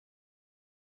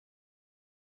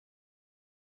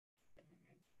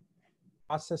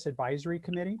Process Advisory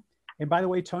Committee. And by the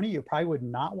way, Tony, you probably would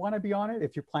not want to be on it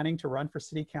if you're planning to run for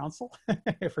city council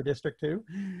for District 2.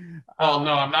 Well,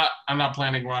 no, I'm not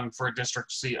planning to run for a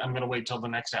district seat. I'm going to wait till the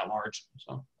next at-large.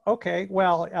 So. Okay,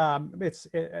 well,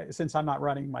 since I'm not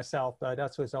running myself,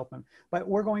 that's what's open. But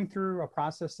we're going through a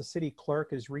process. The city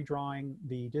clerk is redrawing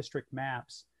the district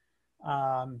maps,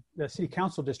 the city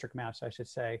council district maps, I should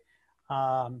say.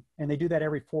 And they do that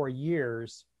every 4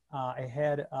 years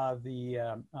ahead of the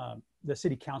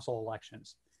city council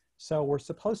elections. So we're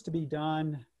supposed to be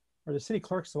done, or the city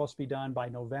clerk's supposed to be done by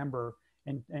November,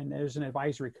 and there's an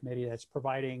advisory committee that's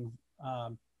providing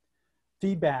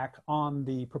feedback on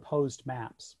the proposed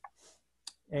maps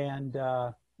and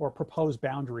or proposed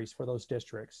boundaries for those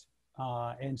districts.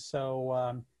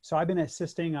 So I've been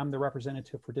assisting. I'm the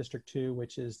representative for District 2,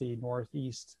 which is the north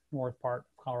part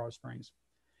of Colorado Springs,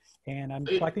 and I'm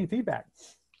collecting feedback.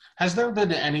 Has there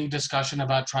been any discussion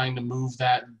about trying to move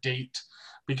that date?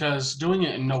 Because doing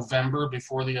it in November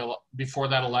before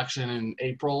that election in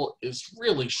April is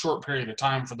really short period of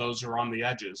time for those who are on the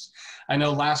edges. I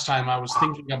know last time I was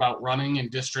thinking about running in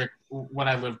district, when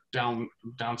I lived down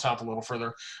south a little further, I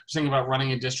was thinking about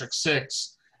running in District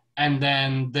 6, and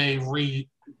then they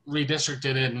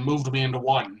redistricted it and moved me into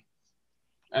 1.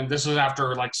 And this was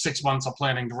after like 6 months of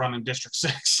planning to run in District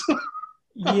 6.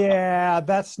 Yeah,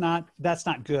 that's not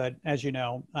good, as you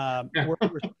know. We're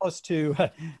supposed to,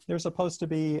 there's supposed to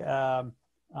be,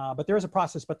 but there is a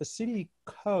process, but the city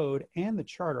code and the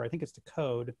charter, I think it's the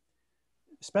code,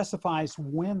 specifies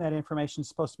when that information is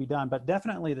supposed to be done, but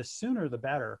definitely the sooner the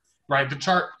better. Right,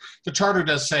 the charter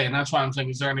does say, and that's why I'm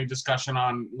thinking, is there any discussion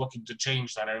on looking to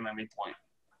change that at any point?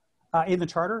 In the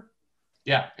charter?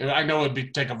 Yeah, I know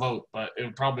it'd take a vote, but it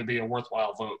would probably be a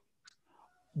worthwhile vote.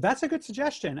 That's a good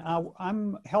suggestion.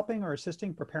 I'm helping or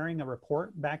assisting preparing a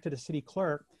report back to the city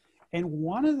clerk. And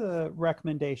one of the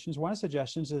recommendations, one of the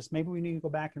suggestions is maybe we need to go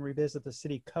back and revisit the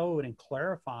city code and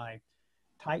clarify,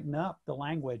 tighten up the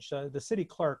language. The city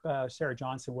clerk, Sarah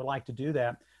Johnson, would like to do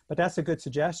that, but that's a good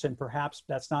suggestion. Perhaps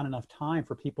that's not enough time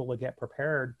for people to get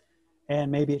prepared,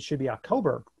 and maybe it should be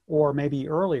October or maybe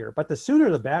earlier, but the sooner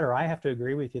the better. I have to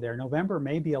agree with you there. November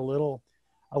may be a little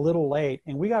late,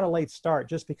 and we got a late start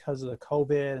just because of the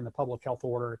COVID and the public health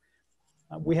order.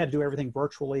 We had to do everything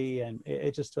virtually, and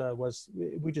it just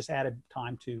we just added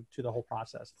time to the whole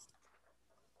process.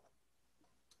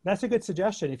 That's a good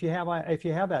suggestion. If you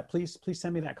have that, please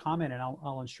send me that comment, and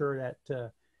I'll ensure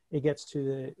that it gets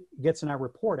in our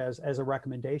report as a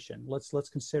recommendation. Let's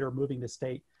consider moving the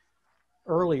state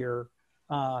earlier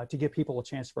to give people a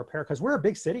chance to prepare, because we're a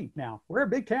big city now. We're a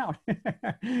big town.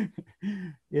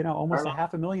 You know, almost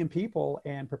 500,000 people,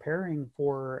 and preparing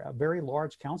for very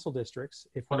large council districts.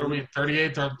 What are we,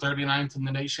 38th or 39th in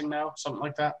the nation now? Something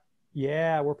like that?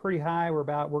 Yeah, we're pretty high. We're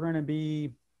going to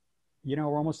be, you know,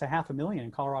 we're almost 500,000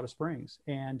 in Colorado Springs,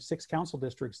 and 6 council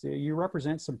districts. You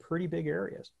represent some pretty big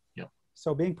areas. Yep.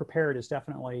 So being prepared is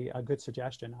definitely a good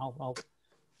suggestion.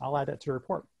 I'll add that to the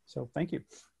report. So thank you.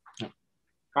 Yep.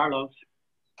 Carlos.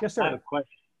 Yes, sir. I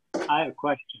have a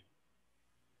question.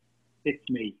 It's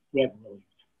me, Rev Williams.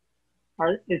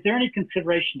 Is there any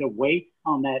consideration to wait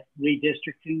on that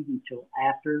redistricting until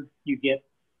after you get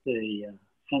the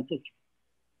census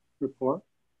report?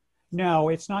 No,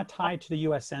 it's not tied to the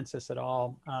U.S. Census at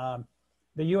all.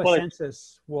 The U.S.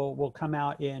 Census will come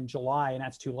out in July, and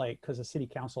that's too late because the city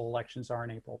council elections are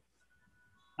in April.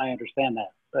 I understand that,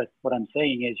 but what I'm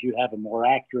saying is you have a more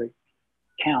accurate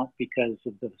count because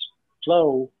of the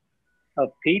flow of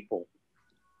people.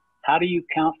 How do you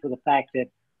count for the fact that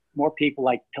more people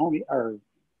like Tony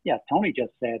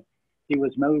just said he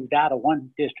was moved out of one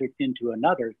district into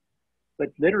another, but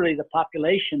literally the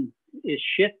population is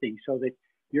shifting so that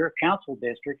your council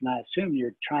district, and I assume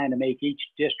you're trying to make each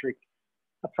district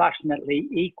approximately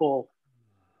equal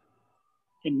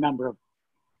in number of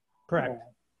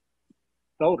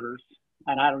voters,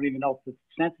 and I don't even know if the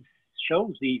census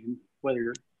shows even whether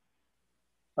you're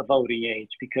a voting age,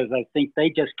 because I think they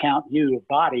just count you a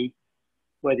body,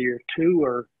 whether you're 2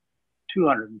 or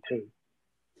 202.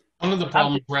 One of the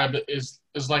problems, Reb, is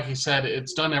like he said,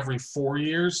 it's done every 4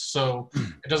 years, so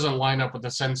it doesn't line up with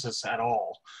the census at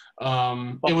all.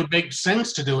 It would make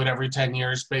sense to do it every 10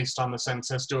 years based on the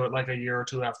census, do it like a year or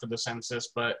 2 after the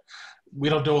census, but we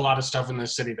don't do a lot of stuff in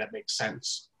this city that makes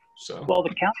sense. So. Well,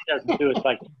 the county doesn't do it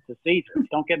like the Caesars.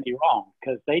 Don't get me wrong,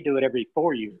 because they do it every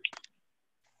 4 years,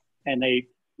 and the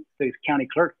county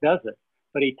clerk does it,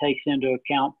 but he takes into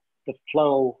account the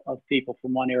flow of people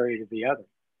from one area to the other.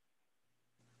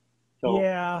 So,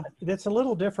 yeah, that's a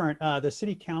little different. The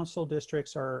city council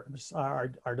districts are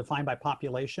defined by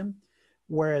population,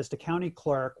 whereas the county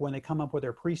clerk, when they come up with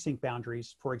their precinct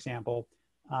boundaries, for example,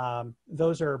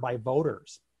 those are by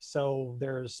voters. So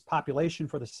there's population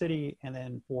for the city, and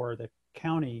then for the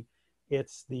county,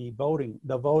 it's the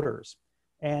voters.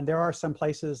 And there are some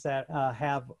places that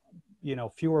have, you know,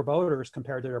 fewer voters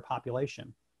compared to their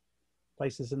population.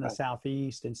 Places in the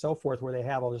Southeast and so forth where they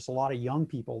have just a lot of young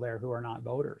people there who are not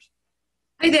voters.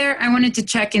 Hi there. I wanted to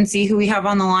check and see who we have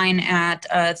on the line at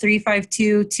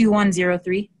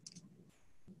 352-2103.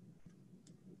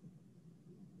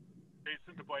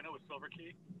 Jason DeBueno with Silver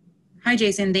Key. Hi,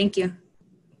 Jason. Thank you.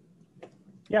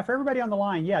 Yeah, for everybody on the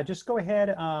line, yeah, just go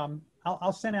ahead.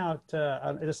 I'll send out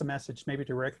just a message maybe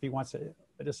to Rick if he wants to,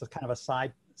 just a kind of a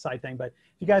side thing. But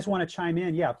if you guys want to chime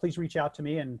in, yeah, please reach out to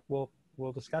me and we'll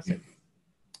discuss it.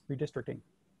 Redistricting.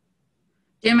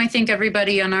 Jim, I think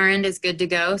everybody on our end is good to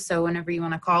go. So whenever you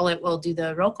want to call it, we'll do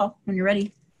the roll call when you're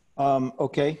ready.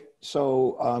 Okay,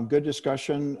 so good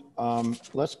discussion.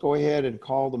 Let's go ahead and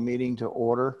call the meeting to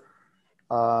order.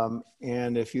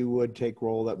 And if you would take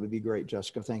roll, that would be great,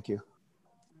 Jessica. Thank you.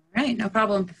 All right, no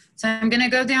problem. So I'm going to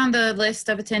go down the list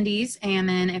of attendees, and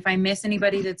then if I miss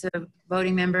anybody that's a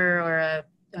voting member or a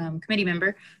committee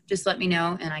member, just let me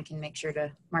know and I can make sure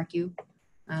to mark you.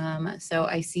 So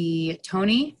I see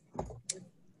Tony,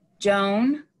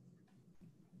 Joan,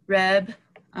 Reb,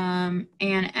 Ann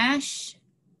Esch,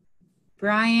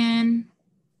 Brian,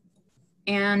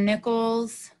 Ann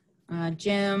Nichols,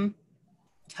 Jim,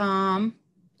 Tom,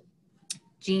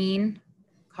 Jean,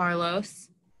 Carlos,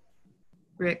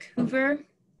 Rick Hoover,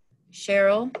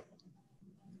 Cheryl,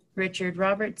 Richard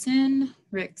Robertson,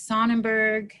 Rick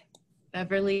Sonnenberg,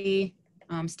 Beverly,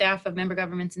 staff of Member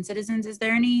Governments and Citizens. Is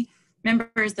there any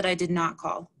members that I did not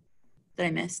call that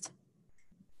I missed?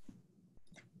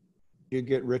 You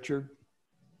get Richard?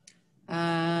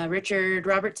 Richard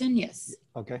Robertson, yes.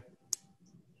 Okay.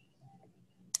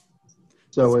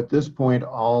 So at this point,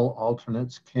 all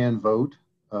alternates can vote,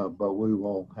 but we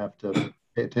will have to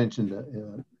pay attention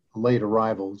to late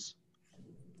arrivals.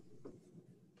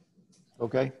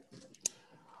 Okay.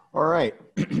 All right.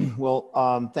 Well,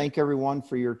 thank everyone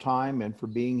for your time and for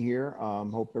being here.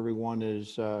 Hope everyone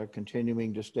is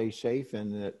continuing to stay safe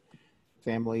and that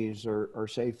families are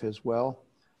safe as well.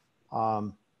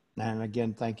 And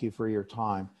again, thank you for your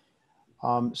time.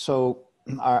 So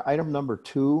item number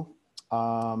 2,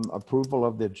 approval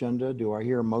of the agenda. Do I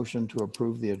hear a motion to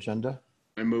approve the agenda?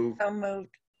 I move. So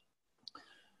moved.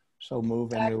 So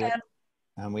move.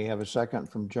 And we have a second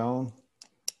from Joan.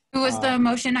 Who was the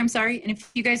motion? I'm sorry. And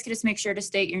if you guys could just make sure to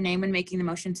state your name when making the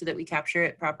motion so that we capture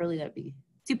it properly, that'd be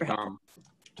super helpful.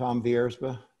 Tom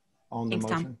Viersba on the Thanks,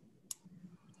 motion.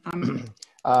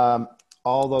 Tom.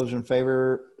 All those in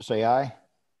favor say aye.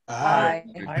 Aye.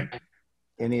 Aye.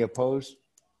 Any opposed?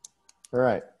 All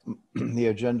right. The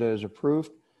agenda is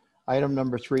approved. Item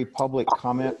number 3, public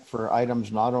comment for items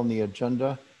not on the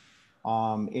agenda.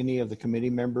 Any of the committee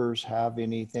members have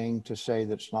anything to say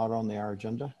that's not on our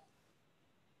agenda?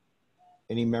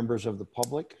 Any members of the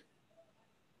public?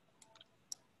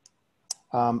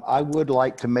 I would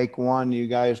like to make one. You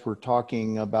guys were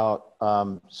talking about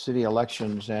city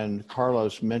elections and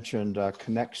Carlos mentioned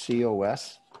Connect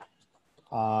COS.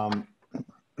 I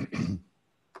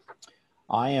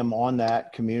am on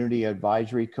that community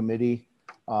advisory committee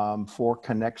for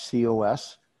Connect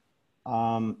COS.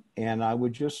 And I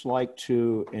would just like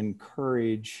to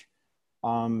encourage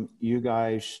you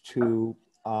guys to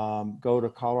go to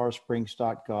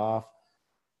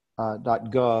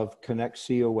coloradosprings.gov, Connect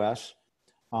COS.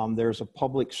 There's a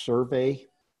public survey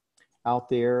out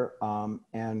there,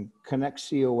 and Connect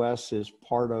COS is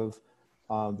part of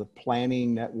the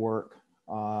planning network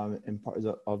and part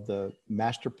of the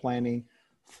master planning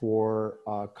for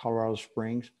Colorado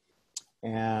Springs.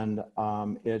 And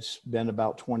it's been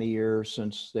about 20 years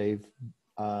since they've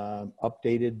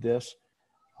updated this.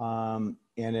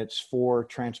 And it's for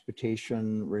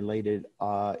transportation related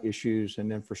issues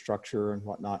and infrastructure and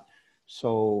whatnot.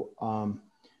 So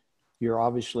you're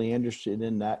obviously interested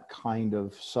in that kind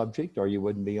of subject or you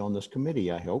wouldn't be on this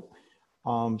committee, I hope.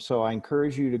 So I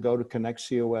encourage you to go to Connect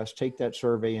COS, take that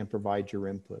survey and provide your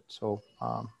input. So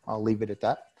I'll leave it at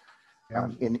that.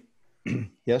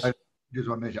 Yes? I just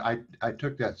want to mention, I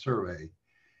took that survey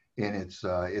and it's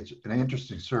an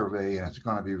interesting survey and it's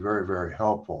going to be very, very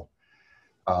helpful.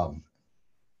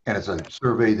 And it's a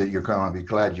survey that you're going to be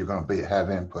glad you're going to have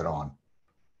input on.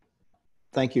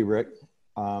 Thank you, Rick.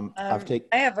 I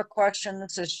have a question.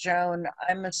 This is Joan.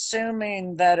 I'm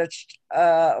assuming that it's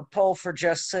a poll for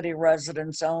just city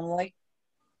residents only.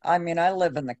 I mean, I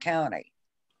live in the county.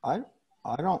 I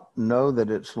don't know that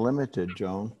it's limited,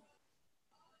 Joan.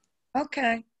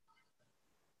 Okay.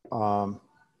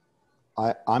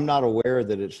 I'm not aware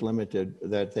that it's limited,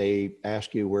 that they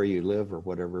ask you where you live or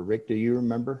whatever. Rick, do you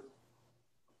remember?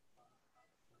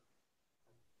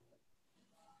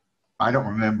 I don't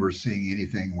remember seeing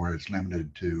anything where it's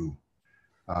limited to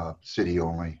city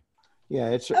only. Yeah,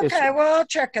 Okay, well, I'll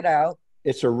check it out.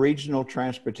 It's a regional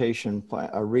transportation plan,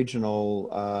 a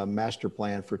regional master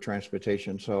plan for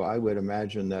transportation. So I would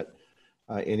imagine that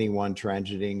anyone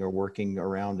transiting or working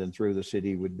around and through the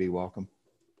city would be welcome.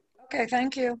 Okay,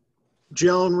 thank you.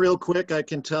 Joan, real quick, I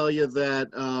can tell you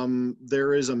that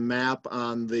there is a map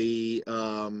on the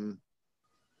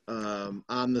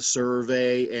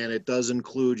survey, and it does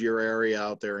include your area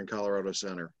out there in Colorado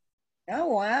Center. Oh,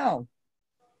 wow.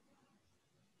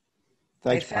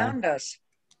 Thanks, they found us.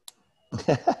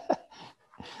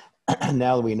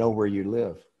 Now that we know where you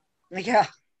live. Yeah.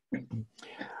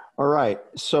 All right.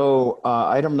 So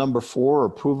item number 4,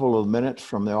 approval of minutes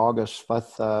from the August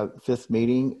 5th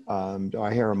meeting. Do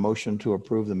I hear a motion to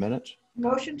approve the minutes?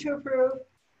 Motion to approve.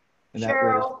 And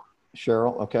Cheryl.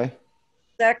 Cheryl, okay.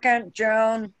 Second,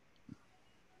 Joan.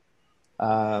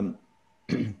 All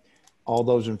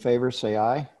those in favor say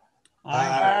aye.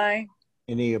 Aye.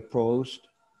 Any opposed?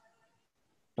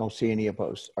 Don't see any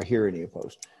opposed or hear any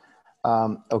opposed.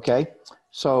 Okay.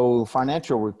 So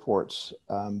financial reports.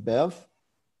 Bev?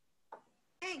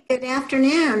 Hey, good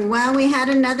afternoon. Well, we had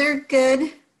another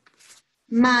good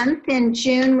month. In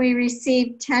June, we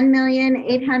received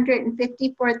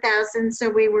 $10,854,000. So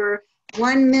we were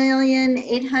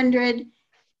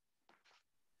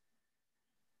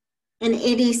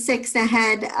 $1,886,000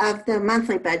 ahead of the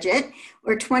monthly budget,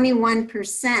 or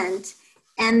 21%.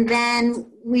 And then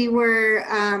we were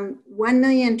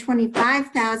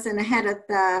 $1,025,000 ahead of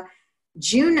the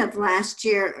June of last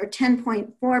year, or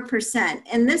 10.4%.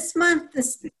 And this month,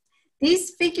 these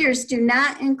figures do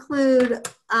not include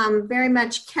very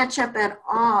much catch up at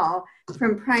all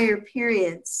from prior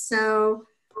periods. So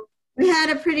we had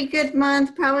a pretty good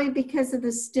month, probably because of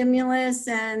the stimulus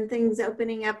and things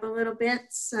opening up a little bit.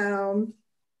 So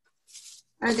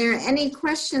are there any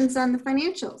questions on the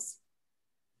financials?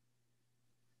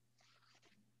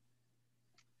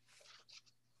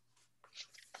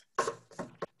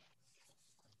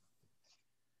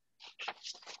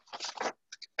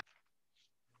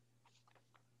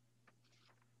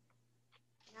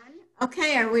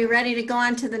 Okay, are we ready to go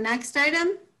on to the next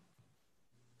item?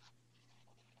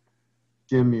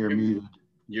 Jim, you're muted.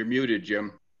 You're muted,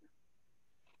 Jim.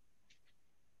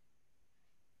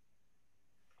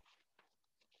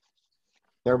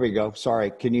 There we go.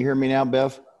 Sorry. Can you hear me now,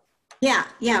 Bev? Yeah.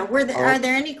 Are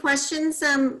there any questions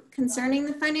concerning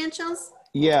the financials?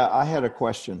 Yeah, I had a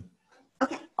question.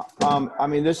 Okay. I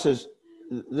mean, this is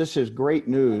great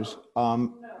news,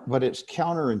 but it's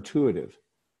counterintuitive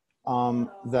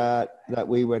that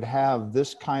we would have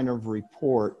this kind of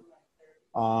report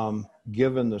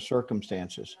given the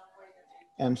circumstances.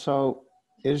 And so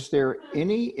is there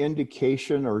any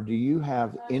indication, or do you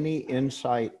have any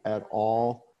insight at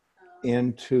all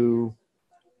into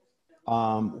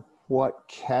what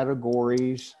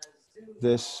categories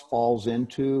this falls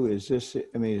into? Is this,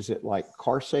 I mean, is it like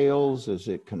car sales? Is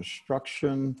it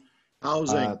construction?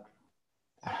 Housing.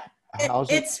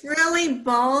 It's really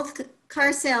both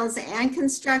car sales and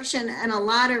construction, and a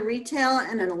lot of retail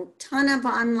and a ton of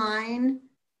online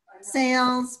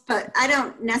sales, but I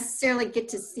don't necessarily get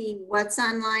to see what's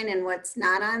online and what's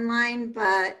not online.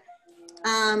 But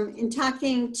in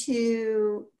talking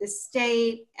to the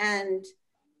state and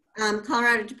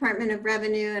Colorado Department of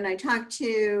Revenue, and I talked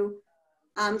to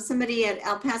somebody at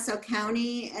El Paso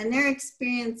County, and they're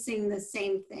experiencing the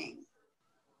same thing.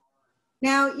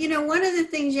 Now, you know, one of the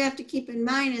things you have to keep in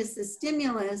mind is the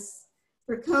stimulus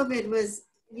for COVID was,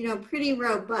 you know, pretty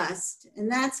robust, and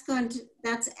that's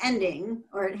ending,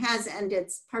 or it has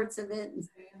ended, parts of it, and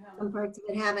some parts of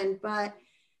it haven't. But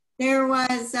there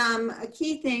was a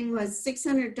key thing was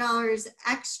 $600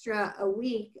 extra a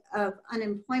week of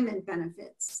unemployment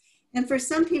benefits, and for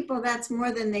some people that's more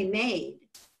than they made.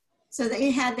 So they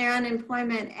had their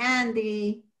unemployment and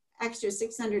the extra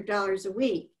 $600 a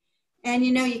week. And,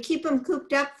 you know, you keep them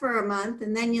cooped up for a month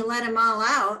and then you let them all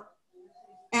out.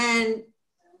 And,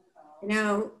 you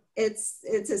know, it's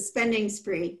a spending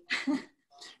spree.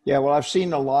 Yeah, well, I've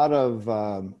seen a lot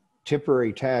of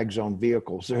temporary tags on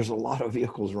vehicles. There's a lot of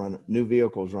new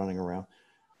vehicles running around.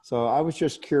 So I was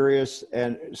just curious,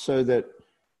 and so that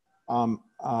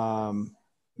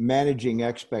managing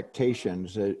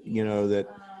expectations, that, you know, that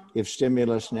if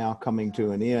stimulus now coming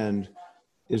to an end,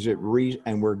 is it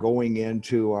and we're going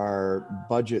into our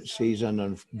budget season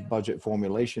and budget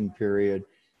formulation period,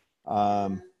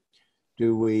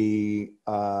 do we,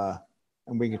 I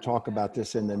and we can talk about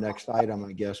this in the next item,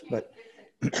 I guess, but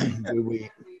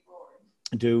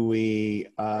do we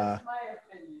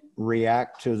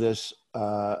react to this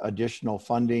additional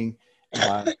funding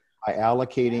by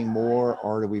allocating more,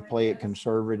 or do we play it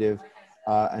conservative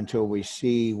until we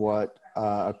see what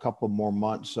a couple more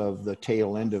months of the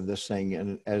tail end of this thing,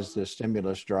 and as the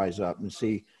stimulus dries up, and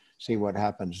see what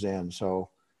happens then? So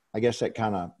I guess that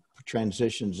kind of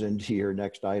transitions into your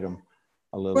next item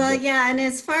a little bit. Well, yeah, and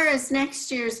as far as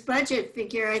next year's budget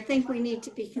figure, I think we need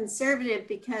to be conservative,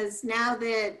 because now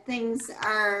that things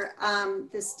are,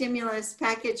 the stimulus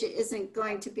package isn't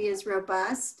going to be as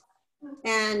robust,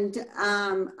 and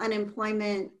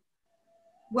unemployment,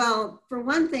 well, for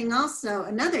one thing, also,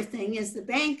 another thing is the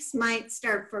banks might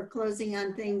start foreclosing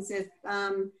on things if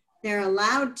they're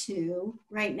allowed to.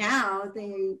 Right now,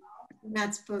 they're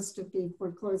not supposed to be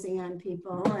foreclosing on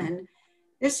people, and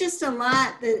there's just a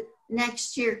lot that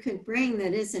next year could bring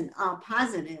that isn't all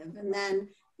positive. And then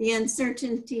the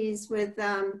uncertainties with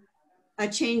a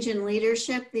change in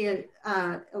leadership, the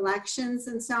elections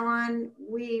and so on,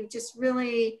 we just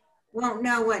really won't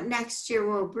know what next year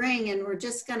will bring, and we're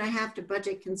just gonna have to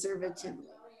budget conservatively.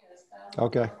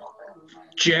 Okay.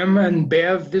 Jim and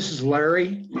Bev, this is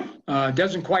Larry.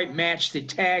 Doesn't quite match the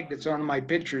tag that's on my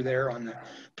picture there on the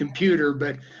computer,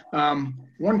 but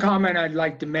one comment I'd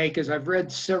like to make is I've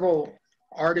read several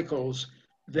articles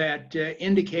that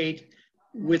indicate,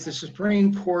 with the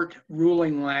Supreme Court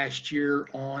ruling last year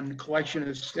on collection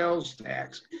of sales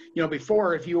tax, you know,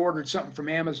 before, if you ordered something from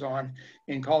Amazon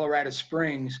in Colorado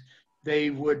Springs, they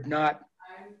would not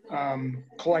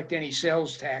collect any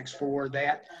sales tax for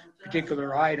that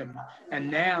particular item. And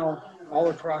now all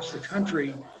across the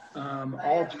country,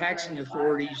 all taxing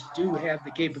authorities do have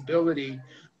the capability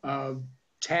of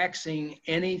taxing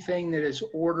anything that is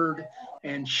ordered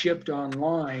and shipped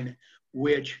online,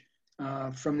 which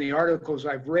from the articles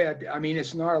I've read, I mean,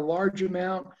 it's not a large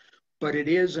amount, but it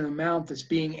is an amount that's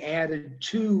being added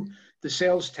to the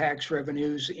sales tax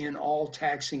revenues in all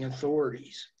taxing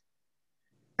authorities.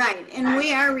 Right, and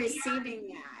we are receiving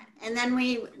that. And then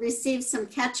we received some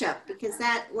catch up, because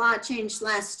that law changed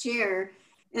last year,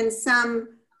 and some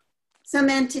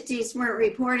entities weren't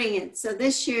reporting it. So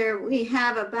this year we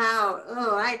have about,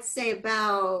 I'd say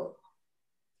about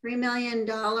 $3 million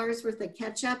worth of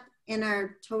catch up in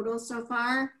our total so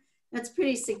far. That's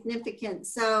pretty significant.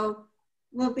 So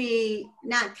we'll be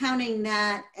not counting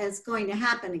that as going to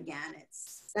happen again.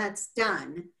 That's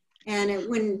done, and it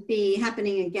wouldn't be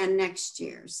happening again next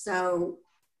year. So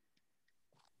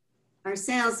our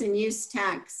sales and use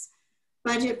tax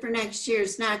budget for next year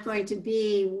is not going to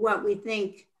be what we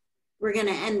think we're going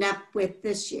to end up with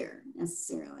this year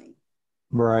necessarily.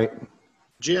 Right.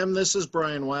 Jim, this is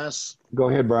Brian West. Go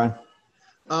ahead, Brian.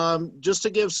 Just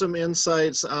to give some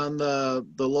insights on the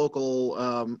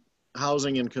local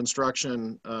housing and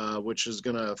construction, which is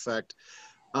going to affect,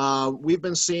 we've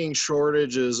been seeing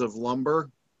shortages of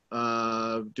lumber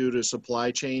due to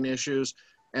supply chain issues,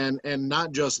 and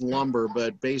not just lumber,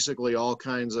 but basically all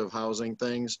kinds of housing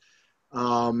things.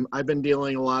 I've been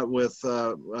dealing a lot with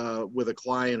a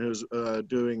client who's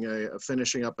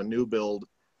finishing up a new build,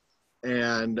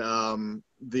 and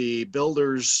the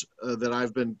builders that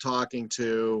I've been talking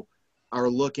to are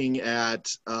looking at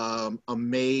a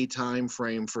May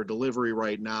timeframe for delivery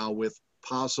right now, with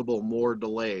possible more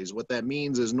delays. What that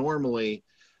means is normally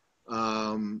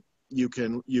you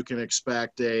can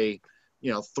expect a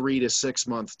 3 to 6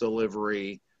 month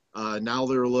delivery. Now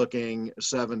they're looking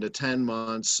 7 to 10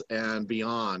 months and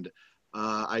beyond.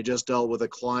 I just dealt with a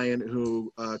client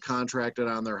who contracted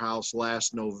on their house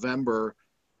last November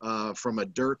from a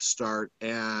dirt start,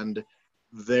 and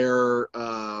their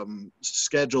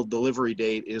scheduled delivery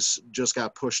date just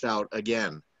got pushed out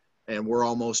again, and we're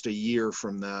almost a year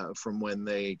from when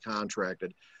they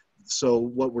contracted. So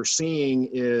what we're seeing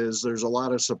is there's a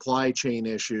lot of supply chain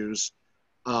issues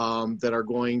that are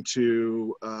going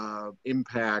to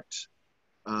impact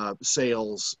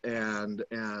sales, and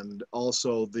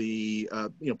also the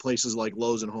places like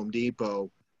Lowe's and Home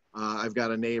Depot. I've got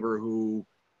a neighbor who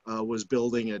was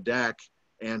building a deck,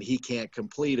 and he can't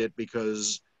complete it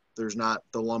because there's not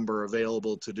the lumber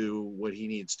available to do what he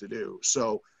needs to do.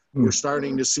 So we're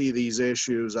starting to see these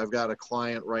issues. I've got a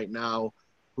client right now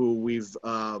who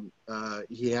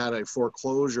he had a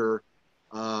foreclosure.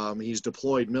 He's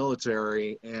deployed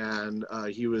military, and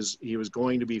he was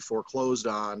going to be foreclosed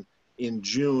on in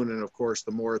June, and of course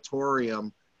the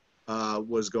moratorium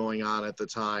was going on at the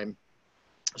time,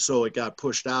 so it got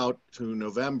pushed out to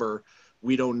November.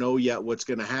 We don't know yet what's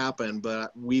going to happen,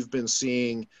 but we've been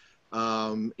seeing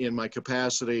in my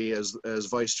capacity as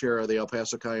vice chair of the El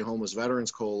Paso County Homeless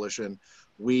Veterans Coalition,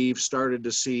 we've started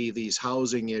to see these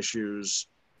housing issues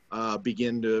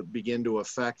begin to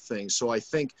affect things. So I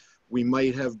think we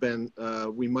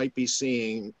might be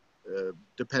seeing,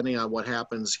 depending on what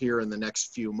happens here in the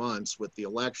next few months with the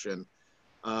election,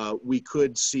 we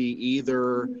could see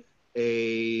either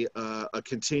a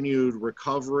continued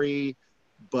recovery,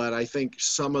 but I think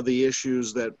some of the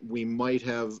issues that we might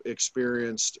have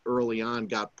experienced early on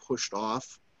got pushed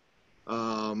off.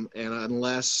 And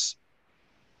unless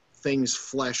things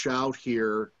flesh out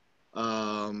here,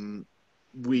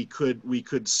 we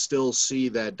could still see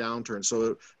that downturn.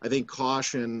 So I think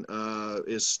caution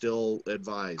is still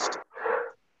advised.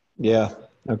 Yeah.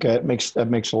 Okay. That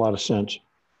makes a lot of sense.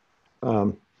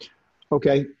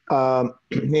 Okay.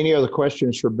 Any other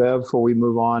questions for Bev before we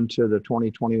move on to the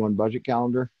 2021 budget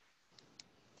calendar?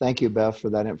 Thank you, Bev, for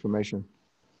that information.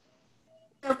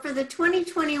 So for the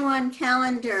 2021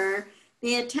 calendar,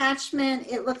 the attachment,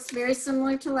 it looks very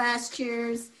similar to last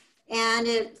year's, and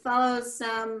it follows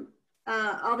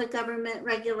all the government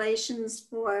regulations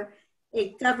for a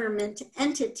government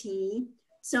entity.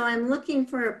 So I'm looking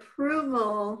for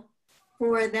approval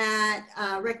for that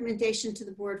recommendation to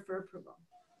the board for approval.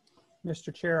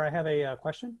 Mr. Chair, I have a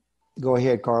question. Go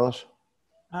ahead, Carlos.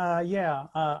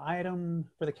 Item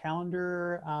for the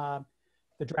calendar,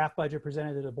 the draft budget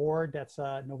presented to the board, that's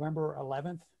November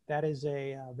 11th. That is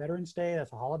a Veterans Day,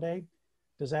 that's a holiday.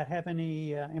 Does that have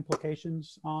any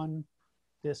implications on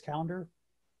this calendar?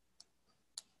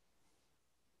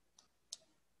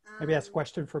 Maybe that's a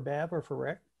question for Bev or for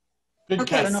Rick.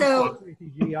 Okay, so the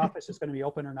refugee office is going to be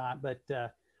open or not, but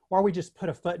or we just put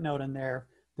a footnote in there.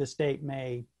 This date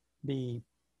may be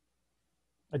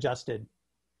adjusted.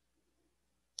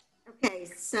 Okay,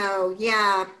 so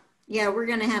yeah, we're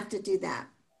going to have to do that.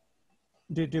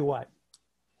 Do what?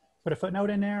 Put a footnote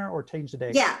in there or change the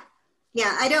date? Yeah,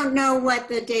 I don't know what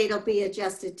the date will be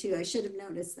adjusted to. I should have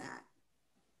noticed that.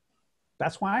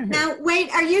 That's why I'm here. Now,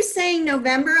 wait, are you saying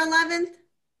November 11th?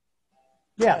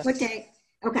 Yes. What day?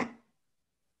 Okay.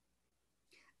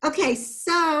 Okay,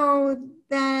 so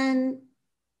then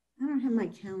I don't have my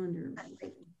calendar right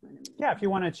in front of me. Yeah, if you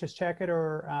want to just check it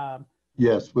or.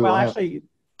 Yes, well, actually,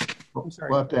 I'm sorry.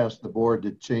 We'll have to ask the board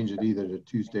to change it either to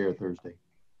Tuesday or Thursday.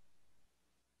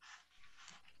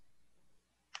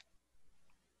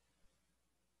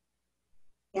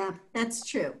 Yeah, that's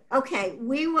true. Okay,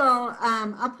 we will,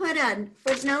 I'll put a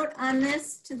footnote on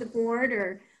this to the board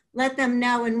or let them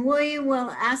know, and we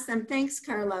will ask them, thanks,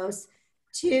 Carlos,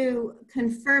 to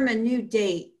confirm a new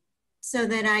date so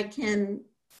that I can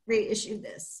reissue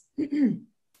this.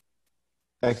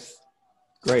 Okay,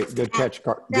 great, good catch.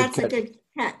 That's a good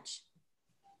catch.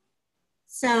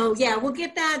 So yeah, we'll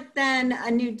get that then,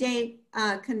 a new date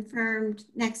confirmed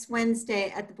next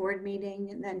Wednesday at the board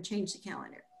meeting, and then change the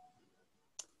calendar.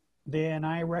 Then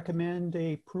I recommend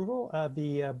the approval of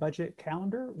the budget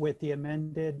calendar with the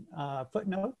amended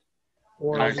footnote.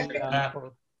 Or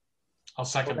I'll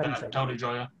second that. Tony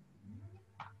Joya.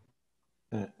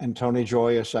 And Tony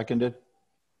Joya seconded.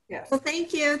 Yes. Well,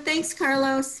 thank you. Thanks,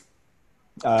 Carlos.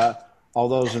 All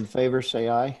those in favor say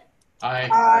aye. Aye.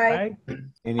 Aye.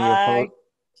 Any opposed?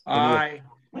 Aye.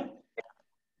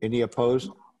 Any opposed?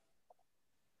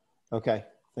 Okay.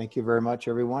 Thank you very much,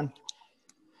 everyone.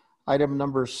 Item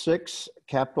number 6,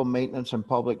 capital maintenance and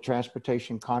public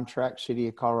transportation contract, City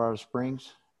of Colorado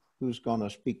Springs. Who's going to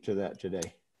speak to that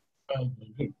today?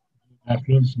 Good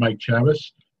afternoon, this is Mike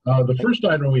Chavez. The first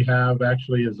item we have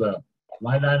actually is a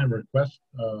line item request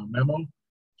memo.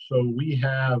 So we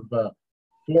have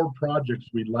 4 projects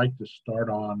we'd like to start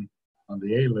on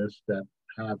the A list that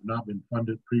have not been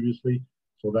funded previously.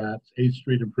 So that's 8th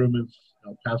Street improvements,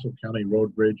 El Paso County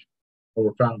Road Bridge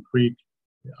over Fountain Creek,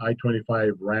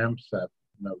 I-25 ramps at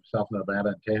South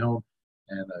Nevada and Tejon,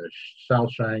 and a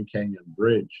South Cheyenne Canyon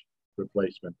Bridge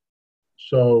replacement.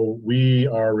 So we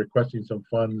are requesting some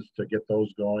funds to get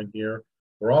those going here.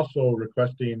 We're also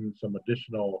requesting some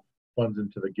additional funds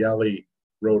into the Galley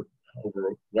Road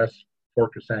over West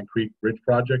Fork of Sand Creek Bridge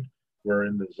project. We're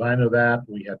in the design of that.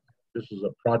 This is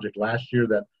a project last year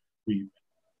that we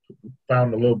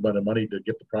found a little bit of money to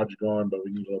get the project going, but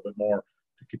we need a little bit more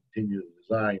to continue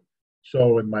the design.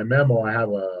 So in my memo, I have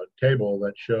a table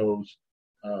that shows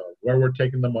where we're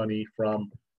taking the money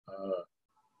from.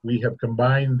 We have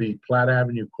combined the Platte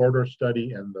Avenue corridor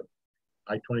study and the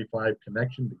I-25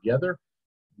 connection together.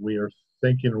 We are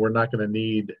thinking we're not going to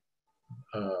need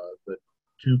the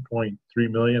 $2.3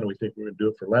 million. We think we're going to do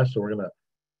it for less. So we're going to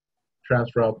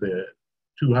transfer out the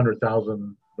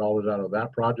 $200,000 out of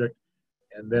that project.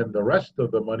 And then the rest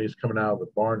of the money is coming out of the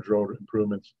Barnes Road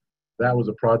improvements That was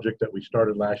a project that we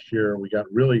started last year. We got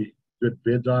really good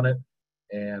bids on it,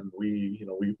 and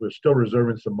we're still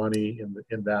reserving some money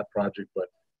in that project, but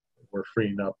we're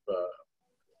freeing up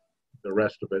the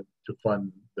rest of it to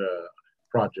fund the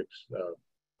projects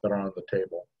that are on the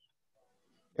table.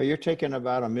 You're taking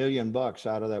about $1 million out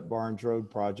of that Barnes Road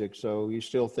project, so you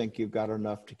still think you've got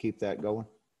enough to keep that going?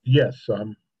 Yes,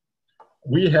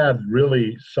 we had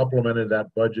really supplemented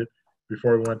that budget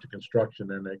before we went to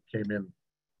construction, and it came in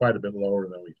quite a bit lower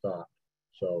than we thought.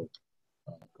 So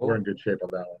cool. We're in good shape on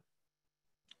that one.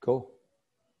 Cool.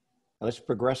 Well, it's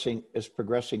progressing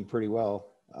pretty well.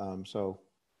 It's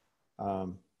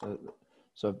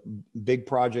a big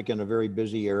project in a very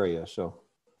busy area. So,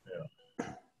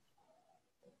 yeah.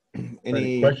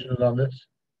 Any questions on this?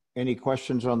 Any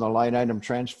questions on the line item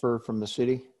transfer from the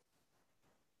city?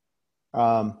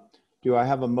 Do I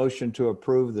have a motion to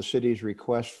approve the city's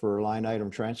request for line item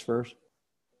transfers?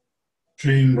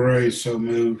 Gene Bray, so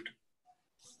moved.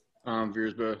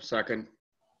 Viersba, second.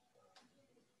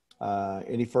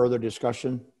 Any further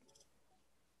discussion?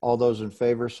 All those in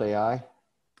favor say aye.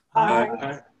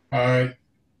 Aye. Aye.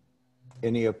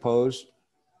 Any opposed?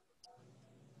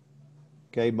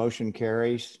 Okay, motion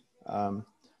carries.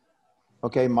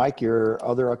 Okay, Mike, your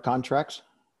other contracts?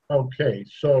 Okay,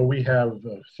 so we have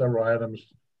several items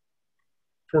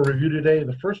for review today.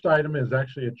 The first item is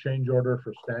actually a change order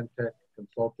for Stantec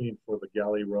Consulting for the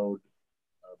Galley Road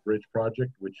Bridge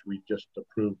project, which we just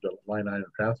approved a line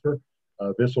item transfer.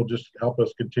 This will just help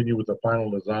us continue with the final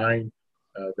design.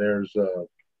 There's a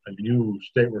new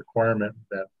state requirement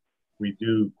that we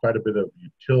do quite a bit of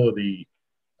utility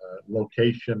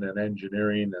location and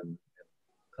engineering and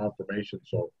confirmation.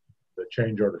 So the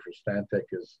change order for Stantec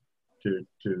is to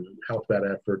help that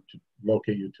effort to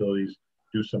locate utilities,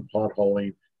 do some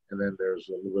potholing, and then there's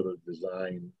a little bit of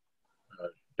design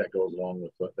that goes along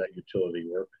with that utility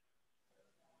work.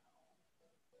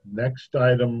 Next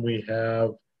item we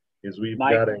have is we've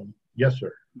Mike, got a, yes,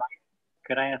 sir. Mike,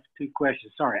 could I ask 2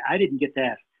 questions? Sorry, I didn't get to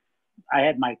ask. I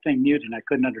had my thing muted and I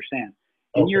couldn't understand.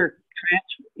 In your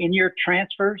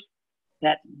transfers,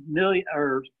 that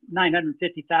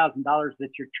 $1,950,000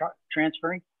 that you're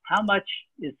transferring, how much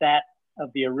is that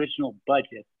of the original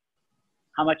budget?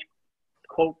 How much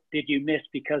quote did you miss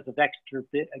because of extra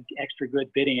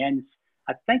good bidding? And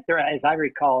I think there, as I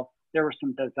recall, there were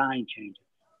some design changes.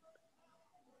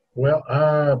 Well,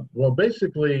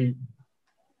 basically,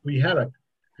 we had a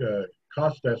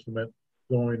cost estimate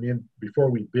going in before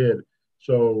we bid,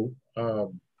 so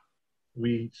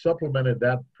we supplemented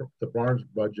the Barnes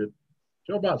budget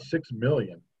to about $6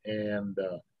 million, and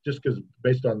just because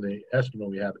based on the estimate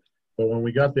we had. But when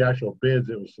we got the actual bids,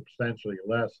 it was substantially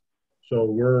less. So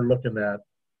we're looking at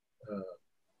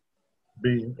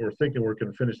thinking we're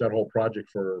going to finish that whole project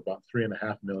for about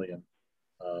 $3.5 million.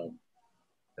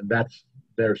 And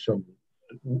there's some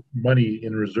money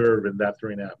in reserve in that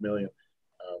 $3.5 million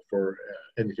for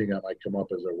anything that might come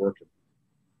up as they're working.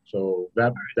 So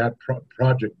that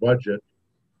project budget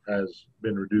has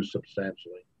been reduced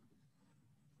substantially.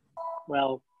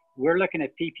 Well, we're looking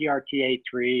at PPRTA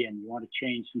 3, and you want to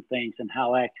change some things and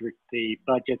how accurate the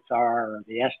budgets are or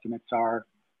the estimates are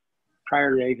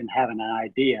prior to even having an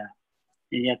idea.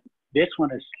 And yet this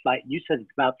one is like, you said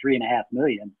it's about $3.5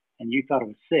 million and you thought it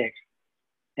was 6.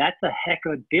 That's a heck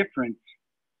of a difference.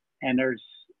 And there's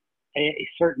a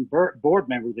certain board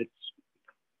member that's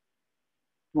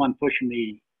one pushing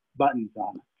the buttons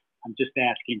on it. I'm just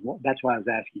asking. That's why I was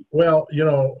asking. Well, you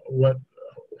know what,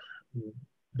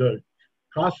 the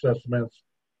cost estimates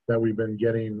that we've been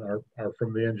getting are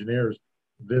from the engineers.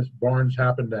 This Barnes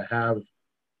happened to have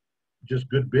just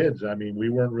good bids. I mean, we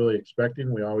weren't really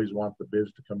expecting. We always want the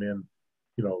bids to come in,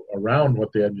 you know, around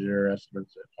what the engineer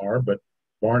estimates are. But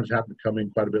Barnes happened to come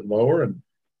in quite a bit lower, and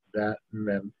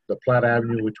then the Platte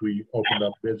Avenue, which we opened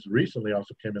up bids recently,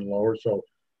 also came in lower. So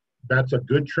that's a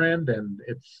good trend, and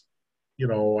it's, you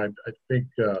know, I think,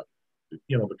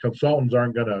 you know, the consultants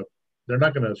they're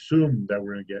not going to assume that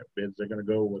we're going to get bids. They're going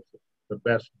to go with the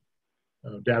best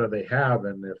data they have,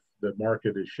 and if the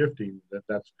market is shifting,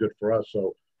 that's good for us.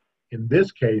 So in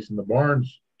this case, in the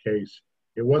Barnes case,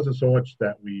 it wasn't so much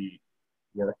that we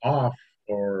were off,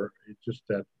 or it's just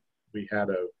that we had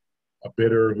a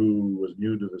bidder who was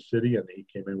new to the city, and he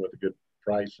came in with a good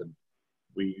price, and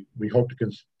we hope to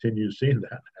continue seeing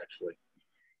that, actually.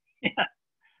 Yeah.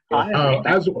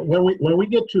 When we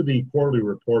get to the quarterly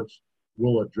reports,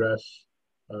 we'll address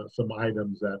some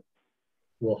items that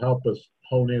will help us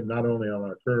hone in not only on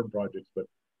our current projects, but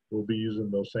we'll be using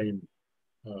those same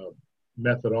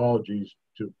methodologies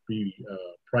to be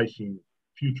pricing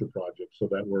future projects so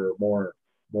that we're more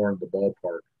in the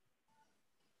ballpark.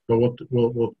 But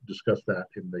we'll discuss that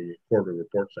in the quarterly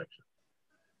report section.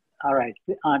 All right.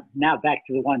 Now back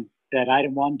to the one, that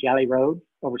item 1, Galley Road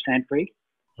over Sand Creek.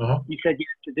 You said you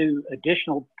have to do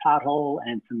additional pothole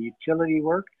and some utility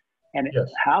work. And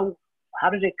yes. How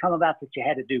did it come about that you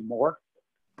had to do more?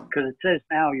 Because it says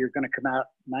now you're going to come out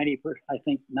 90%, I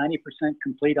think 90%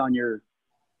 complete on your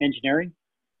engineering.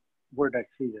 Where did I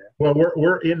see that? Well,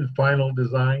 we're in final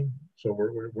design, so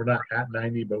we're not at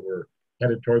 90, but we're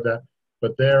headed toward that.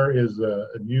 But there is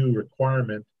a new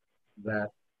requirement that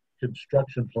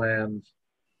construction plans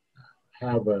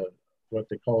have what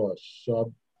they call a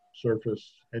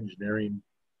subsurface engineering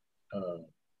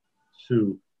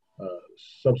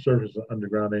subsurface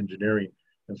underground engineering.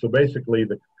 And so basically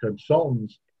the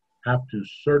consultants have to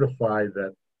certify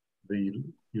that the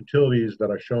utilities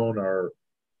that are shown are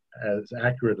as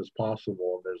accurate as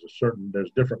possible.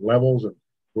 There's different levels, and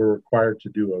we're required to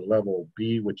do a level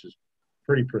B, which is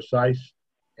pretty precise.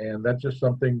 And that's just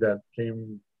something that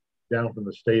came down from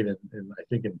the state in I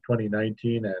think in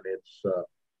 2019, and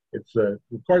it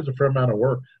requires a fair amount of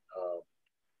work.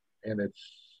 And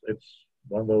it's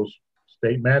one of those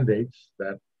state mandates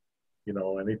that, you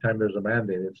know, anytime there's a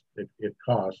mandate, it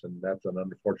costs, and that's an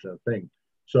unfortunate thing.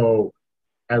 So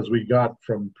as we got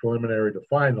from preliminary to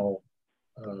final,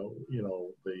 you know,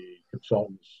 the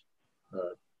consultants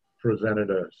presented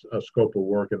a scope of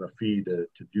work and a fee to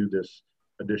do this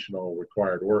additional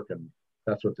required work, and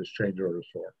that's what this change order is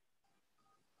for.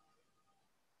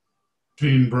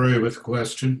 Gene Bray with a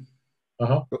question.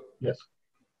 Yes.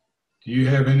 Do you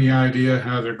have any idea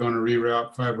how they're going to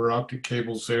reroute fiber optic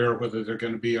cables there, whether they're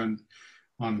going to be on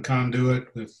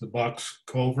conduit with the box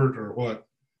culvert or what?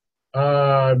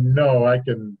 No, I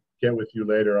can get with you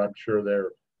later. I'm sure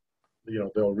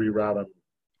they'll reroute them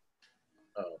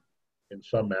in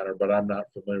some manner, but I'm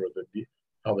not familiar with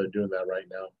how they're doing that right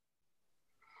now.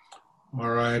 All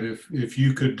right, if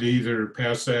you could either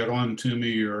pass that on to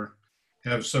me or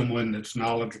have someone that's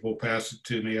knowledgeable pass it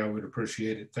to me, I would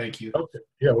appreciate it. Thank you. Okay,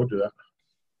 yeah, we'll do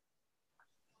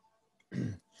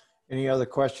that. Any other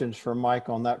questions for Mike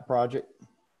on that project?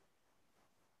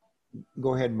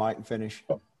 Go ahead, Mike, and finish.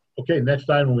 Okay, next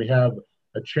time we have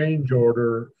a change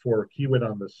order for Kiewit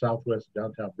on the Southwest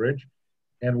Downtown Bridge.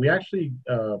 And we actually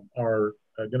are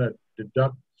going to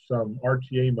deduct some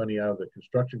RTA money out of the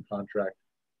construction contract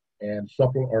and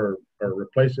supplement or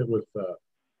replace it with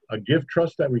a gift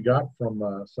trust that we got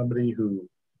from somebody who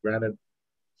granted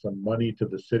some money to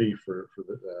the city for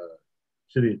the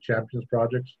City of Champions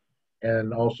projects.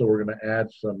 And also we're going to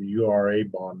add some URA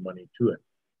bond money to it.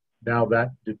 Now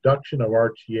that deduction of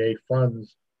RTA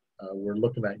funds, we're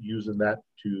looking at using that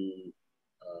to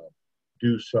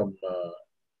do some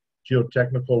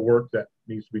geotechnical work that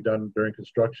needs to be done during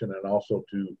construction, and also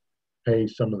to pay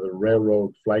some of the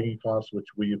railroad flagging costs, which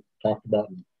we've talked about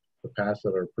in the past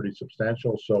that are pretty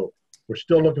substantial. So we're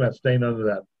still looking at staying under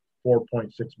that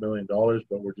 $4.6 million,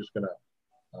 but we're just going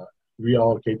to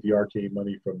reallocate the RTA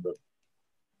money from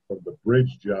the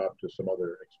bridge job to some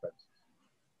other expenses.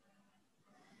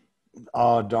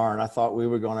 Oh, darn. I thought we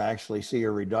were going to actually see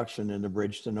a reduction in the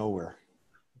bridge to nowhere.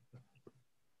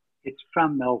 It's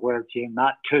from nowhere, Jim,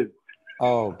 not to.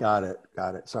 Oh, got it.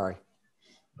 Got it. Sorry.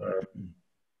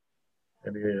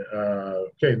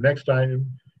 Okay, next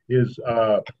item is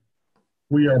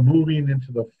we are moving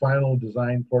into the final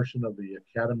design portion of the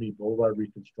Academy Boulevard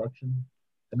reconstruction.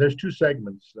 And there's two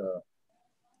segments,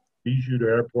 Bijou to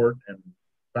Airport and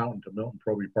Fountain to Milton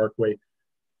Proby Parkway.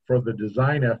 For the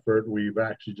design effort, we've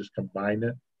actually just combined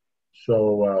it.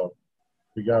 So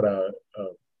we got a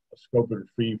scope and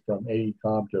fee from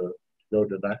AECOM to go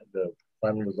to the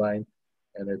final design,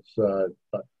 and it's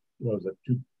what was it,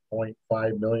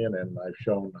 2.5 million, and I've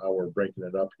shown how we're breaking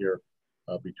it up here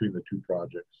between the two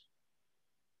projects.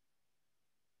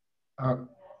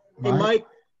 Hey, Mike.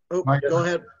 Oh, Mike, go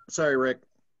ahead. Sorry, Rick.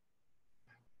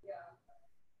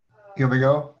 Here we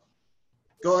go.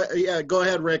 Yeah, go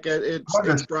ahead, Rick.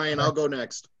 It's Brian. I'll go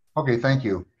next. Okay, thank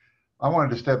you. I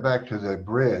wanted to step back to the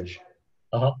bridge.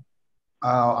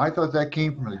 I thought that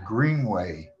came from the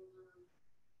Greenway.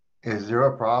 Is there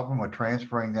a problem with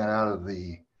transferring that out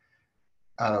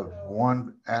of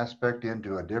one aspect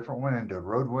into a different one, into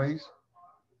roadways?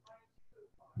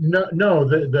 No,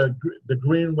 the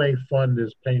Greenway Fund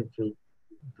is paying for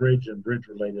bridge and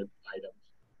bridge-related items.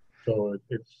 So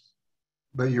it's.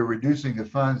 But you're reducing the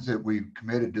funds that we've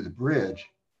committed to the bridge,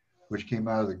 which came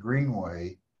out of the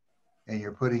Greenway, and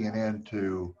you're putting it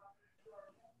into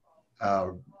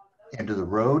the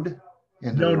road.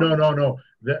 No.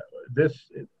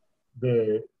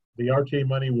 The RTA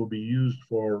money will be used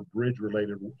for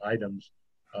bridge-related items.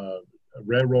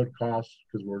 railroad costs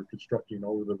because we're constructing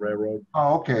over the railroad.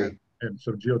 Oh, okay. And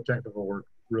some geotechnical work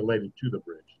related to the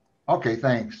bridge. Okay,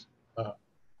 thanks.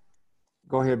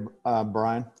 Go ahead,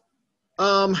 Brian.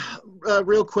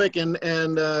 Real quick, and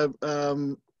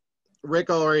Rick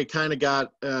already kind of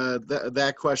got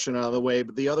that question out of the way,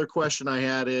 but the other question I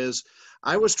had is,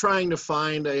 I was trying to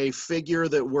find a figure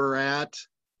that we're at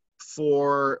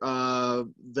for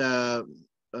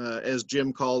as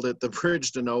Jim called it, the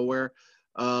bridge to nowhere,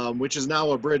 which is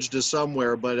now a bridge to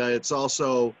somewhere, but it's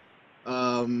also,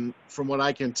 from what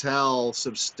I can tell,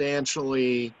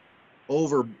 substantially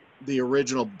over the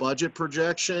original budget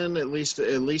projection, at least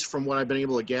from what I've been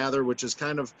able to gather, which is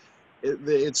kind of,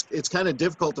 it's kind of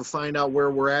difficult to find out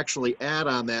where we're actually at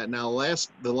on that. Now,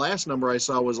 the last number I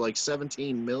saw was like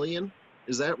 17 million.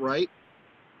 Is that right?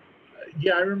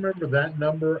 Yeah, I remember that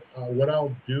number. What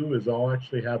I'll do is I'll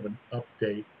actually have an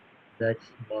update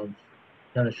next month,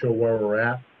 kind of show where we're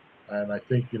at. And I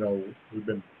think,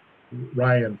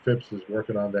 Ryan Phipps is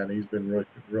working on that, and he's been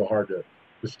real hard to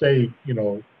stay,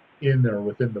 in there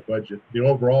within the budget, the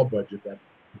overall budget that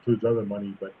includes other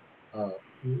money. But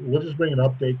we'll just bring an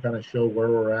update, kind of show where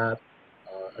we're at.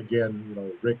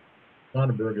 Again, Rick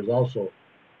Sonnenberg is also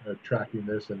tracking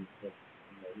this, and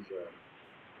he's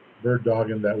bird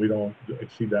dogging that we don't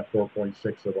exceed that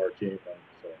 4.6 of our team.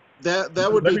 So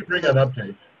that would let me bring an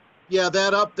update. Yeah,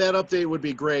 that update would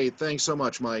be great. Thanks so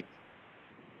much, Mike.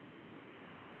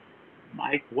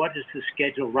 Mike, what is the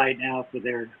schedule right now for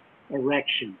their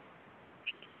erection?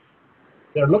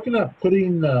 They're looking at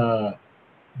putting the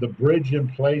bridge in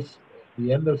place at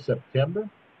the end of September,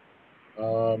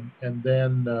 and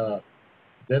then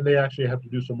they actually have to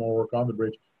do some more work on the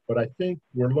bridge. But I think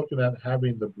we're looking at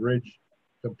having the bridge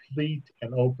complete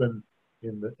and open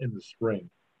in the spring,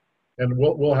 and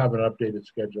we'll have an updated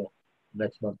schedule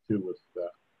next month too with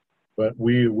that. But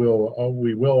we will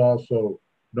also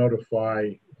notify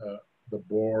the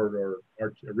board or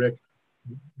Rick,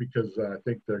 because I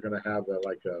think they're going to have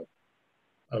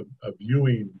a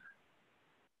viewing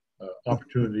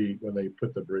opportunity when they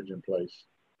put the bridge in place.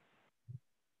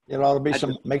 It ought to be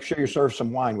make sure you serve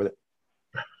some wine with it.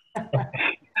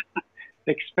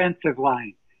 Expensive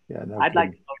wine. Yeah, no I'd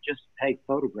like to kidding. go just take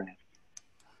photographs.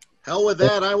 Hell with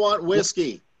that. I want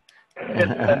whiskey.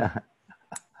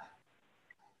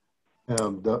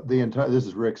 This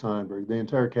is Rick Sonnenberg. The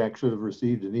entire CAC should have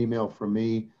received an email from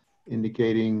me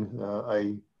indicating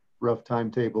a rough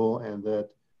timetable, and that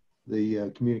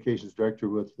the communications director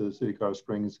with the City of Colorado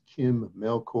Springs, Kim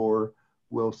Melkor,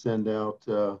 will send out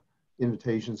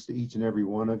invitations to each and every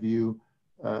one of you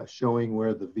showing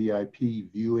where the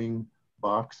VIP viewing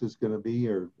box is going to be,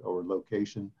 or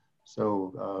location.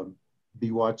 So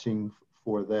be watching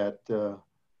for that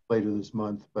later this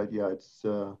month. But yeah, it's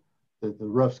the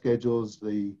rough schedules,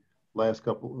 the last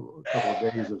couple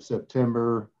of days of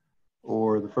September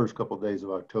or the first couple of days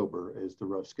of October is the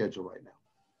rough schedule right now.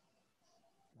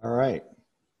 All right.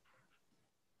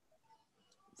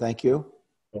 Thank you.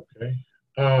 Okay.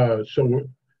 So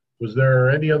was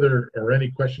there any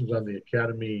questions on the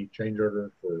Academy change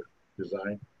order for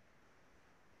design?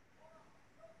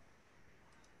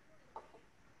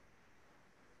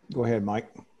 Go ahead, Mike.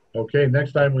 Okay,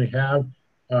 next item we have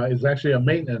is actually a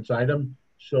maintenance item.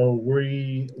 So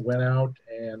we went out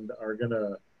and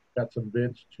got some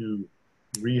bids to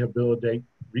rehabilitate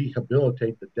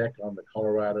the deck on the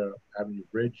Colorado Avenue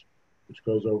Bridge, which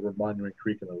goes over Monument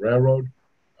Creek and the railroad.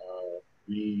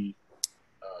 We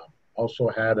also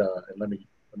had and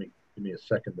give me a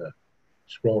second to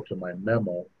scroll to my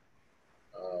memo.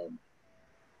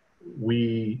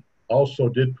 We also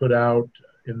did put out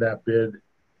in that bid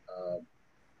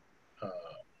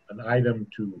an item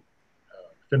to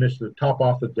finish the top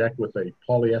off the deck with a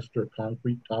polyester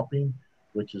concrete topping,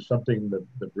 which is something that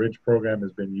the bridge program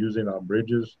has been using on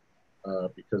bridges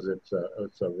because it's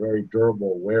a very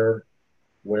durable wear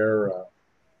what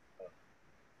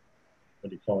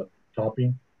do you call it,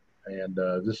 topping. And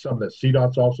this is something that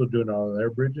CDOT's also doing on their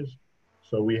bridges.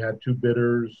 So we had two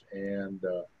bidders, and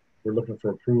we're looking for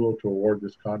approval to award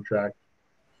this contract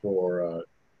for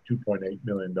 $2.8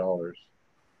 million.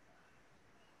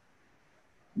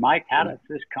 Mike, how does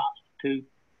this constitute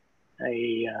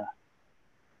a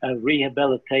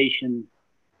rehabilitation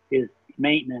is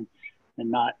maintenance and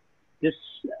not this?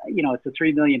 It's a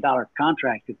 $3 million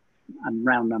contract. It's on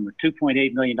round number,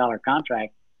 $2.8 million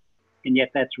contract, and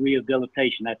yet that's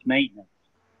rehabilitation. That's maintenance.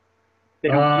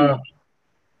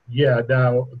 Yeah.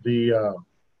 Now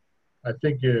I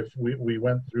think if we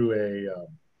went through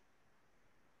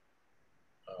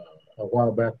a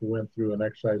while back, we went through an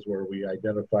exercise where we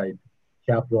identified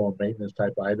capital and maintenance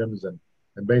type items, and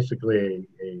basically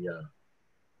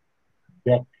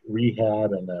deck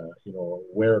rehab and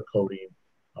wear coating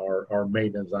are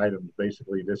maintenance items.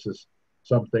 Basically, this is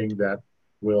something that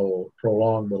will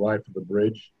prolong the life of the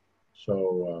bridge.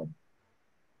 So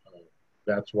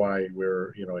that's why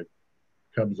it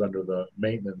comes under the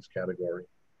maintenance category.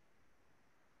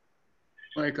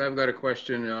 Mike, I've got a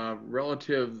question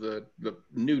relative the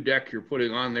new deck you're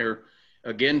putting on there.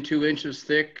 Again, 2 inches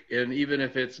thick, and even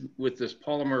if it's with this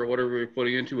polymer or whatever you're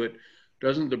putting into it,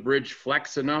 doesn't the bridge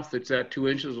flex enough that 2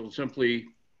 inches will simply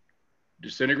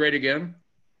disintegrate again?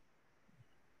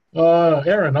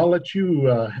 Aaron, I'll let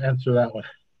you answer that one.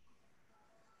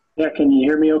 Yeah, can you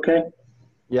hear me okay?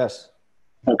 Yes.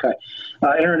 Okay.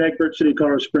 Aaron Egbert, City of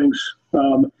Colorado Springs.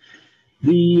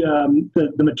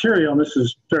 The material, and this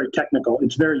is very technical,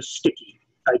 it's very sticky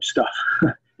type stuff.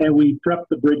 And we prepped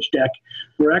the bridge deck.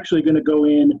 We're actually going to go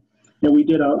in and we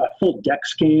did a full deck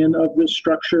scan of this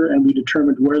structure, and we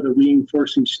determined where the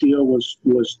reinforcing steel was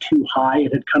too high.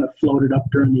 It had kind of floated up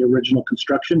during the original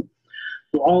construction.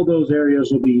 So all those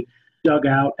areas will be dug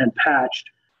out and patched,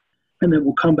 and then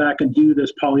we'll come back and do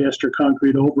this polyester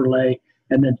concrete overlay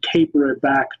and then taper it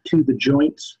back to the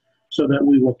joints so that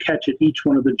we will catch at each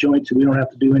one of the joints and we don't have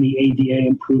to do any ADA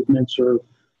improvements or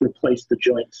replace the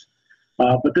joints.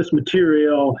 But this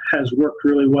material has worked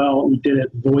really well. We did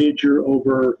it Voyager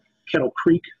over Kettle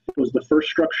Creek was the first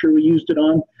structure we used it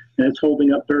on, and it's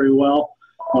holding up very well.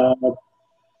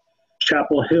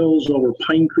 Chapel Hills over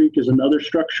Pine Creek is another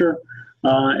structure,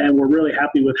 and we're really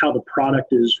happy with how the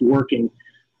product is working.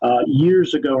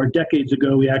 Years ago or decades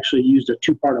ago, we actually used a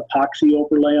 2-part epoxy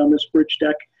overlay on this bridge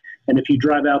deck. And if you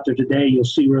drive out there today, you'll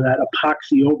see where that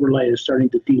epoxy overlay is starting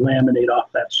to delaminate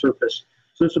off that surface.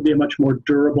 So this will be a much more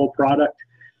durable product,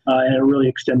 and it'll really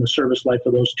extend the service life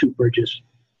of those 2 bridges.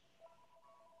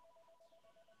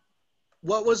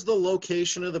 What was the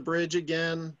location of the bridge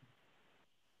again?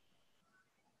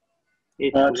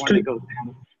 It's the one that goes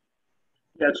down.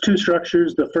 Yeah, it's 2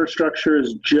 structures. The first structure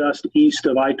is just east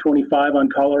of I-25 on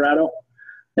Colorado.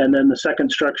 And then the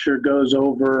second structure goes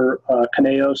over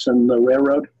Caneos and the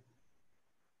railroad.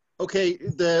 Okay,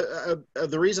 the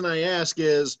reason I ask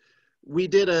is we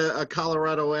did a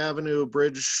Colorado Avenue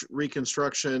bridge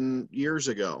reconstruction years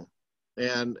ago.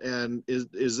 And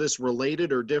is this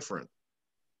related or different?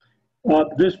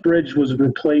 This bridge was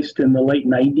replaced in the late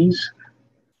 90s.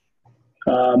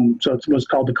 So it was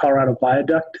called the Colorado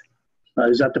Viaduct.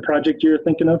 Is that the project you're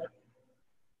thinking of?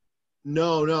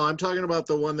 No, I'm talking about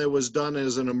the one that was done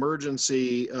as an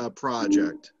emergency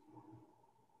project.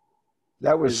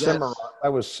 That was Cimarron.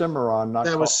 That was Cimarron, not.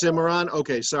 That was Cimarron.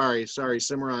 Okay, sorry,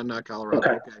 Cimarron, not Colorado.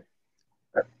 Okay.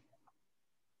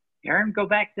 Aaron, go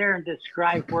back there and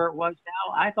describe where it was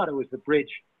now. I thought it was the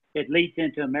bridge. It leads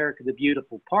into America the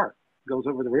Beautiful Park, goes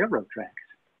over the railroad tracks.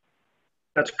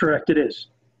 That's correct. It is.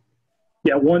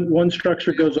 Yeah, one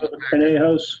structure goes over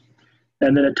Caneos,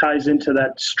 and then it ties into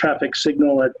that traffic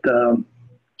signal at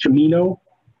Chimino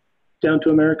down to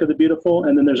America the Beautiful,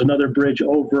 and then there's another bridge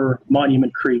over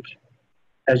Monument Creek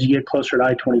as you get closer to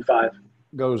I-25.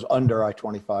 Goes under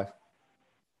I-25.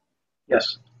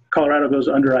 Yes, Colorado goes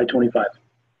under I-25. Does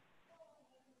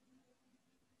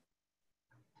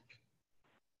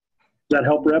that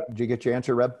help, Reb? Did you get your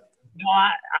answer, Reb? No,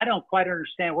 I don't quite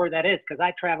understand where that is because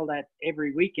I travel that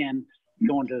every weekend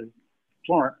going to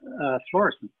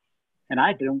Florissant, and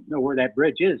I don't know where that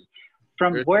bridge is.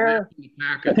 From where?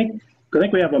 I think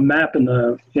we have a map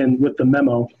with the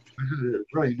memo. There's a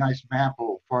really nice map a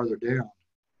little farther down.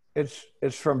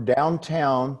 It's from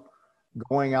downtown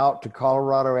going out to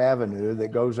Colorado Avenue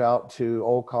that goes out to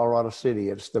Old Colorado City.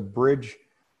 It's the bridge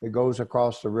that goes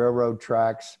across the railroad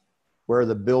tracks where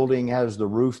the building has the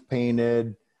roof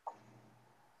painted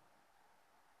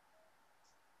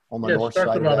on the north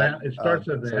side of that. It starts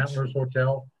at the Antlers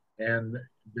Hotel, and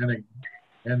then it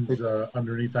ends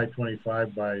underneath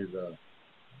I-25 by the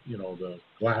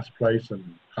glass place and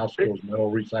Costco's metal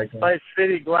recycling. By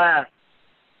City Glass.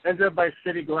 Ends up by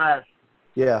City Glass.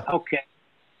 Yeah. Okay.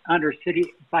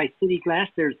 By City Glass,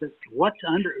 there's this, what's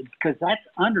under, because that's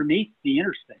underneath the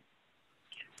interstate.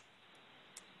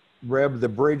 Reb, the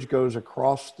bridge goes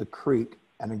across the creek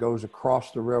and it goes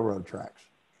across the railroad tracks.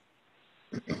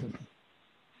 I'm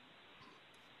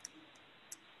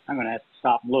going to have to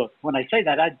stop and look. When I say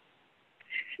that,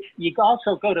 you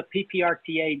also go to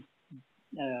PPRTA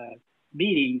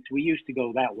meetings. We used to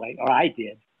go that way, or I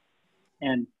did.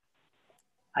 And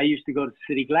I used to go to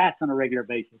City Glass on a regular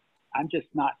basis. I'm just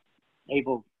not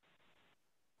able.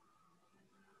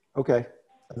 Okay.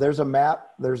 There's a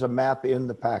map. There's a map in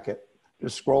the packet.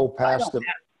 Just scroll past them.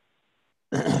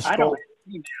 I don't have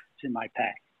any maps in my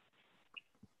pack.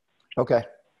 Okay.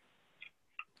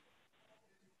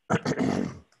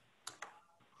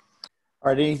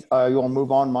 All right, you want to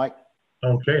move on, Mike?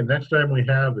 Okay, next item we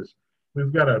have is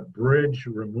we've got a bridge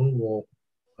removal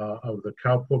of the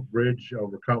Cowpoke Bridge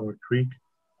over Cottonwood Creek.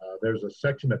 There's a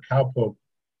section of Cowpoke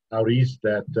out east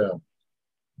that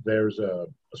there's a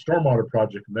stormwater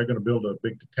project, and they're going to build a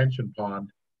big detention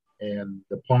pond, and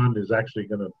the pond is actually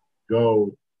going to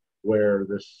go where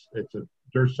it's a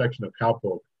dirt section of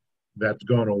Cowpoke that's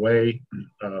going away.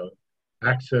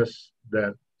 Access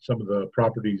that some of the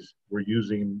properties we're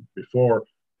using before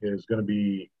is going to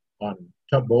be on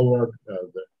Tut Boulevard.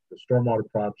 The stormwater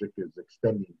project is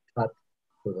extending Tut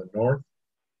to the north.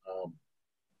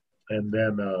 And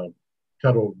then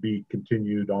Tut will be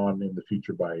continued on in the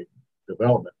future by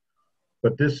development.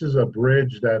 But this is a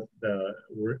bridge that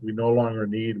we no longer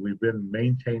need. We've been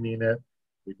maintaining it.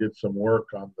 We did some work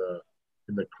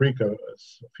in the creek a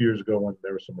few years ago when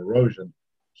there was some erosion.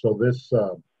 So this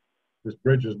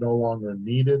bridge is no longer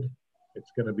needed.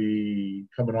 It's going to be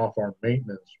coming off our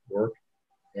maintenance work.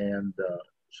 And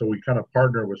so we kind of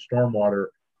partner with Stormwater.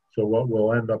 So what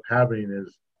we'll end up having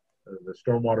is the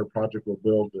Stormwater project will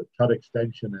build a Tut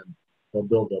extension, and they'll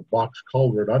build a box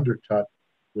culvert under Tut,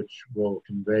 which will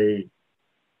convey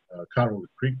Cottonwood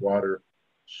Creek water.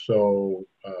 So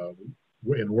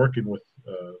in working with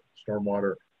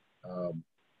Stormwater,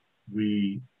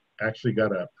 we actually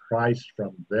got a price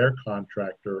from their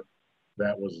contractor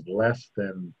that was less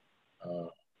than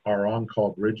our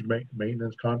on-call bridge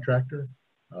maintenance contractor.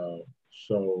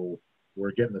 So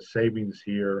we're getting the savings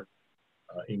here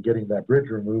in getting that bridge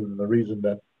removed. And the reason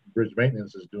that bridge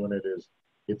maintenance is doing it is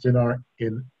it's in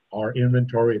our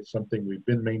inventory. It's something we've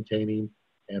been maintaining,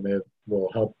 and it will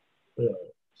help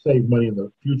save money in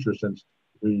the future, since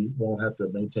we won't have to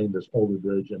maintain this older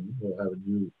bridge, and we'll have a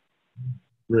new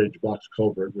bridge box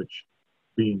culvert, which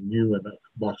being new, and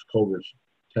box culverts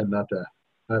tend not to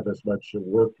have as much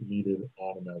work needed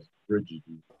on them as bridges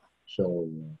do. So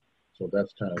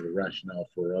that's kind of the rationale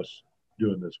for us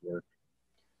doing this work.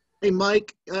 Hey,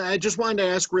 Mike, I just wanted to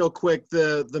ask real quick,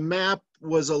 the map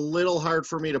was a little hard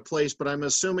for me to place, but I'm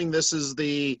assuming this is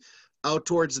the out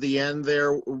towards the end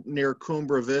there near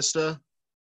Cumbra Vista?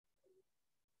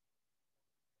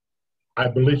 I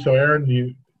believe so, Aaron.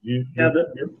 The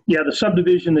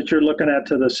subdivision that you're looking at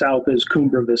to the south is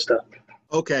Cumbra Vista.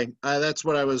 Okay, that's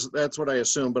what I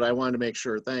assumed, but I wanted to make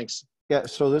sure. Thanks. Yeah,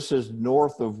 so this is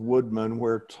north of Woodman,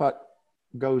 where Tut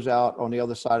goes out on the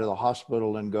other side of the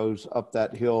hospital and goes up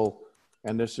that hill,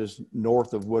 and this is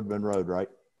north of Woodman Road, right?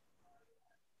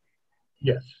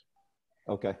 Yes.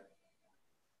 Okay.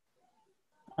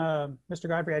 Mr.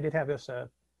 Godfrey, I did have this.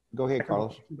 Go ahead,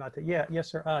 Carlos. About that. Yeah,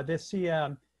 yes, sir.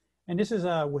 And this is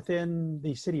within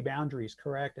the city boundaries,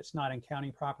 correct? It's not in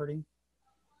county property?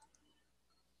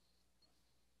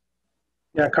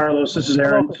 Yeah, Carlos, this is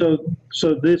Aaron.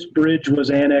 So this bridge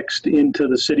was annexed into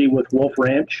the city with Wolf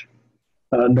Ranch,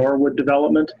 Norwood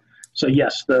development. So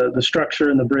yes, the structure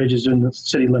and the bridge is in the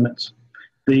city limits.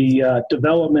 The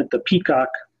development, the Peacock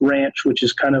Ranch, which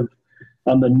is kind of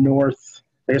on the north,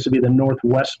 I guess it'd be the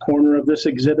northwest corner of this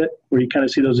exhibit, where you kind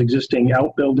of see those existing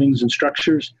outbuildings and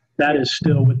structures, that is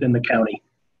still within the county.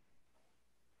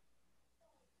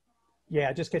 Yeah,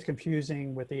 it just gets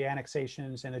confusing with the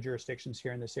annexations and the jurisdictions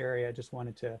here in this area. I just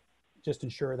wanted to just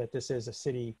ensure that this is a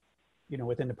city,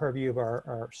 within the purview of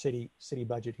our city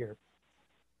budget here.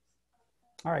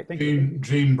 All right, thank you.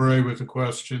 Gene Bray with a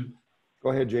question.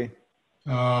 Go ahead, Gene.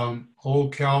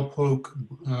 Old Cowpoke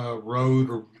Road,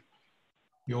 or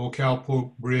the Old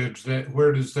Cowpoke Bridge,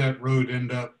 where does that road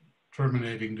end up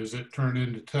terminating? Does it turn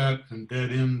into Tut and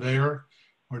dead end there,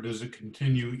 or does it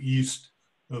continue east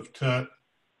of Tut?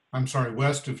 I'm sorry,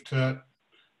 west of Tut,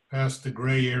 past the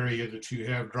gray area that you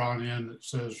have drawn in that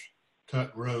says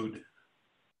Tut Road?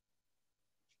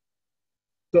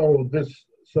 So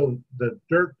the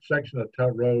dirt section of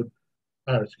Tut Road,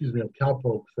 of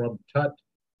Cowpoke, from Tut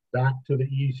back to the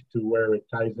east to where it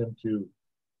ties into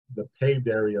the paved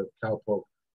area of Cowpoke,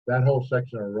 that whole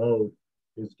section of road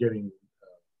is getting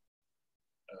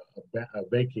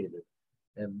vacated,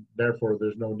 and therefore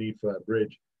there's no need for that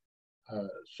bridge.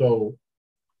 So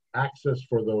access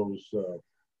for those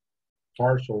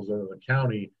parcels of the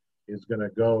county is going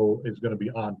to be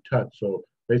on Tut. So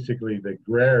basically the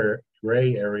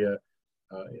gray area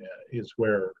is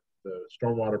where the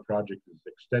stormwater project is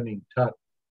extending Tut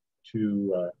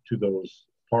to those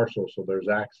parcels, so there's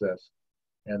access.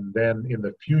 And then in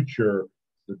the future,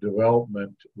 the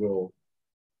development will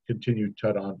continue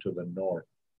Tut on to the north.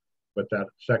 But that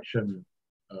section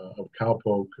of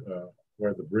Cowpoke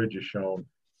where the bridge is shown,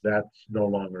 that's no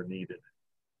longer needed.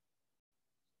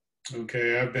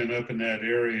 Okay, I've been up in that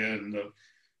area, and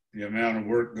the amount of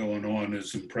work going on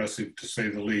is impressive, to say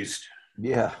the least.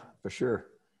 Yeah, for sure.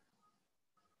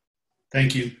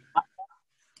 Thank you.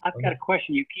 I've got a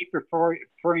question. You keep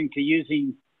referring to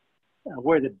using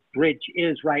where the bridge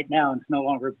is right now and it's no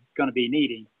longer going to be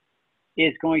needed,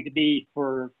 is going to be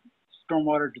for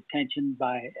stormwater detention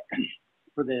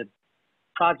for the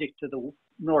project to the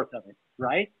north of it,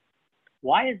 right?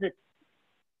 Why is it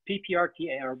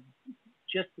PPRTA, or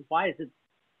just why is it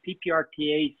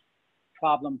PPRTA's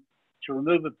problem to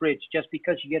remove a bridge just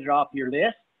because you get it off your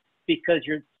list? Because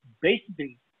you're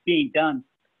basically being done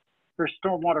for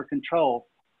stormwater control.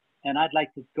 And I'd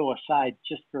like to go aside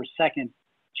just for a second.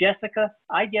 Jessica,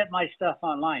 I get my stuff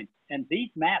online, and these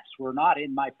maps were not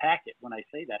in my packet. When I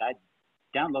say that, I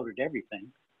downloaded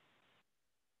everything.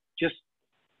 Just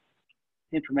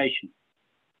information.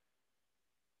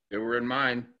 They were in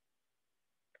mine.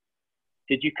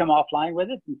 Did you come offline with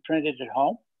it and print it at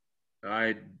home?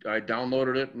 I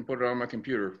downloaded it and put it on my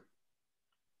computer.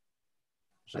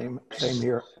 Same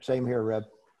here, Reb.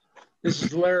 This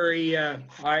is Larry.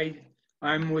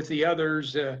 I'm with the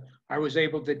others. I was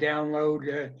able to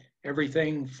download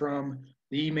everything from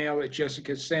the email that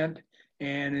Jessica sent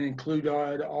and include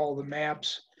all the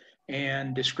maps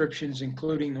and descriptions,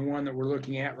 including the one that we're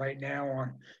looking at right now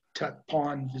on Tut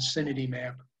Pond vicinity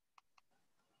map.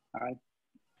 All right,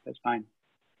 that's fine.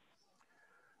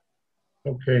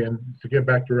 Okay, and to get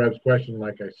back to Reb's question,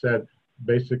 like I said,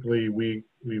 basically we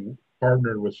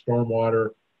partnered with Stormwater.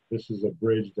 This is a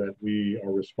bridge that we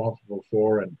are responsible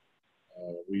for, and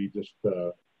we just,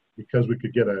 because we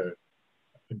could get a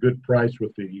good price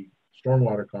with the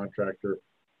stormwater contractor,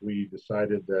 we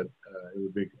decided that it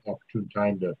would be an opportune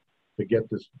time to get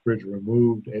this bridge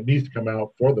removed. It needs to come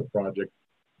out for the project,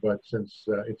 but since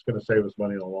it's going to save us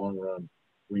money in the long run,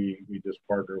 we just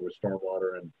partner with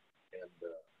Stormwater and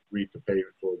agreed to pay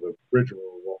for the bridge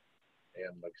removal.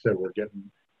 And like I said, we're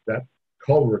getting that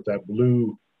culvert, that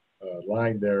blue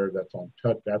line there that's on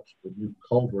Tut, that's the new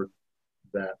culvert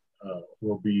that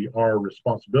will be our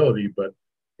responsibility, but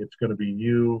it's going to be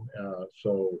new.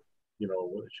 So, you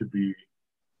know, it should be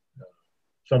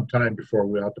some time before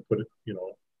we have to put it, you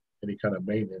know, any kind of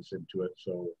maintenance into it.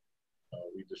 So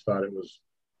we just thought it was,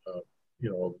 you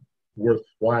know,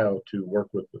 worthwhile to work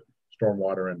with the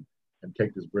Stormwater and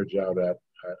take this bridge out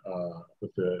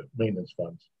with the maintenance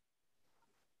funds.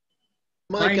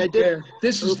 Mike,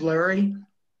 this is Larry.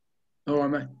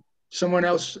 Oh, someone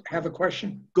else have a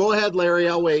question? Go ahead, Larry.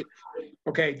 I'll wait.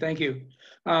 Okay, thank you.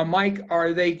 Mike,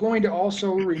 are they going to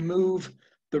also remove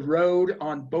the road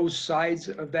on both sides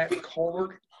of that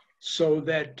culvert so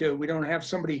that we don't have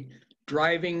somebody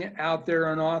driving out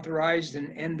there unauthorized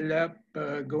and ended up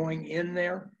going in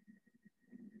there?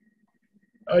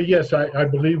 Yes, I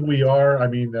believe we are. I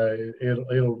mean,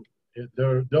 there'll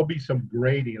be some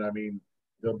grading. I mean,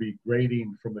 there'll be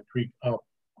grading from the creek up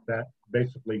that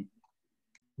basically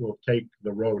will take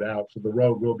the road out. So the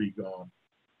road will be gone,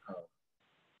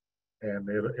 and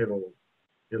it'll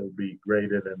be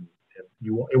graded, and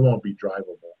it won't be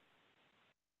drivable.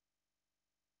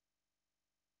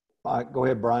 Go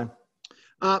ahead, Brian.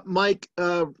 Mike,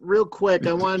 real quick,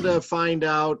 I wanted to find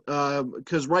out,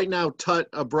 because right now Tut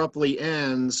abruptly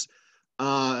ends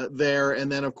there,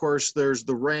 and then of course there's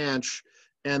the ranch,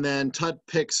 and then Tut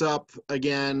picks up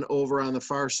again over on the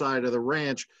far side of the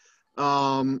ranch.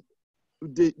 Do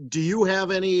you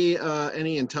have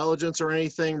any intelligence or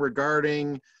anything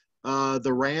regarding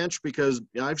the ranch? Because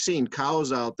I've seen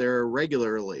cows out there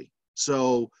regularly.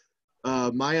 So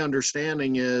my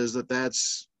understanding is that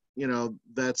that's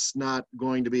not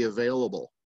going to be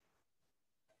available.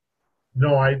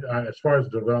 No, I as far as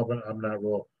development, I'm not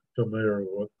real familiar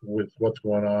with what's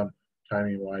going on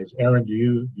timing wise. Aaron, do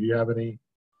you have any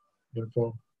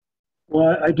info?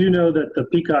 Well, I do know that the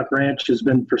Peacock Ranch has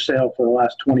been for sale for the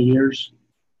last 20 years.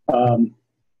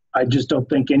 I just don't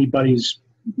think anybody's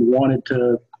wanted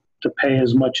to pay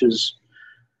as much as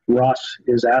Ross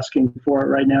is asking for it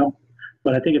right now.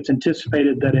 But I think it's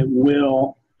anticipated that it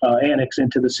will annex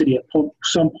into the city at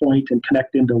some point and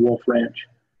connect into Wolf Ranch.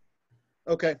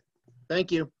 Okay,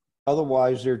 thank you.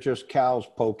 Otherwise, they're just cows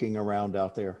poking around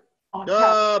out there.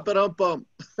 Ba-dum-bum.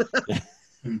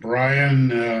 And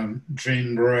Brian,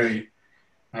 Gene Bray,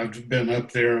 I've been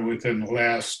up there within the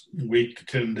last week to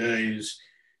 10 days,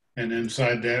 and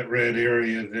inside that red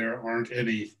area, there aren't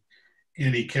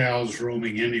any cows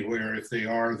roaming anywhere. If they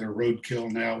are, they're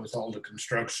roadkill now with all the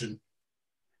construction.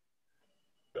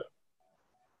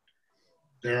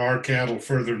 There are cattle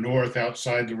further north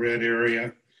outside the red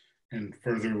area and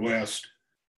further west.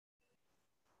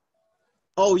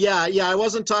 Oh yeah. I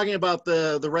wasn't talking about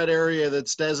the red area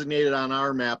that's designated on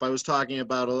our map. I was talking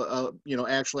about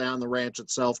actually on the ranch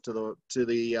itself to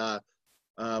the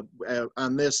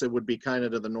On this, it would be kind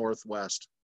of to the northwest.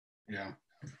 Yeah.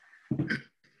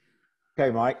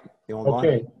 Okay, Mike. You want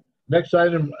Okay. Next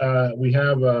item, we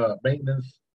have a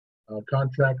maintenance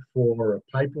contract for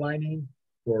pipelining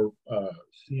for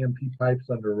CMP pipes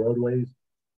under roadways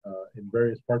in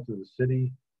various parts of the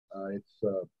city. It's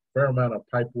a fair amount of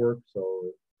pipe work,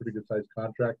 so pretty good sized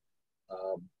contract.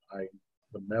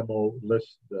 The memo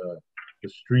lists the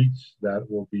streets that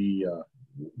will be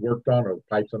worked on, or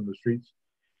pipes under the streets.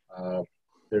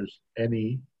 There's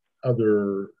any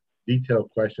other detailed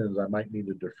questions, I might need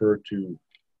to defer to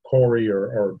Corey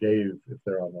or Dave if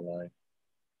they're on the line.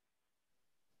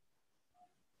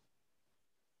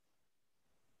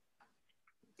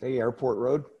 Okay, Airport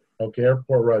Road. Okay,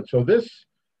 Airport Road. So this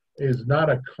is not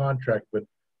a contract, but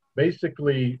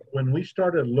basically when we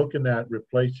started looking at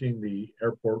replacing the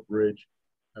airport bridge,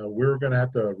 we're going to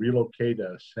have to relocate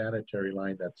a sanitary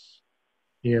line that's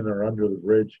in or under the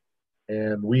bridge.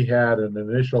 And we had an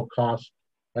initial cost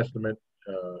estimate,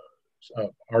 a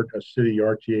city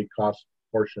RTA cost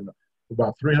portion,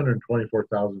 about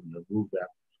 $324,000 to move that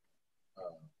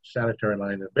sanitary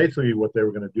line. And basically what they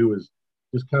were going to do is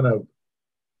just kind of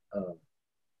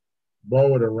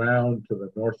mow it around to the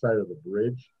north side of the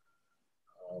bridge.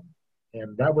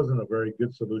 And that wasn't a very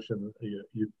good solution.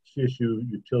 CSU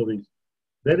utilities,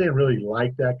 they didn't really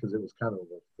like that because it was kind of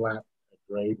a flat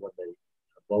grade when they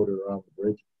mowed it around the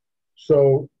bridge.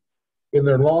 So in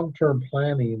their long-term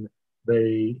planning,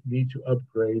 they need to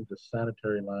upgrade the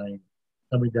sanitary line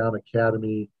coming down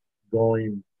Academy,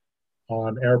 going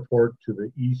on Airport to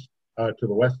the east, to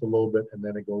the west a little bit, and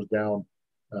then it goes down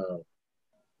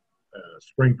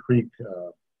Spring Creek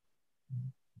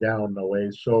down a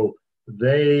ways. So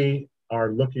they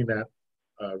are looking at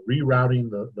rerouting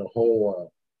the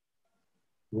whole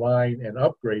line and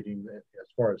upgrading it as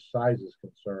far as size is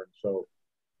concerned. So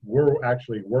we're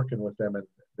actually working with them, and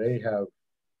they have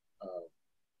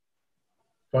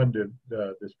funded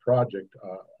this project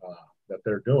that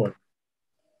they're doing.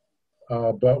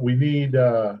 But we need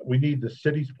the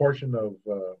city's portion of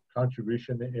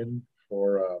contribution in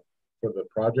for the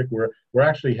project. We're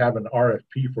actually having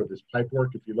RFP for this pipe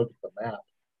work. If you look at the map,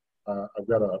 I've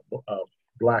got a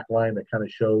black line that kind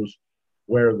of shows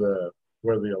where the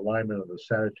alignment of the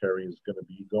sanitary is going to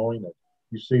be going. And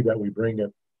you see that we bring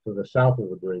it to the south of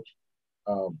the bridge.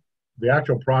 The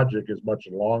actual project is much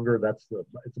longer.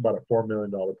 It's about a $4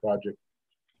 million project.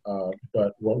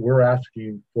 But what we're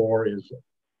asking for is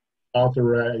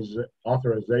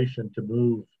authorization to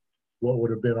move what would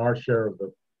have been our share of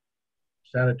the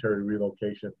sanitary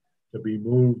relocation to be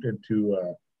moved into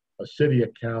a city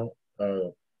account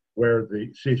where the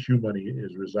CSU money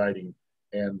is residing.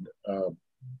 And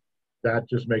that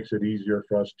just makes it easier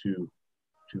for us to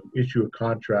issue a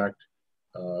contract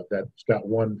that's got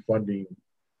one funding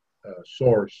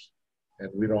source,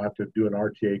 and we don't have to do an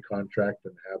RTA contract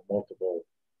and have multiple,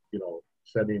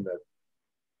 sending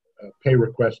a pay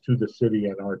request to the city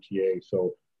and RTA.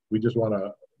 So we just want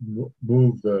to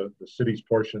move the city's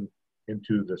portion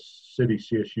into the city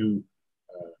CSU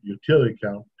utility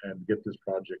account and get this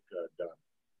project done.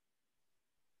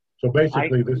 So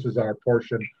basically, this is our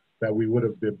portion that we would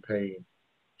have been paying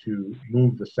to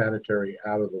move the sanitary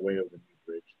out of the way of the new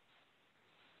bridge.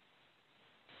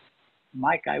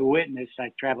 Mike, I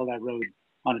travel that road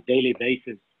on a daily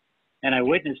basis, and I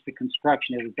witnessed the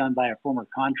construction. It was done by a former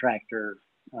contractor.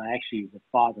 Actually, the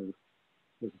father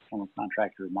was a former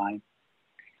contractor of mine.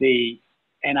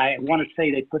 And I want to say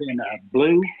they put in a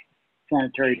blue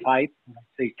sanitary pipe. When I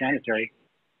say sanitary,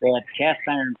 they had cast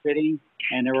iron fitting,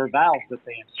 and there were valves that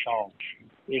they installed.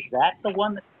 Is that the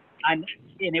one that and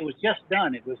it was just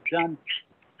done. It was done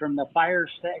from the fire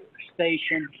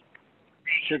station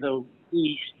to the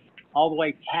east, all the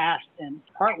way past and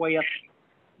partway up.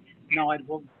 No,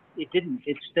 it didn't.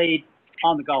 It stayed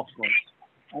on the golf course,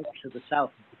 to the south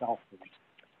of the golf course.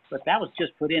 But that was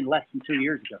just put in less than 2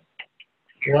 years ago.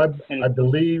 Well, I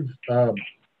believe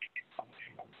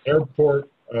Airport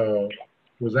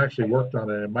was actually worked on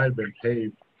it. It might have been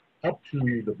paved up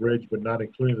to the bridge, but not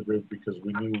including the bridge because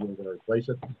we knew we were going to replace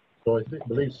it. So I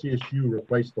believe CSU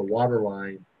replaced the water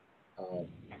line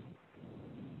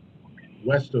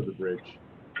west of the bridge.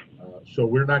 So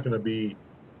we're not going to be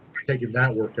taking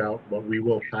that work out, but we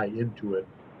will tie into it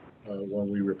when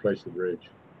we replace the bridge.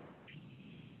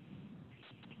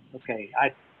 Okay,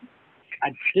 I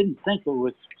didn't think it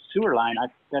was sewer line.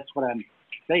 That's what I'm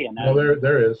saying. No,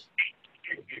 there is.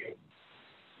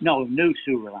 No, new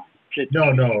sewer line.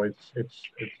 No, it's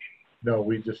no.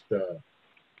 We just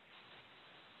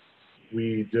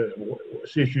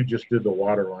CSU just did the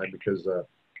water line because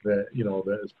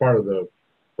as part of the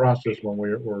process when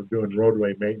we're doing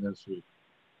roadway maintenance,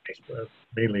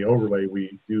 mainly overlay,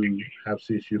 we do have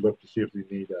CSU look to see if we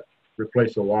need to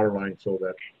replace the water line so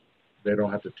that they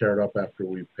don't have to tear it up after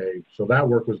we've paved. So that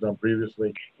work was done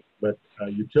previously, but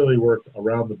utility work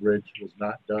around the bridge was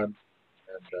not done,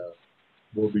 and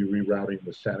we'll be rerouting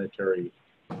the sanitary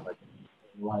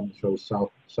line that shows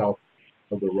south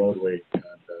of the roadway and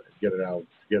get it out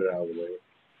of the way.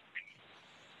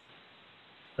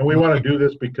 And we want to do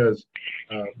this because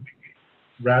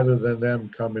rather than them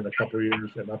come in a couple of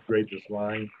years and upgrade this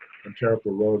line and tear up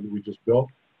the road that we just built,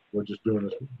 we're just doing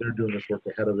this. They're doing this work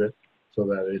ahead of it so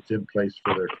that it's in place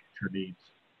for their future needs.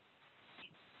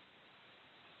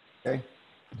 Okay.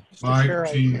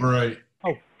 Mike, Gene Bray.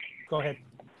 Oh, go ahead.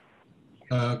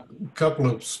 A couple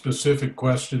of specific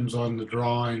questions on the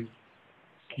drawing.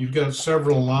 You've got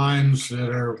several lines that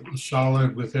are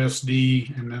solid with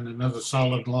SD and then another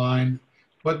solid line.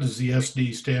 What does the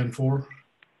SD stand for?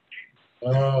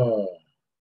 Oh,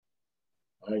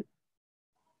 you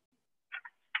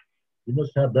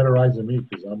must have better eyes than me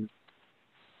because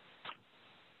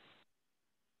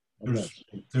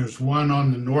there's one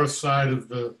on the north side of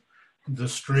the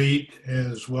street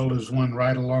as well as one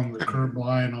right along the curb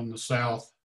line on the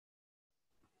south,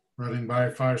 running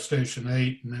by Fire Station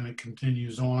 8, and then it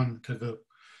continues on to the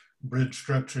bridge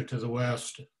structure to the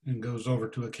west and goes over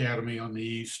to Academy on the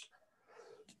east.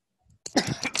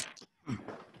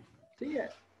 See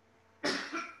it.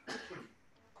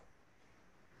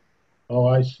 Oh,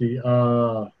 I see.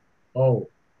 Oh,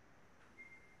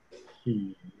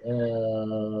 see.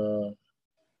 Well,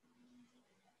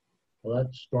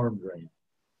 that's storm drain.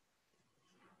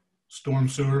 Storm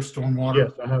sewer, storm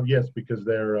water. Yes, yes, because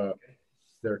they're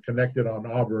connected on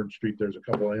Auburn Street. There's a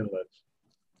couple of inlets,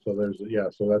 so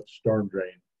so that's storm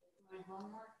drain.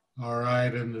 All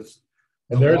right, and there's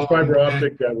fiber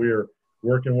optic that we're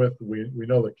working with. We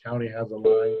know the county has a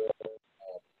line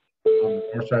on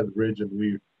the north side of the bridge, and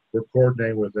we're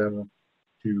coordinating with them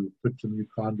to put some new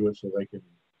conduits so they can,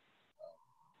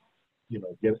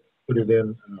 put it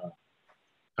in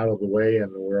out of the way.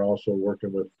 And we're also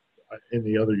working with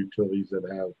any other utilities that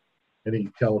have any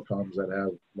telecoms that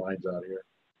have lines out here.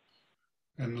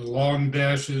 And the long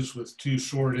dashes with two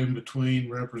short in between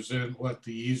represent what,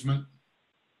 the easement?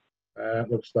 It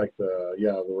looks like the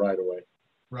right of way.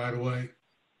 Right of way.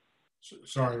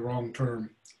 Sorry, wrong term.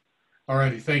 All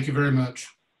righty, thank you very much.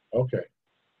 Okay.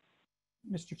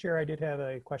 Mr. Chair, I did have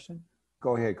a question.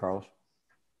 Go ahead, Carlos.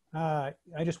 I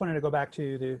just wanted to go back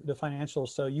to the financials.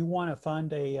 So you want to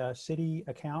fund a city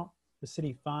account, the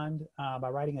city fund, by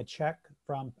writing a check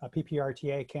from a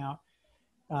PPRTA account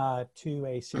to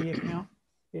a city account.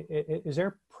 Is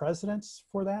there precedence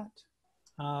for that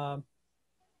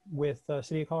with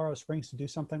City of Colorado Springs to do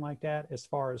something like that as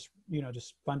far as,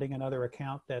 just funding another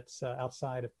account that's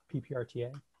outside of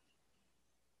PPRTA?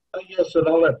 Yes, and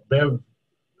I'll let Bev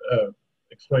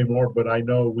explain more, but I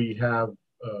know we have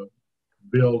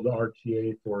billed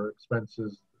RTA for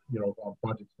expenses, on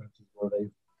project expenses where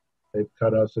they've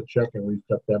cut us a check and we've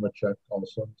cut them a check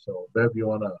also. So Bev, you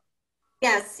want to?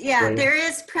 Yes, yeah, there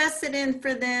is precedent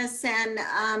for this, and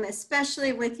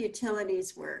especially with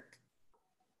utilities work.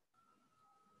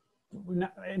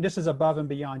 And this is above and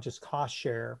beyond just cost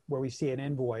share where we see an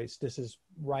invoice. This is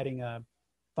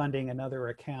funding another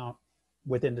account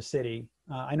within the city.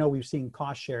 I know we've seen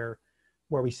cost share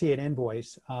where we see an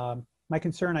invoice. My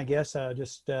concern, I guess, and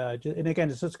again,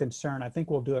 this is a concern. I think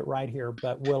we'll do it right here,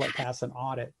 but will it pass an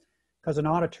audit? Because an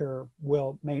auditor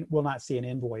will not see an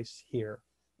invoice here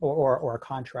or a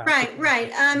contract.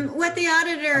 Right. What the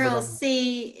auditor will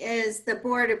see is the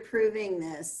board approving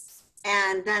this,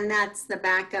 and then that's the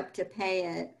backup to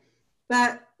pay it.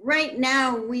 But right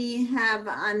now we have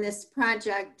on this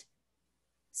project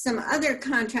some other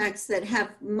contracts that have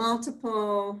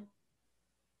multiple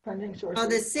funding sources.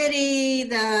 The city,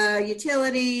 the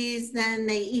utilities, then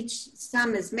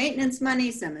some is maintenance money,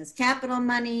 some is capital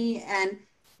money, and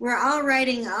we're all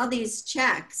writing all these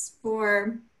checks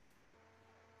for,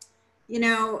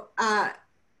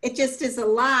 it just is a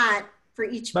lot for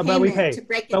each payment to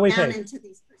break it down into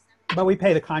these percentages. But we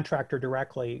pay the contractor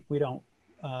directly. We don't.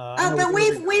 But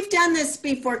we've done this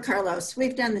before, Carlos.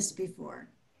 We've done this before.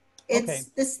 It's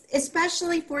this,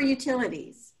 especially for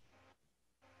utilities.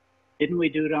 Didn't we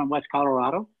do it on West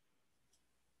Colorado?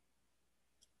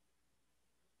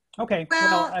 Okay.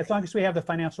 Well, as long as we have the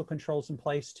financial controls in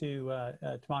place to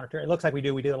monitor, it looks like we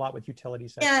do. We do a lot with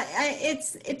utilities. Yeah,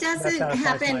 it doesn't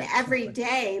happen every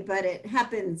day, but it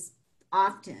happens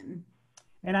often.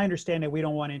 And I understand that we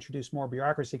don't want to introduce more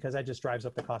bureaucracy because that just drives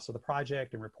up the cost of the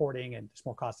project and reporting, and it's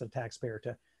more cost to the taxpayer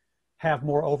to have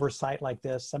more oversight like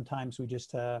this. Sometimes we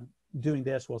just doing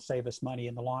this will save us money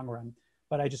in the long run.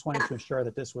 but I just wanted to ensure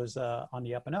that this was on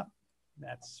the up and up.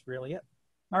 That's really it.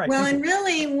 All right. Well, and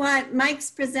really what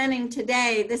Mike's presenting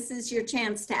today, this is your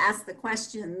chance to ask the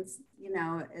questions, you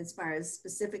know, as far as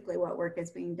specifically what work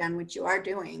is being done, which you are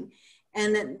doing.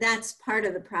 And that's part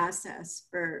of the process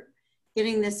for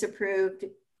getting this approved.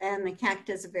 And the CAC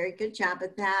does a very good job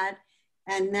at that.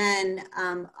 And then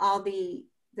all the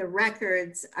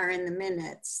records are in the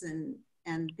minutes and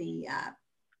the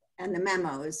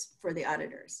memos for the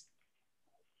auditors.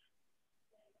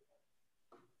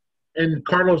 And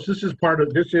Carlos, this is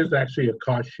actually a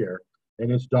cost share, and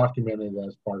it's documented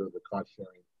as part of the cost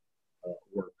sharing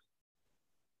work.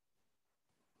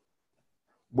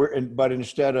 But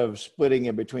instead of splitting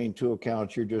it between two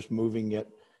accounts, you're just moving it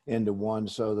into one,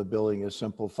 so the billing is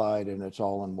simplified and it's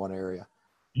all in one area.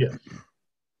 Yes.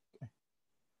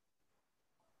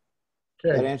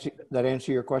 Okay. That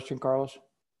answer your question, Carlos?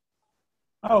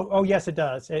 Oh, yes, it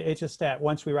does. It's just that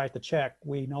once we write the check,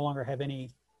 we no longer have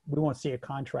any. We won't see a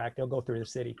contract. It'll go through the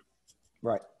city.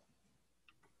 Right.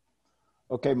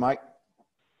 Okay, Mike.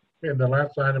 And the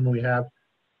last item we have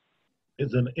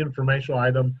is an informational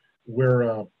item.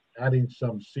 We're adding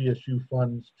some CSU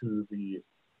funds to the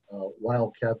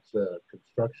Wildcats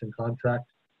construction contract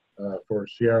for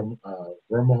Sierra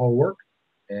Vermejo work.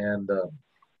 And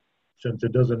since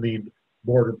it doesn't need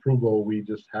board approval, we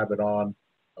just have it on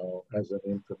as an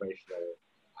informational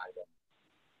item.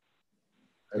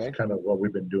 That's okay. Kind of what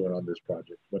we've been doing on this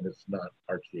project when it's not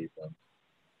RTA funds.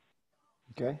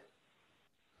 Okay.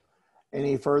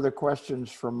 Any further questions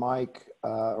for Mike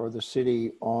or the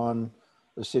city on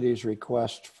the city's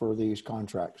request for these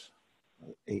contracts?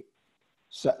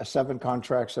 7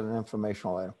 contracts and an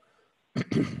informational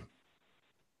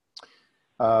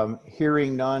item.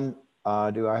 Hearing none,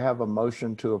 do I have a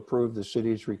motion to approve the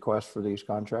city's request for these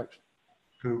contracts?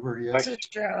 Hoover, yes. This is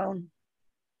Joan.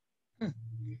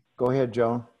 Go ahead,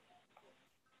 Joan.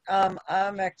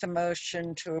 I'll make the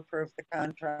motion to approve the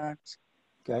contracts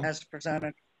as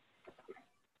presented.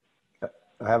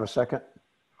 I have a second.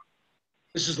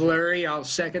 This is Larry. I'll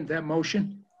second that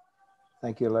motion.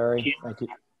 Thank you, Larry. Thank you.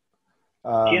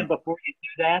 Jim, before you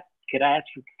do that, could I ask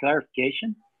for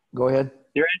clarification? Go ahead.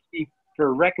 They're asking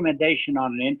for recommendation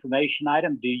on an information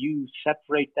item. Do you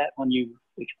separate that when you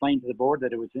explain to the board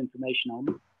that it was information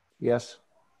only? Yes.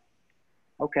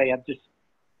 Okay,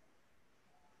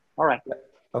 all right.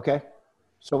 Okay.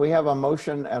 So we have a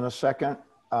motion and a second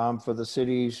for the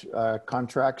city's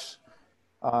contracts.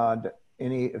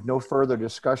 If no further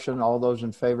discussion, all those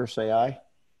in favor say aye.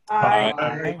 Aye.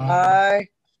 Aye. Aye.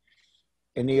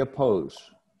 Any opposed?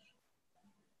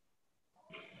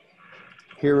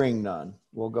 Hearing none.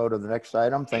 We'll go to the next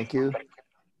item. Thank you.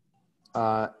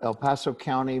 El Paso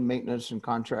County Maintenance and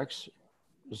Contracts.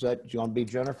 Do you want to be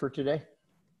Jennifer today?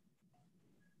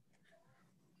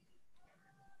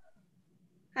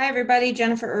 Hi, everybody.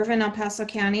 Jennifer Irvin, El Paso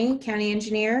County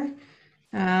Engineer.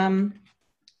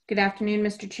 Good afternoon,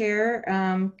 Mr. Chair,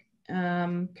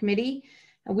 committee.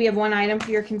 We have one item for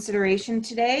your consideration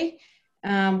today.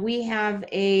 We have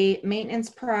a maintenance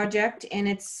project, and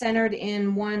it's centered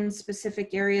in one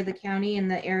specific area of the county, in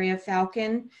the area of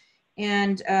Falcon.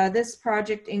 And this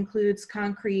project includes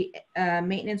concrete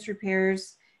maintenance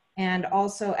repairs and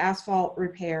also asphalt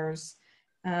repairs.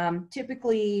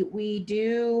 Typically, we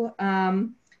do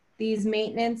these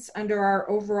maintenance under our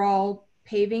overall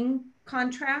paving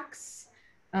contracts.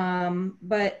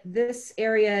 But this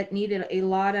area needed a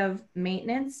lot of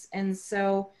maintenance. And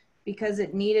so because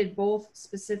it needed both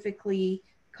specifically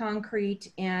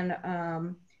concrete and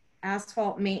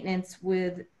asphalt maintenance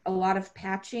with a lot of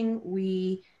patching,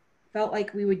 we felt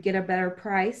like we would get a better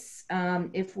price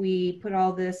if we put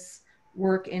all this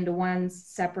work into one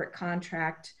separate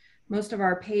contract. Most of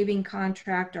our paving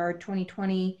contract, our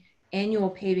 2020 annual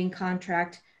paving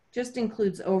contract, just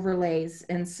includes overlays.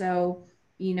 And so,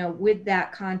 you know, with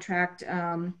that contract,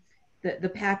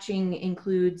 the patching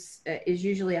is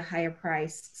usually a higher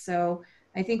price. So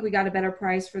I think we got a better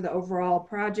price for the overall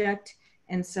project.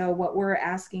 And so what we're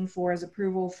asking for is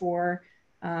approval for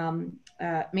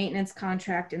maintenance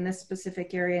contract in this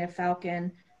specific area of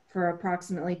Falcon for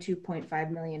approximately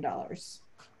 $2.5 million.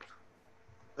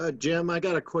 Jim, I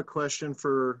got a quick question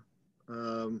for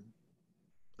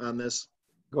on this.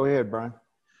 Go ahead, Brian.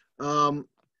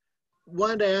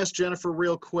 Wanted to ask Jennifer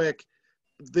real quick.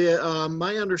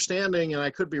 My understanding, and I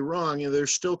could be wrong,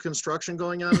 there's still construction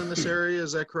going on in this area.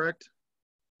 Is that correct?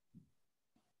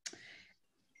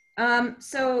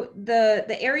 So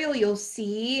the aerial you'll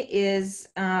see is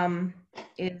a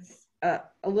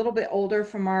little bit older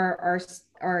from our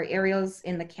aerials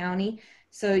in the county.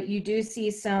 So you do see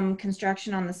some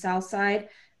construction on the south side.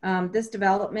 This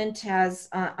development has,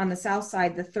 on the south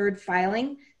side, the third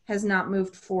filing has not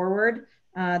moved forward.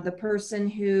 The person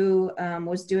who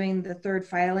was doing the third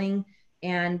filing,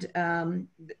 and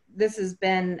this has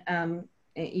been,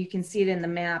 you can see it in the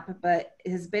map, but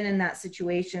has been in that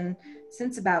situation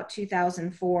since about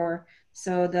 2004.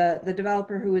 So the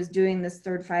developer who was doing this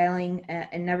third filing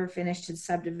and never finished his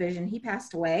subdivision, he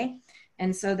passed away.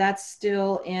 And so that's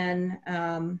still in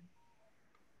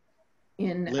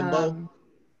limbo,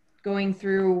 going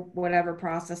through whatever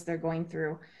process they're going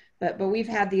through. But we've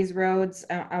had these roads,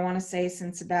 I want to say,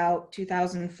 since about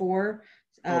 2004,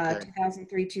 okay.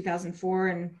 2003,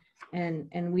 2004,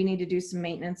 and we need to do some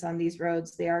maintenance on these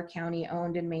roads. They are county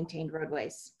owned and maintained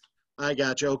roadways. I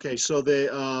got you. Okay, so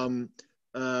the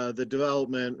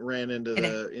development ran into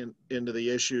the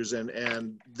issues,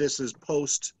 and this is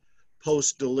post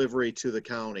delivery to the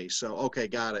county. So okay,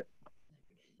 got it.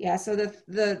 Yeah, so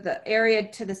the area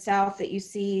to the south that you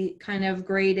see kind of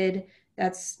graded,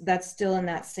 that's still in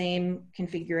that same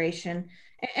configuration.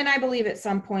 And I believe at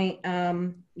some point,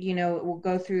 you know, it will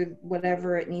go through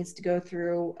whatever it needs to go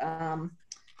through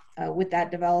with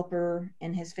that developer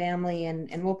and his family,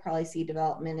 and we'll probably see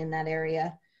development in that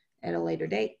area at a later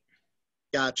date.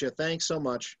 Gotcha. Thanks so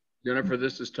much. Jennifer,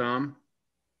 this is Tom.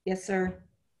 Yes, sir.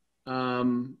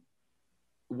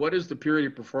 What is the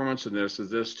period of performance in this? Is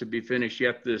this to be finished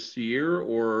yet this year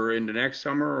or into next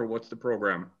summer, or what's the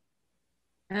program?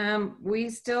 We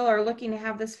still are looking to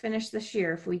have this finished this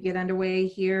year. If we get underway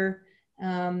here,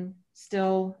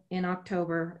 still in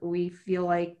October, we feel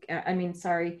like,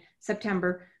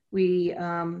 September, we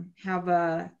have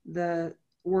the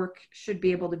work should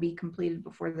be able to be completed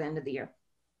before the end of the year.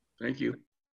 Thank you.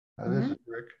 This is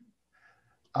Rick.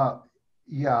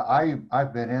 Yeah,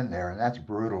 I've been in there, and that's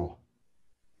brutal.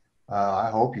 I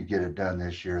hope you get it done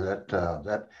this year.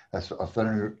 That's a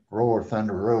Thunder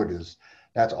Road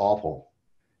that's awful,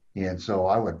 and so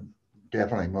I would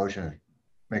definitely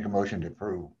make a motion to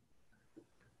approve.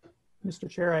 Mr.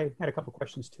 Chair, I had a couple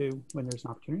questions too when there's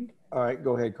an opportunity. All right,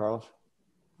 go ahead, Carlos.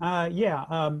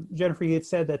 Jennifer, you had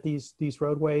said that these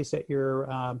roadways that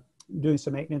you're doing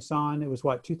some maintenance on, it was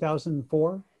what,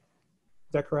 2004? Is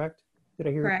that correct? Did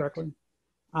I hear it correctly?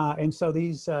 And so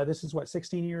this is what,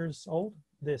 16 years old?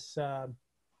 These roads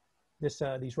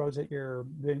that you're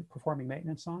performing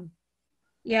maintenance on?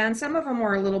 Yeah, and some of them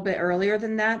were a little bit earlier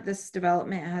than that. This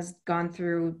development has gone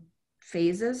through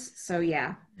phases, so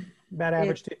yeah. About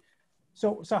average.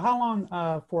 So how long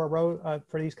for a road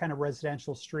for these kind of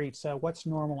residential streets? What's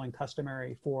normal and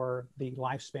customary for the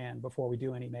lifespan before we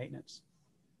do any maintenance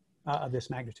of this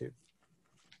magnitude?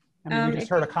 I mean, we just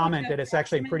heard a comment that it's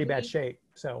actually in pretty bad shape.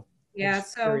 So yeah,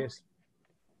 curious.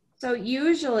 So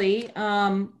usually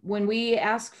when we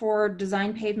ask for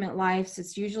design pavement lives,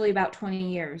 it's usually about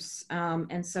 20 years.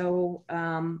 And so,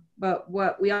 but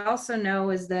what we also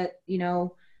know is that, you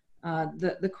know,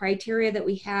 the criteria that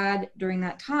we had during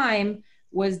that time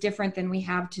was different than we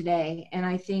have today. And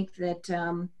I think that,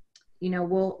 you know,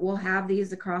 we'll have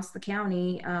these across the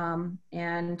county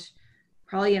and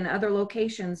probably in other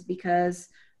locations, because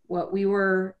what we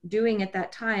were doing at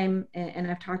that time, and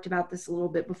I've talked about this a little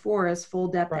bit before, is full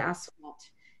depth asphalt.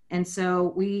 And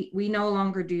so we no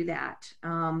longer do that.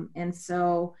 And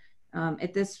so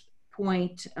at this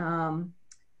point,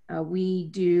 we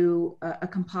do a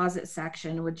composite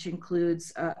section, which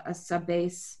includes a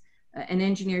subbase, an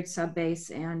engineered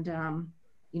subbase, and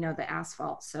you know, the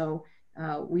asphalt. So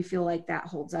we feel like that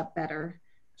holds up better.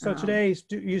 So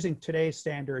using today's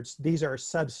standards, these are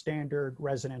substandard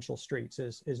residential streets.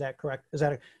 Is that correct? Is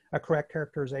that a correct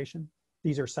characterization?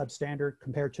 These are substandard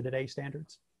compared to today's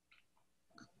standards?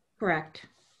 Correct.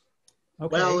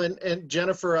 Okay. Well, and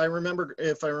Jennifer,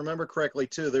 if I remember correctly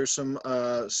too, there's some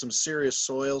serious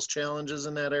soils challenges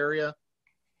in that area.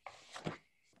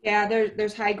 Yeah,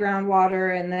 there's high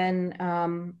groundwater, and then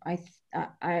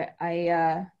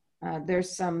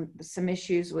there's some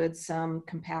issues with some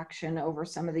compaction over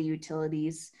some of the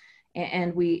utilities,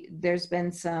 and there's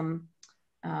been some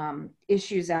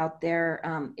issues out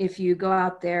there. If you go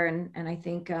out there, and I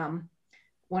think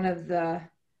one of the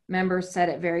members said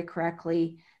it very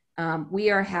correctly, we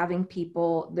are having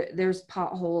people, there's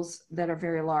potholes that are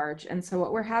very large. And so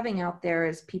what we're having out there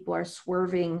is people are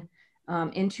swerving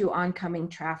into oncoming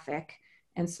traffic.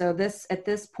 And so at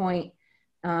this point,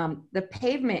 the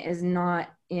pavement is not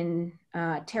in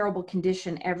terrible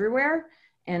condition everywhere.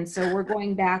 And so we're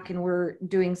going back and we're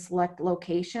doing select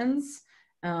locations.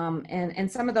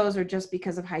 And some of those are just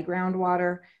because of high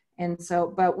groundwater. And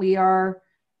so, but we are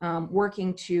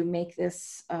working to make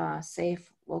this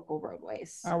safe local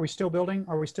roadways. Are we still building?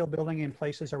 Are we still building in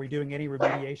places? Are we doing any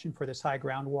remediation for this high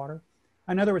groundwater?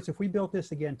 In other words, if we built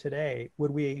this again today,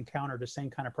 would we encounter the same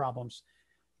kind of problems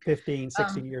 15,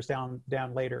 16 years down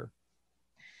later?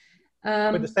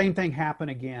 Would the same thing happen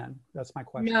again? That's my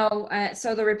question. No,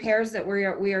 so the repairs that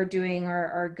we are doing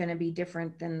are going to be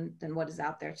different than what is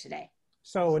out there today.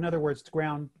 So in other words,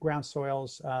 ground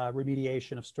soils,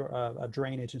 remediation of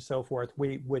drainage and so forth,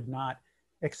 we would not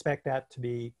expect that to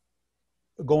be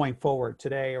going forward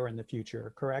today or in the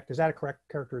future, correct? Is that a correct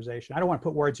characterization? I don't want to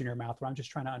put words in your mouth, but I'm just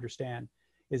trying to understand,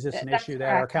 is this an issue that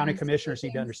our county commissioners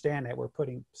need to understand, that we're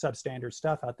putting substandard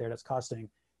stuff out there that's costing,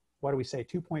 what do we say,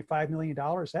 $2.5 million?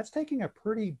 That's taking a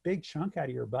pretty big chunk out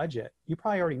of your budget. You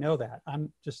probably already know that.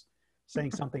 I'm just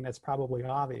saying something that's probably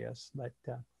obvious, but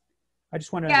I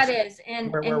just want to understand it is.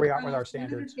 And where we are with our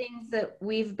standards. One of the things that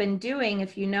we've been doing,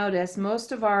 if you notice,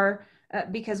 most of our,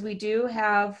 because we do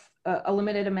have a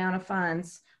limited amount of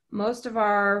funds, most of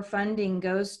our funding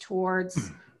goes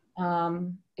towards,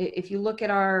 if you look at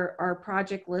our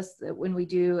project list, that when we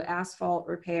do asphalt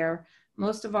repair,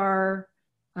 most of our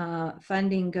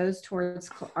funding goes towards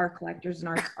our collectors and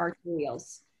our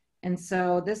arterials. And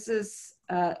so this is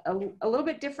a little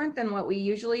bit different than what we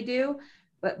usually do.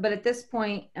 But at this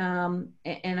point, and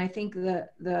I think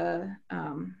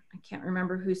I can't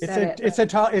remember who said it.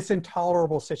 It's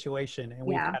intolerable situation, and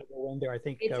we've got to go in there. I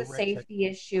think it's a safety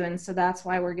issue, and so that's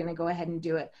why we're going to go ahead and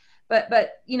do it.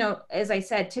 But you know, as I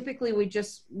said, typically we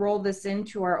just roll this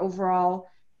into our overall,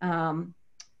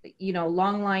 you know,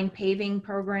 long line paving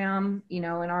program, you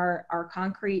know, in our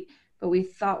concrete. But we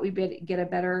thought we'd get a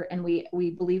better, and we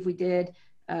believe we did.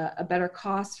 A better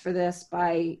cost for this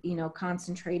by, you know,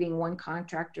 concentrating one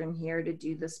contractor in here to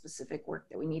do the specific work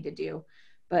that we need to do.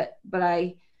 But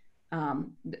the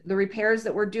repairs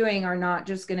that we're doing are not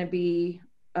just going to be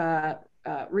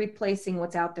replacing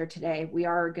what's out there today. We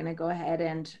are going to go ahead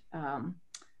and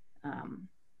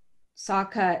saw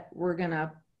cut. We're going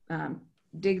to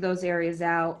dig those areas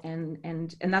out,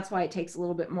 and that's why it takes a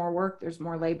little bit more work. There's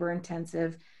more labor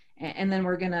intensive, and then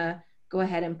we're going to go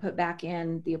ahead and put back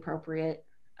in the appropriate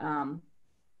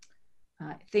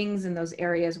things in those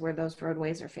areas where those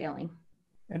roadways are failing.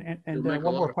 And one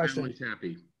more question.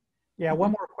 Happy. Yeah, one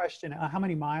more question. How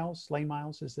many lane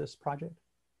miles is this project?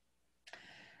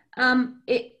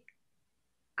 I'd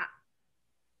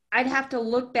have to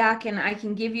look back, and I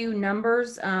can give you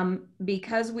numbers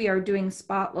because we are doing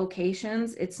spot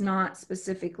locations. It's not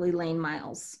specifically lane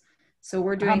miles. So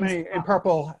we're doing— How many in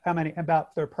purple? How many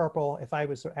about the purple? If I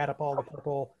was to add up all the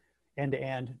purple end to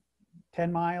end, 10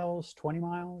 miles, 20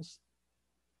 miles?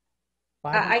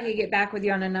 I could get back with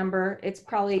you on a number. It's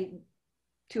probably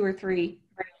 2 or 3.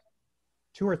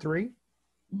 2 or 3?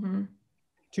 Mm-hmm.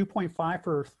 2.5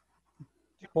 for,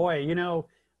 boy, you know,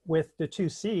 with the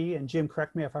 2C, and Jim,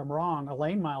 correct me if I'm wrong, a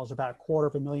lane mile is about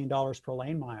 $250,000 per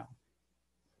lane mile.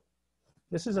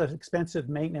 This is an expensive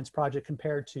maintenance project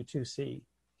compared to 2C.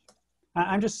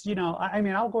 I'm just, you know, I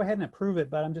mean, I'll go ahead and approve it,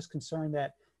 but I'm just concerned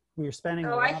that we're spending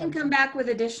a lot I can come back with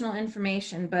additional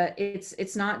information, but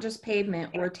it's not just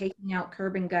pavement. We're taking out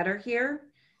curb and gutter here,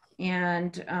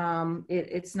 and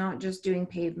it's not just doing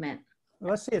pavement.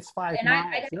 Well, let's say it's 5 and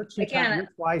miles. You're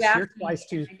twice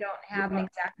too. I don't have an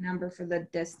exact number for the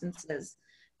distances,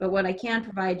 but what I can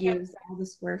provide you is all the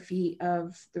square feet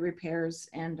of the repairs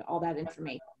and all that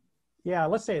information. Yeah,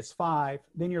 let's say it's 5.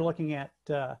 Then you're looking at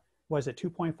was it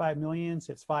 2.5 million?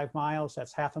 So it's 5 miles.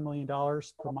 That's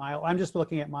 $500,000 per mile. I'm just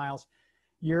looking at miles.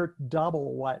 You're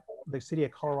double what the city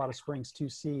of Colorado Springs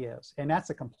 2C is, and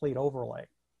that's a complete overlay.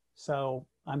 So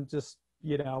I'm just,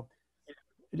 you know,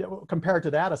 compared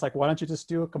to that, it's like, why don't you just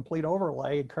do a complete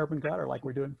overlay and curb and gutter like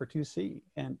we're doing for 2C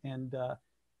and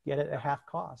get it at half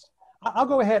cost? I'll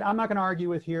go ahead. I'm not going to argue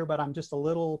with here, but I'm just a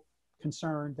little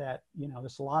concerned that, you know,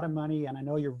 there's a lot of money, and I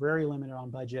know you're very limited on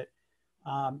budget.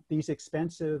 These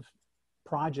expensive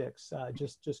projects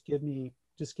just give me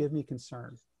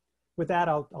concern. With that,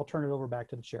 I'll turn it over back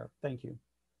to the chair. Thank you.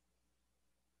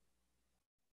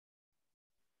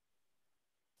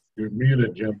 You're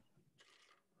muted, Jim.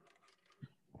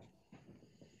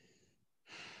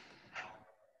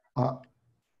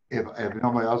 If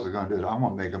nobody else is going to do it, I'm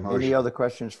going to make a motion. Any other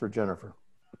questions for Jennifer?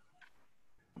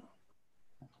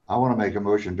 I want to make a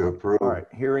motion to approve. All right,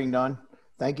 hearing none.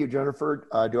 Thank you, Jennifer.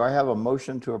 Do I have a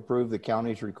motion to approve the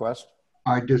county's request?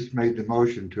 I just made the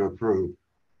motion to approve.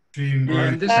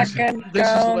 And this is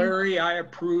Larry. I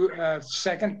approve,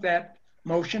 second that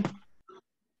motion.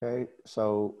 Okay,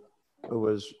 so it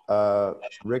was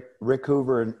Rick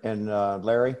Hoover and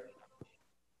Larry?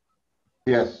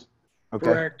 Yes. Okay.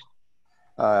 Correct.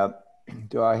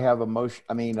 Do I have a motion?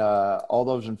 I mean, all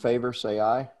those in favor say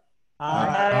aye.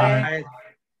 Aye.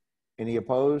 Any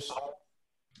opposed?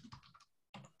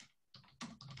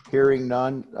 Hearing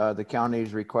none, the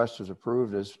county's request is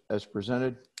approved as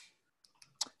presented.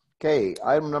 Okay,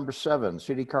 item number 7,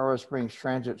 City Colorado Springs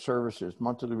Transit Services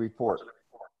monthly report.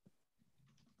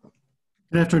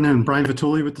 Good afternoon, Brian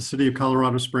Vituli with the City of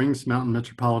Colorado Springs Mountain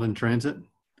Metropolitan Transit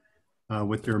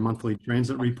with your monthly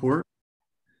transit report.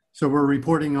 So we're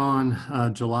reporting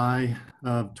on July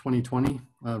of 2020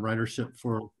 ridership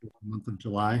for the month of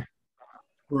July.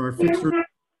 For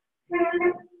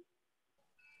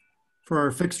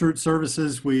our fixed route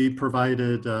services, we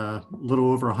provided a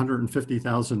little over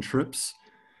 150,000 trips.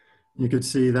 You could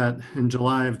see that in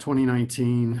July of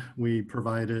 2019, we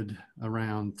provided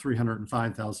around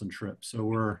 305,000 trips. So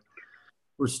we're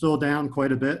still down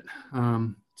quite a bit.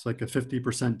 It's like a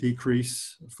 50%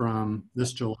 decrease from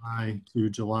this July to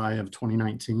July of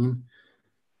 2019.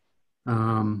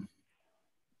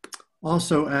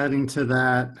 Also adding to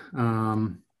that,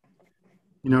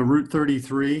 Route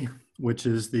 33, which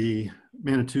is the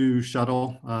Manitou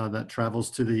shuttle that travels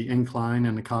to the incline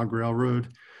and the Cog Railroad.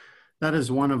 That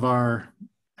is one of our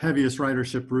heaviest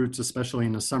ridership routes, especially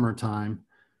in the summertime.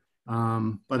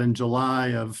 But in July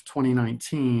of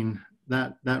 2019,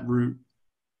 that route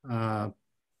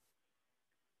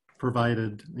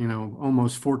provided,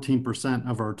 almost 14%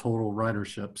 of our total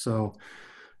ridership. So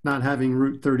not having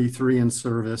Route 33 in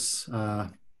service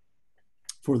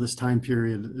for this time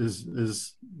period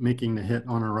is making the hit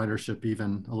on our ridership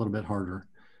even a little bit harder.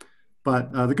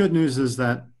 But the good news is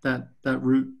that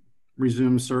route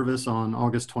resumed service on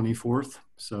August 24th.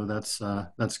 So that's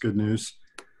good news.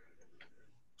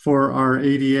 For our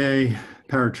ADA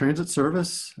paratransit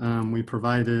service, we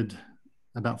provided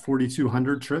about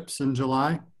 4,200 trips in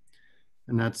July.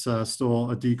 And that's still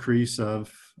a decrease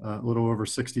of a little over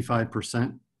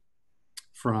 65%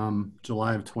 from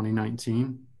July of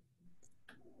 2019.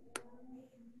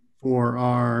 For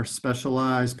our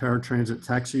specialized paratransit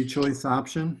taxi choice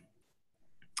option,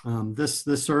 this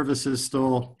service is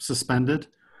still suspended.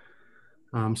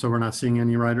 So we're not seeing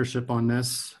any ridership on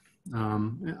this.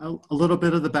 A little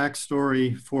bit of the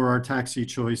backstory for our taxi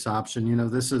choice option.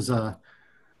 This is a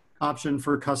option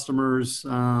for customers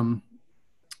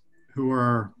who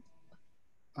are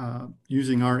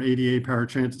using our ADA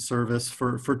paratransit service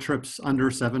for trips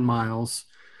under 7 miles.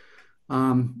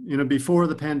 Before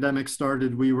the pandemic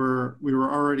started, we were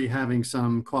already having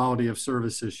some quality of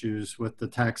service issues with the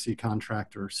taxi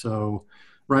contractor. So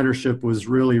ridership was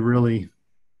really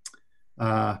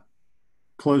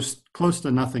close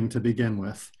to nothing to begin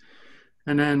with.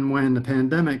 And then when the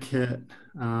pandemic hit,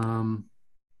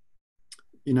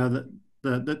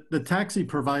 the taxi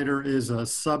provider is a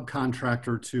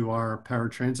subcontractor to our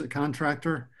paratransit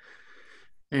contractor.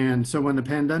 And so when the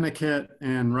pandemic hit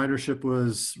and ridership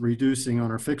was reducing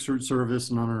on our fixed route service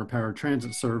and on our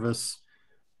paratransit service,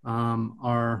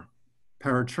 our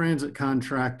paratransit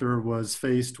contractor was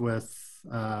faced with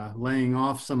laying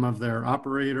off some of their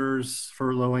operators,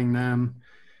 furloughing them.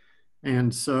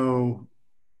 And so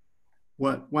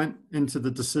what went into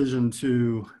the decision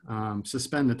to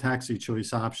suspend the taxi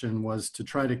choice option was to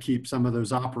try to keep some of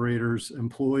those operators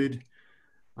employed,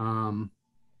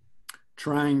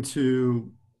 trying to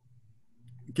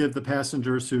give the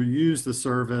passengers who use the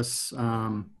service,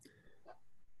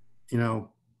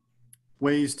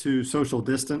 ways to social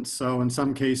distance. So in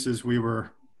some cases we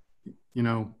were,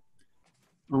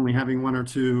 only having 1 or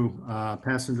 2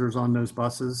 passengers on those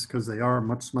buses because they are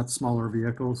much smaller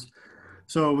vehicles.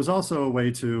 So it was also a way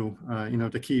to,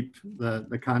 to keep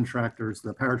the contractors,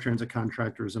 the paratransit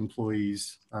contractors'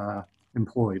 employees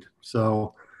employed.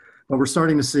 So, but we're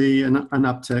starting to see an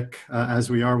uptick as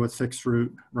we are with fixed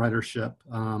route ridership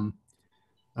on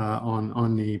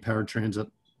the paratransit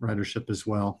ridership as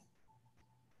well.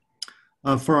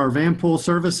 For our van pool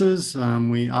services,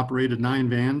 we operated 9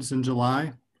 vans in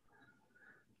July.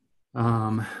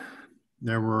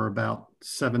 There were about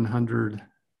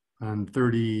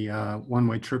 730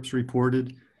 one-way trips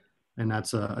reported, and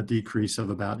that's a decrease of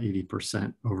about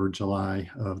 80% over July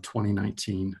of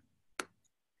 2019.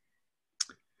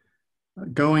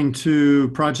 Going to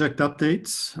project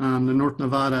updates, the North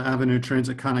Nevada Avenue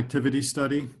Transit Connectivity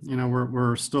Study.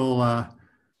 We're still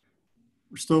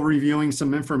reviewing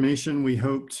some information. We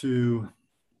hope to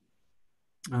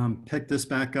pick this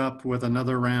back up with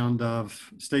another round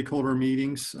of stakeholder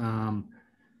meetings,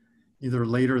 either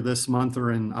later this month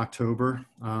or in October,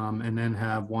 and then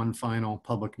have one final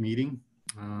public meeting,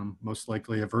 most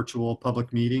likely a virtual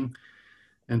public meeting.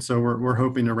 And so we're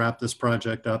hoping to wrap this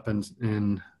project up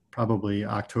in probably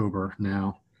October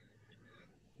now.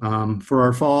 For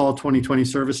our fall 2020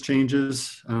 service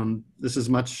changes, this is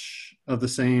much of the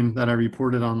same that I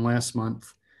reported on last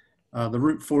month. The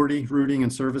Route 40 routing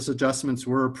and service adjustments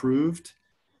were approved.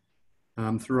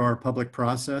 through our public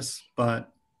process,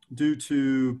 but due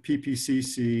to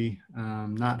PPCC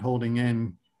not holding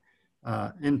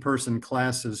in-person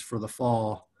classes for the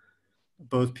fall,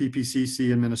 both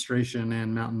PPCC administration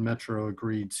and Mountain Metro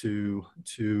agreed to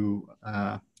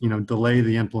delay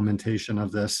the implementation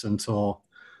of this until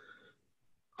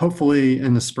hopefully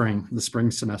in the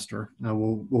spring semester.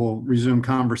 We'll resume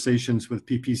conversations with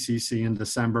PPCC in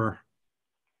December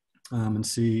and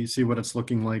see what it's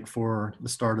looking like for the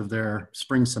start of their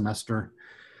spring semester,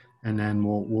 and then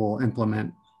we'll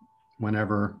implement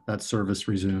whenever that service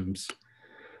resumes.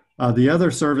 The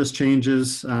other service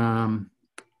changes.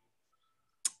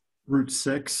 Route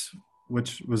 6,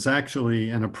 which was actually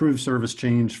an approved service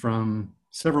change from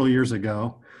several years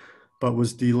ago, but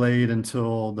was delayed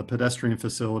until the pedestrian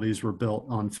facilities were built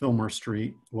on Fillmore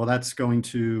Street. Well, that's going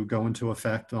to go into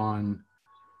effect on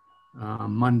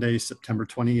Monday, September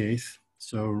 28th.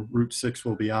 So Route 6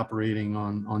 will be operating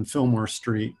on Fillmore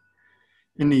Street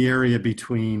in the area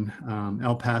between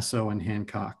El Paso and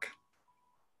Hancock.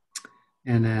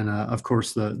 And then, of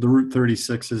course, the Route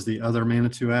 36 is the other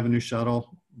Manitou Avenue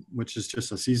shuttle, which is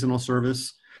just a seasonal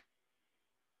service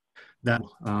that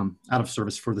out of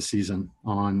service for the season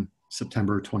on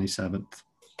September 27th.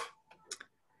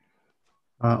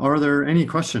 Are there any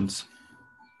questions?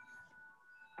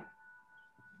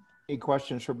 Any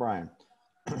questions for Brian?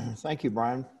 Thank you,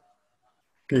 Brian.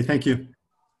 Okay, thank you.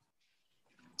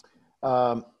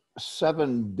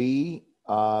 7B,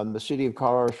 the City of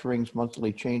Colorado Springs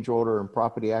monthly change order and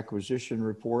property acquisition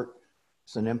report.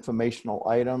 It's an informational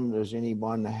item. Does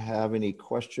anyone have any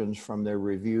questions from their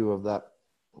review of that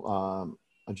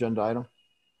agenda item?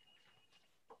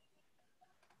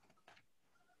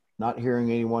 Not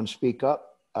hearing anyone speak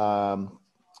up.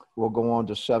 We'll go on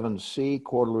to 7C,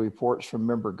 quarterly reports from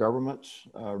member governments.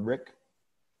 Rick?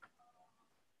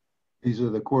 These are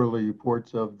the quarterly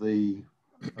reports of the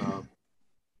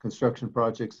construction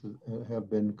projects that have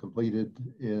been completed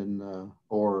in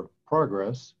or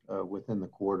progress within the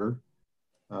quarter.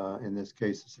 In this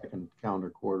case, the second calendar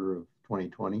quarter of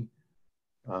 2020.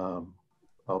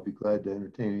 I'll be glad to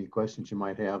entertain any questions you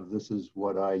might have. This is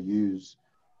what I use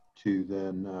to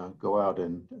then go out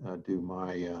and do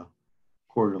my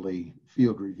quarterly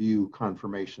field review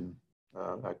confirmation.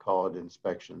 I call it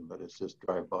inspection, but it's just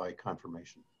drive-by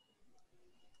confirmation.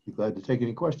 Be glad to take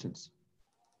any questions.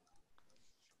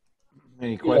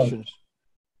 Any questions?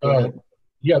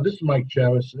 Yeah, this is Mike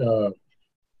Chavez.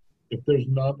 If there's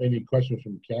not any questions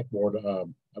from the CAC board,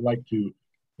 I'd like to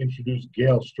introduce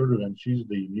Gail Sturtevant. She's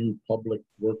the new Public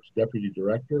Works Deputy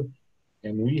Director,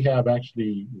 and we have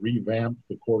actually revamped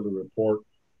the quarterly report.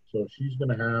 So she's going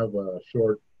to have a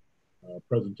short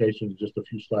presentation, just a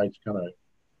few slides, kind of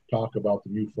talk about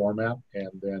the new format,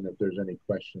 and then if there's any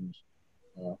questions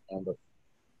on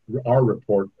our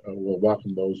report, we'll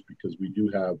welcome those, because we do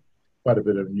have quite a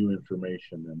bit of new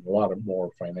information and a lot of more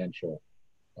financial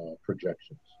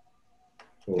projections.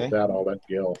 So with that, I'll let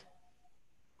Gail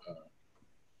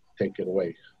take it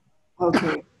away.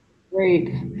 Okay,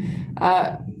 great.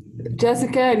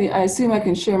 Jessica, I assume I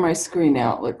can share my screen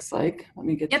now, it looks like. Let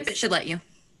me get Yep, it should let you.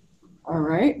 All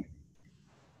right.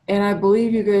 And I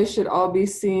believe you guys should all be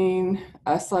seeing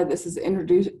a slide that says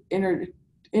introduce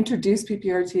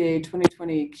PPRTA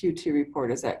 2020 Q2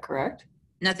 report. Is that correct?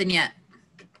 Nothing yet.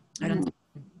 I don't.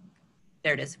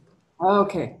 There it is.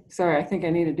 Okay, sorry. I think I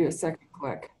need to do a second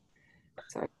click.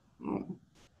 Sorry.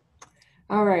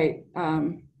 All right.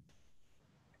 One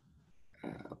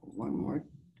more.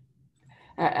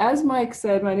 As Mike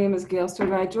said, my name is Gail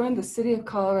Stern. I joined the City of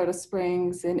Colorado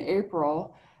Springs in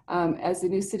April as the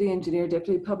new City Engineer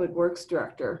Deputy Public Works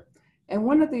Director. And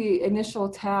one of the initial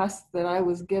tasks that I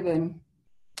was given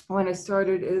when I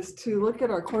started is to look at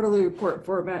our quarterly report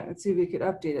format and see if we could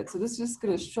update it. So this is just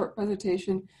going to be a short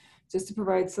presentation just to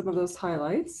provide some of those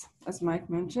highlights, as Mike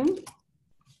mentioned.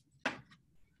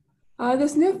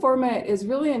 This new format is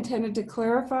really intended to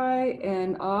clarify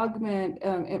and augment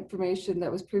information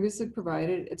that was previously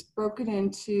provided. It's broken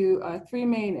into three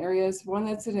main areas. One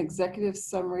that's an executive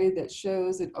summary that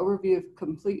shows an overview of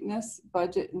completeness,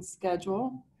 budget, and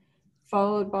schedule,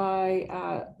 followed by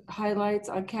highlights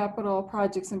on capital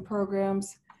projects and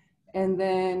programs, and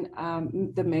then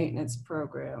the maintenance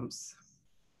programs.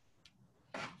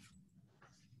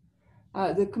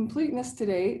 The completeness to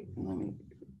date,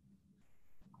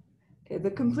 the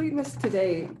completeness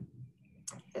today,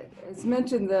 as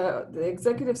mentioned, the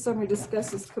executive summary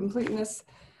discusses completeness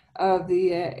of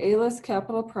the A-list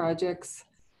capital projects.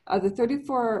 The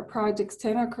 34 projects,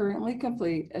 10 are currently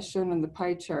complete, as shown on the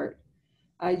pie chart.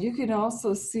 You can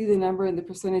also see the number and the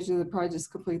percentage of the projects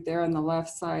complete there on the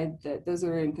left side, that those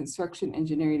are in construction,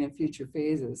 engineering, and future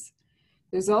phases.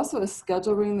 There's also a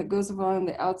schedule ring that goes along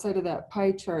the outside of that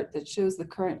pie chart that shows the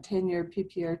current 10-year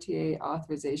PPRTA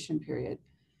authorization period.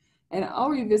 And I'll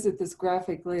revisit this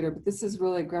graphic later, but this is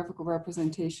really a graphical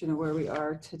representation of where we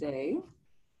are today.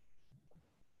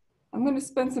 I'm going to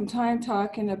spend some time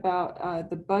talking about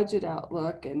the budget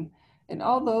outlook. And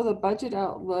although the budget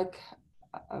outlook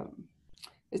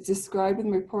is described in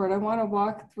the report, I want to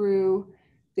walk through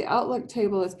the outlook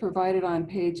table that's provided on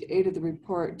page 8 of the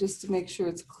report, just to make sure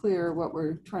it's clear what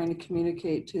we're trying to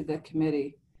communicate to the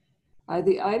committee.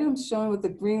 The items shown with the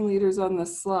green leaders on the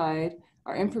slide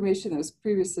are information that was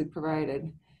previously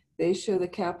provided. They show the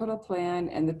capital plan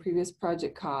and the previous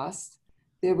project cost,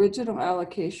 the original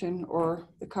allocation or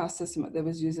the cost estimate that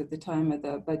was used at the time of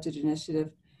the budget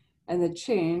initiative, and the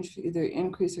change, either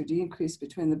increase or decrease,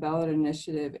 between the ballot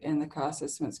initiative and the cost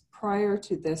estimates prior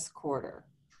to this quarter.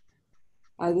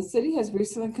 The city has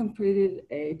recently completed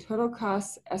a total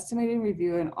cost estimating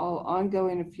review in all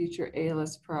ongoing and future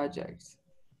A-list projects.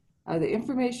 The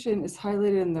information is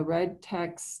highlighted in the red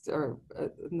text, or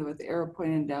with the arrow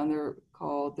pointing down there,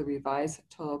 called the revised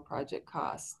total project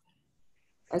cost.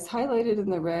 As highlighted in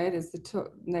the red is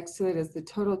next to it is the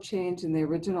total change in the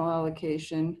original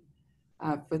allocation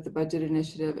with the budget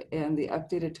initiative and the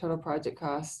updated total project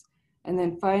cost. And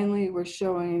then finally, we're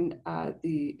showing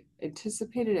the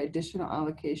anticipated additional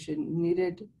allocation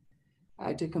needed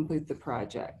to complete the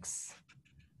projects.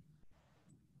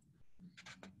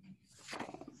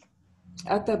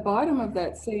 At the bottom of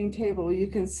that same table, you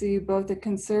can see both the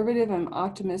conservative and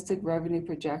optimistic revenue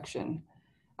projection.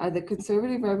 The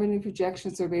conservative revenue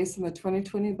projections are based on the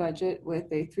 2020 budget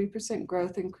with a 3%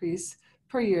 growth increase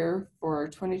per year for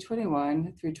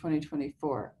 2021 through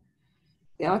 2024.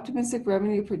 The optimistic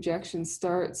revenue projection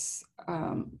starts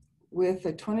with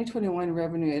the 2021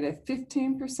 revenue at a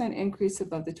 15% increase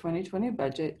above the 2020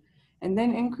 budget, and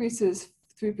then increases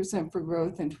 3% for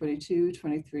growth in 22,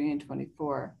 23, and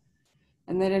 24.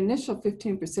 And that initial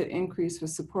 15% increase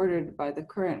was supported by the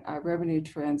current revenue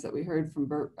trends that we heard from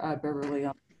Beverly.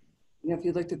 If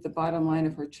you looked at the bottom line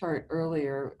of her chart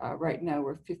earlier, right now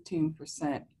we're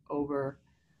 15% over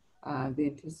the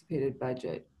anticipated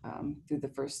budget through the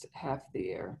first half of the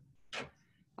year.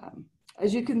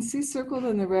 As you can see circled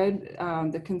in the red,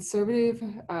 the conservative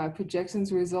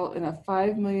projections result in a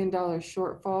 $5 million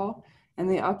shortfall, and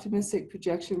the optimistic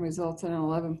projection results in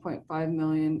 $11.5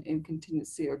 million in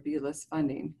contingency or B-list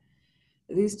funding.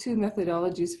 These two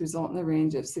methodologies result in the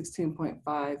range of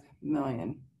 $16.5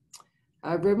 million.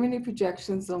 Revenue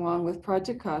projections along with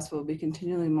project costs will be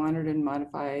continually monitored and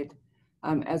modified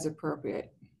as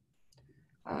appropriate.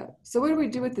 So what do we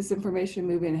do with this information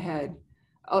moving ahead?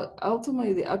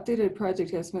 Ultimately, the updated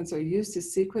project estimates are used to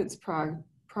sequence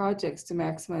projects to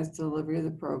maximize delivery of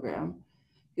the program.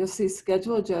 You'll see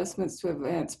schedule adjustments to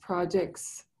advance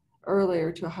projects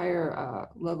earlier to a higher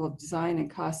level of design and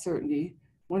cost certainty.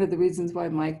 One of the reasons why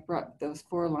Mike brought those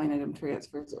 4 line item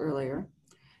transfers earlier.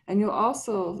 And you'll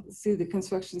also see the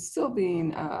construction still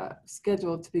being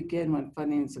scheduled to begin when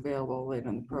funding is available later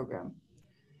in the program.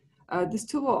 This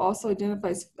tool will also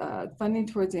identify funding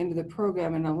towards the end of the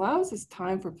program and allows us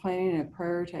time for planning and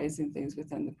prioritizing things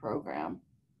within the program.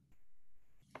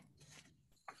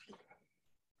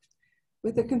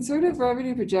 With the conservative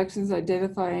revenue projections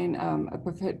identifying a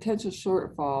potential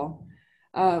shortfall,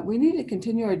 we need to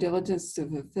continue our diligence to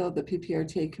fulfill the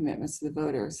PPRTA commitments to the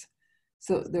voters.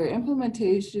 So there are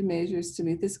implementation measures to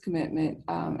meet this commitment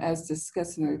as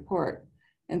discussed in the report.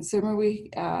 And summer, we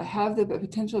have the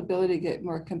potential ability to get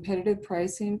more competitive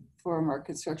pricing from our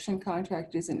construction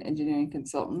contractors and engineering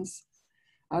consultants.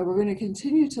 We're going to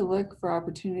continue to look for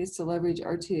opportunities to leverage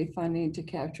RTA funding to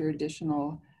capture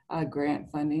additional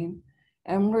grant funding.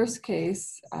 And worst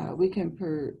case, we can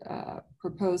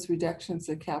propose reductions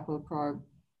to capital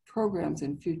programs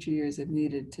in future years if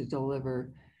needed to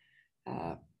deliver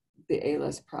the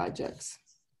A-list projects.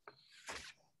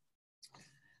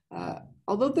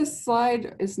 Although this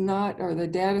slide is not, or the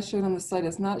data shown on the slide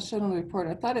is not shown on the report,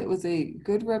 I thought it was a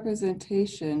good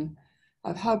representation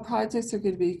of how projects are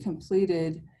going to be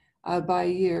completed by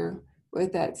year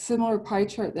with that similar pie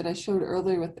chart that I showed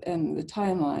earlier within the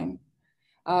timeline.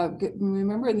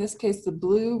 Remember, in this case, the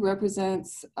blue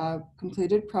represents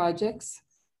completed projects,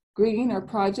 green are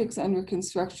projects under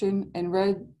construction, and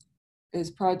red is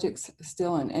projects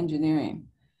still in engineering.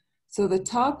 So the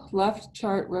top left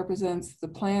chart represents the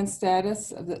planned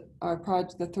status of the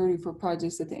 34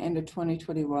 projects at the end of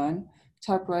 2021.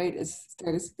 Top right is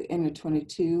status at the end of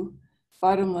 22.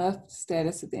 Bottom left,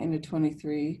 status at the end of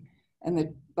 23. And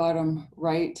the bottom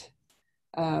right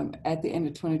at the end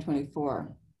of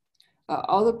 2024.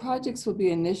 All the projects will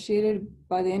be initiated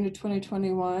by the end of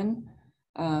 2021.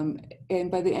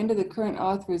 And by the end of the current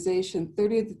authorization,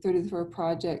 30 of the 34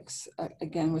 projects,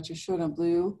 again, which are shown in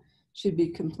blue, should be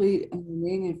complete, and the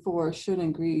remaining 4, shown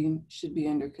in green, should be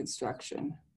under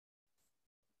construction.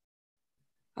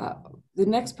 The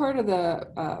next part of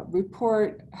the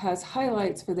report has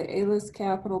highlights for the A-list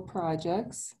capital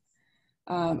projects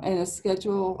and a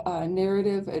schedule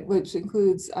narrative, which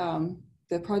includes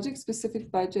the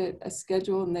project-specific budget, a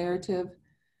schedule narrative,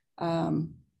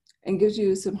 and gives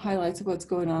you some highlights of what's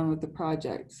going on with the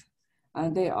projects.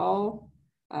 They all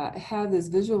have this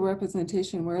visual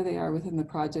representation where they are within the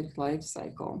project life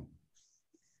cycle.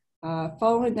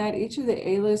 Following that, each of the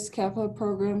A-list capital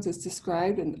programs is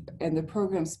described and the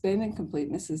program spend and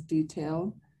completeness is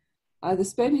detailed. The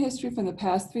spend history from the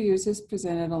past 3 years is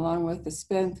presented along with the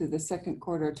spend through the second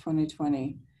quarter of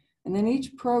 2020. And then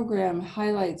each program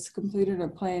highlights completed or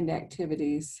planned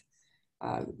activities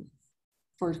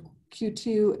for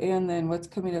Q2 and then what's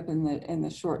coming up in the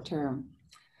short term.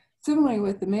 Similarly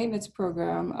with the maintenance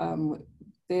program,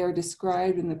 they are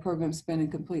described in the program spend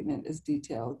and completeness is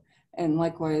detailed. And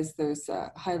likewise, there's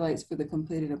highlights for the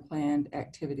completed and planned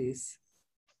activities.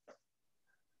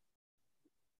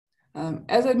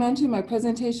 As I mentioned, my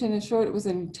presentation is short. It was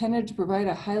intended to provide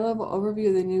a high-level overview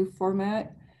of the new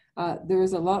format. There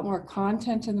is a lot more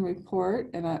content in the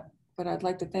report, but I'd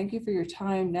like to thank you for your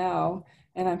time now,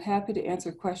 and I'm happy to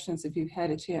answer questions if you've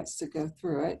had a chance to go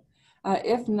through it.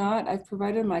 If not, I've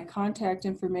provided my contact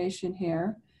information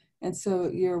here, and so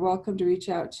you're welcome to reach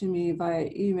out to me via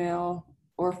email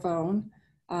or phone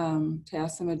to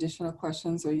ask some additional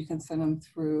questions, or you can send them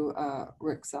through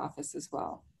Rick's office as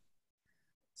well.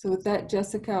 So with that,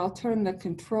 Jessica, I'll turn the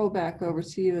control back over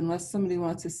to you unless somebody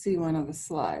wants to see one of the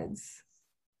slides.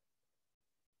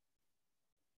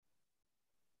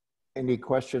 Any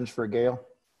questions for Gail?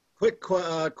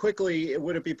 Quickly,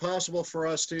 would it be possible for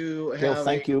us to have Gail,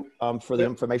 thank you for the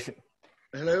information.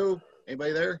 Hello,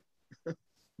 anybody there?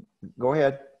 Go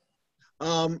ahead.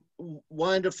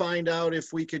 Wanted to find out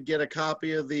if we could get a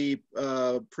copy of the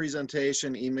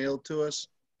presentation emailed to us.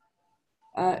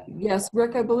 Yes,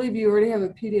 Rick, I believe you already have a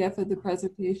PDF of the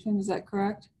presentation. Is that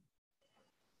correct?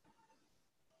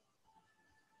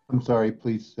 I'm sorry,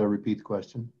 please repeat the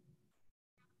question.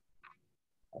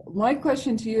 My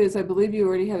question to you is, I believe you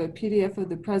already have a PDF of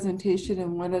the presentation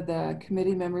and one of the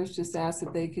committee members just asked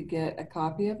if they could get a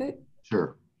copy of it.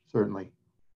 Sure, certainly.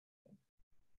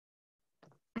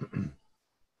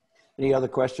 Any other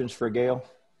questions for Gail?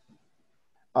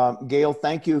 Gail,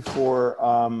 thank you for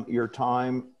your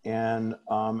time and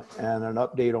an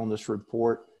update on this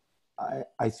report.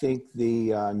 I think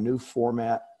the new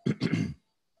format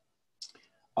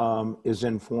is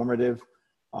informative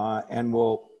and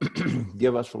will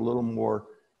give us a little more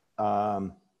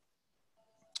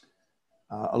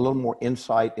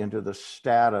insight into the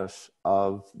status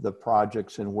of the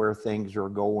projects and where things are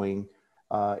going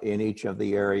in each of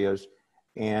the areas.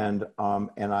 And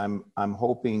I'm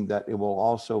hoping that it will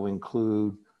also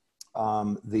include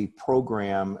the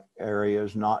program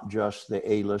areas, not just the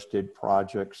A-listed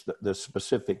projects, the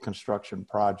specific construction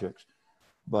projects,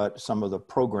 but some of the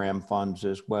program funds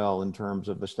as well in terms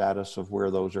of the status of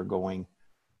where those are going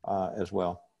as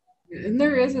well. And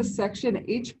there is a section,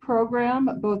 each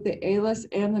program, both the A-list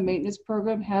and the maintenance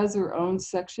program has their own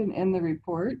section in the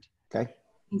report. Okay.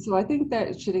 And so I think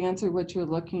that should answer what you're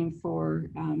looking for.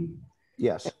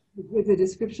 Yes. With a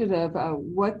description of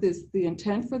what is the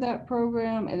intent for that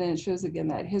program, and then it shows again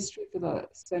that history for the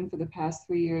spend for the past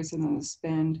 3 years, and then the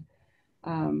spend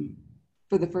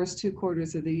for the first 2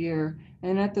 quarters of the year.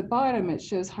 And at the bottom, it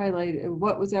shows highlighted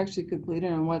what was actually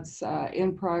completed and what's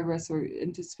in progress or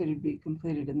anticipated to be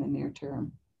completed in the near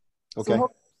term. Okay. So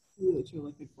hopefully what you're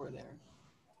looking for there.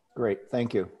 Great,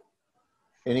 thank you.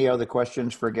 Any other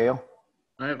questions for Gail?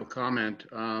 I have a comment.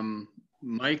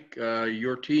 Mike,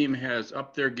 your team has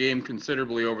upped their game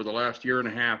considerably over the last year and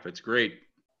a half. It's great.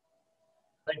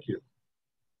 Thank you.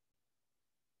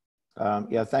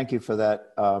 Yeah, thank you for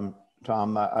that,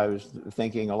 Tom. I was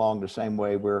thinking along the same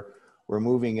way. We're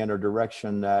moving in a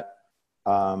direction that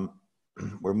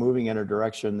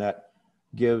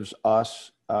gives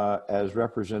us as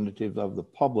representatives of the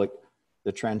public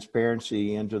the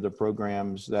transparency into the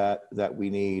programs that we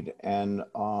need, and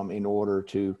in order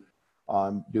to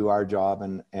do our job,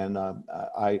 and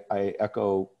I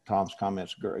echo Tom's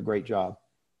comments. Great job.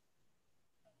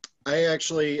 I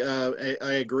actually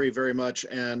I agree very much,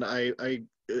 and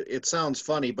it sounds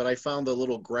funny, but I found the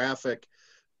little graphic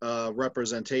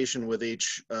representation with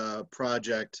each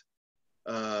project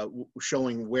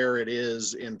showing where it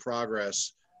is in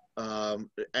progress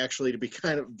actually to be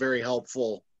kind of very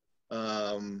helpful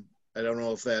I don't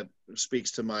know if that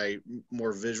speaks to my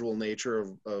more visual nature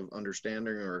of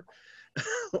understanding or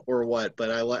or what,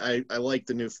 but I like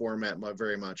the new format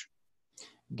very much.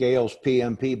 Gail's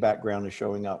PMP background is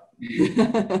showing up.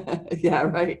 Yeah,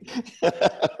 right.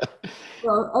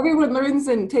 Well, everyone learns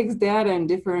and takes data in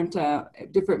different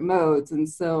modes, and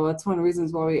so that's one of the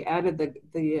reasons why we added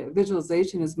the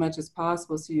visualization as much as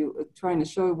possible. So you trying to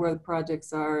show where the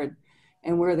projects are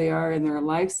and where they are in their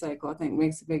life cycle, I think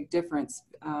makes a big difference.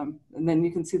 And then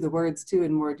you can see the words too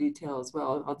in more detail as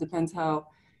well. It all depends how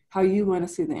you want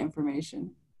to see the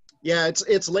information. Yeah,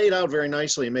 it's laid out very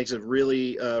nicely. It makes it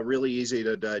really really easy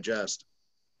to digest.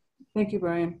 Thank you,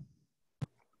 Brian.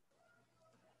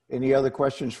 Any other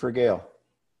questions for Gail?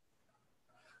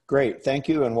 Great, thank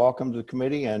you and welcome to the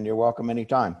committee, and you're welcome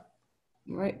anytime.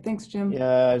 All right, thanks, Jim.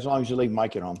 Yeah, as long as you leave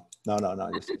Mike at home. No.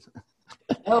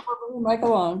 Oh, Mike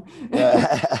along.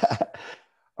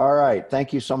 All right,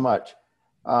 thank you so much.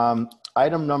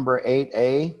 Item number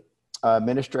 8A,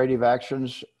 administrative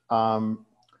actions. Oh,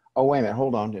 wait a minute,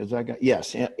 hold on.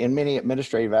 Yes, in many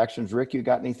administrative actions. Rick, you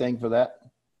got anything for that?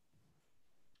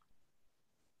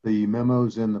 The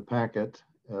memo's in the packet.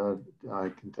 I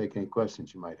can take any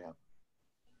questions you might have.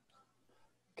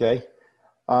 Okay.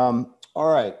 All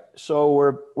right. So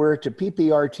we're to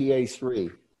PPRTA 3.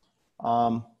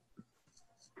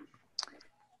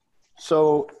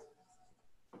 So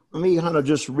let me kind of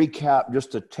just recap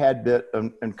just a tad bit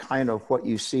and kind of what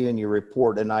you see in your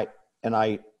report. And I,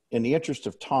 in the interest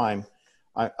of time,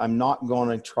 I'm not going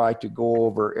to try to go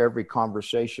over every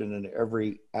conversation and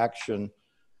every action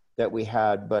that we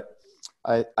had, but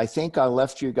I think I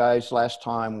left you guys last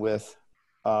time with,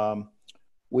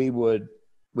 we would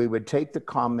take the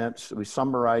comments, we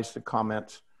summarized the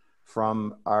comments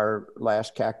from our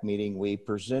last CAC meeting. We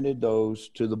presented those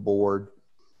to the board,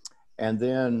 and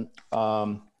then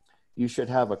you should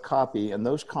have a copy, and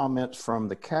those comments from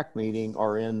the CAC meeting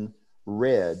are in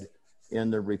red in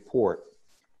the report.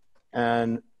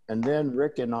 And then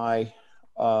Rick and I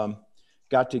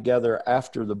got together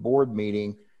after the board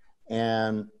meeting,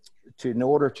 and in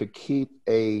order to keep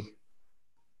a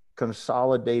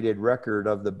consolidated record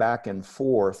of the back and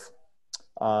forth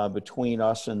between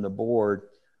us and the board,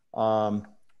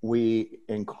 we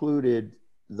included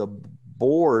the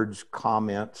board's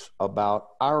comments about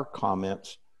our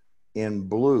comments in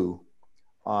blue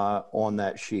on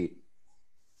that sheet.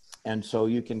 And so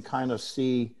you can kind of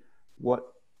see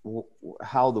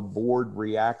how the board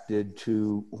reacted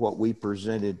to what we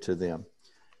presented to them.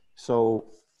 So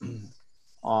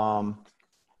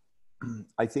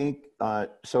I think,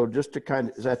 so just to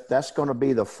kind of, that's going to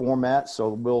be the format. So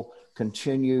we'll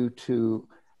continue to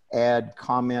add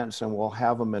comments and we'll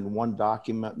have them in one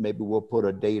document. Maybe we'll put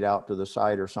a date out to the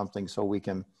side or something so we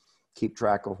can keep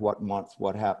track of what month,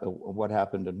 what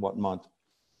happened in what month.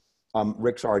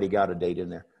 Rick's already got a date in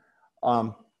there.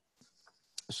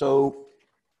 So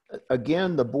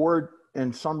again, the board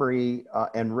in summary,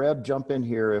 and Reb, jump in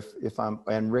here if I'm,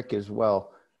 and Rick as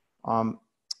well.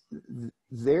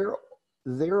 They're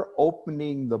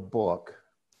opening the book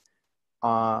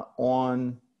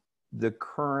on the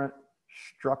current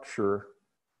structure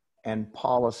and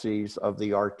policies of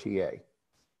the RTA.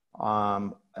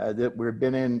 That we've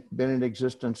been in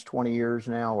existence 20 years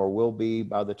now, or will be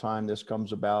by the time this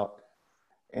comes about.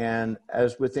 And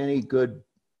as with any good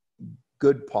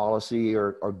policy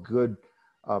or good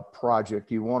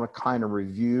project, you want to kind of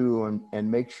review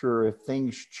and make sure if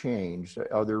things change,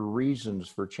 are there reasons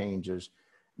for changes?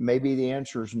 Maybe the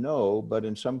answer is no, but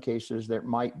in some cases there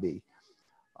might be.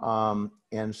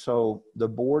 And so the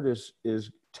board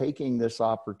is taking this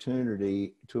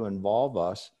opportunity to involve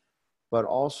us, but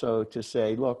also to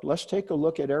say, look, let's take a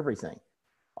look at everything.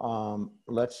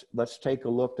 Let's take a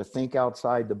look to think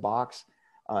outside the box,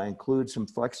 include some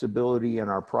flexibility in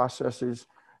our processes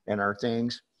and our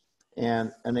things.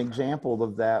 And an example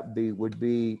of that would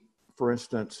be, for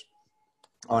instance,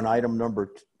 on item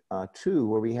number 2,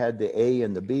 where we had the A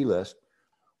and the B list,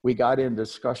 we got in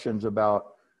discussions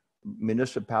about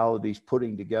municipalities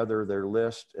putting together their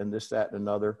list and this, that, and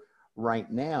another. Right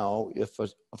now, if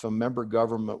a member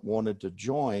government wanted to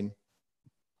join,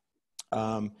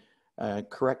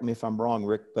 correct me if I'm wrong,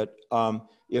 Rick, but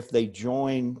if they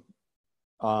join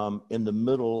in the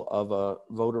middle of a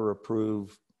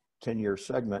voter-approved 10-year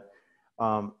segment,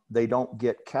 they don't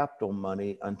get capital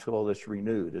money until it's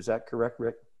renewed. Is that correct,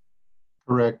 Rick?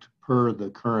 Correct, per the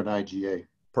current IGA.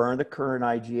 Per the current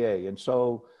IGA. And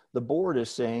so the board is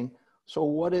saying, so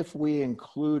what if we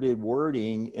included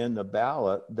wording in the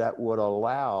ballot that would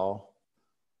allow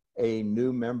a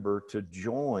new member to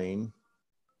join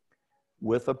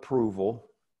with approval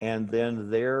and then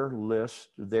their list,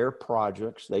 their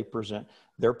projects, they present,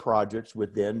 their projects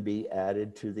would then be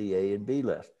added to the A and B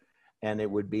list. And it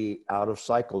would be out of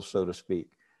cycle, so to speak.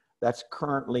 That's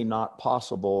currently not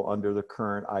possible under the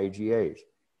current IGAs.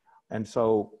 And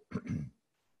so,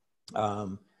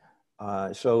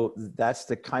 so that's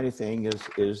the kind of thing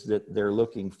is that they're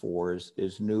looking for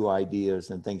is new ideas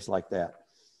and things like that.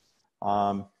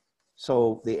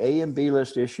 So the A and B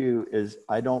list issue is,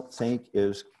 I don't think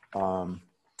is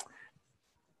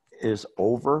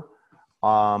over.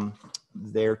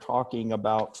 They're talking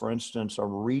about, for instance, a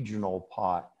regional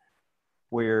pot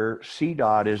where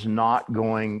CDOT is not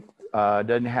going,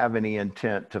 doesn't have any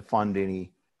intent to fund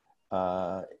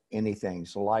anything.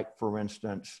 So like, for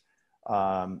instance,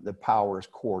 the Powers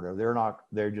Corridor,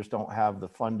 they just don't have the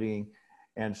funding.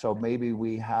 And so maybe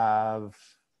we have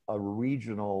a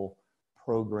regional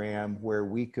program where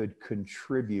we could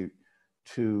contribute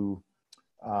to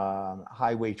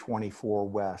Highway 24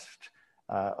 West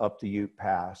up the Ute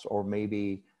Pass, or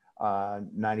maybe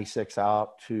 96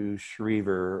 out to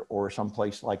Schriever or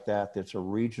someplace like that. That's a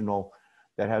regional,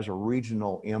 that has a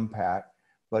regional impact.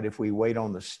 But if we wait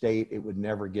on the state, it would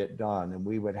never get done. And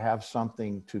we would have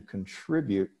something to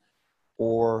contribute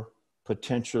or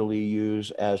potentially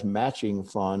use as matching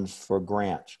funds for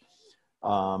grants.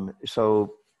 That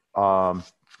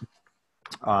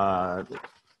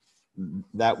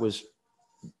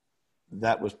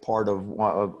was part of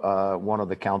one of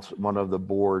the council, one of the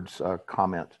board's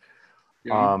comments.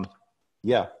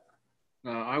 Yeah.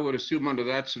 I would assume under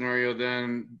that scenario,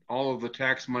 then all of the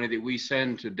tax money that we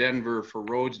send to Denver for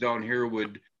roads down here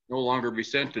would no longer be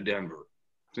sent to Denver,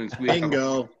 since we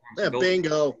bingo. Yeah,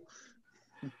 bingo.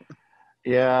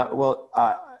 Yeah, well,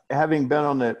 having been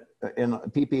on in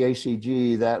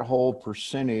PPACG, that whole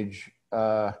percentage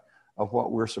of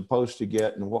what we're supposed to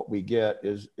get and what we get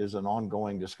is an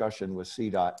ongoing discussion with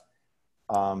CDOT.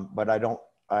 But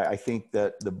I think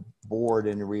that the board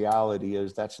in reality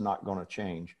is that's not going to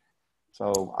change.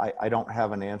 So I don't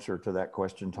have an answer to that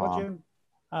question, Tom. Well,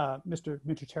 Jim, Mr.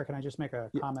 Chair, can I just make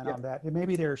a comment on that?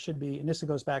 Maybe there should be, and this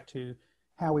goes back to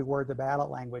how we word the ballot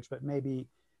language, but maybe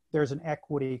there's an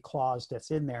equity clause that's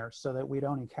in there so that we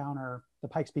don't encounter, the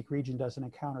Pikes Peak region doesn't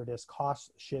encounter this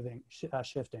cost shifting.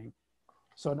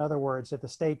 So in other words, if the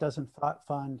state doesn't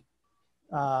fund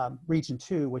Region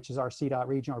 2, which is our CDOT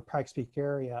region or Pikes Peak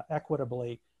area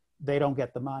equitably, they don't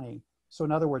get the money. So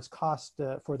in other words,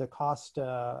 for the cost,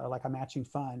 like a matching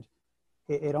fund,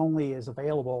 it only is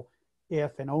available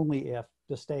if and only if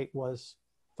the state was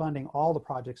funding all the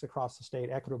projects across the state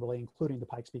equitably, including the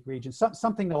Pikes Peak region,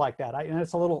 something like that. And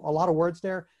it's a lot of words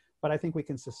there, but I think we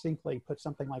can succinctly put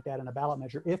something like that in a ballot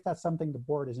measure if that's something the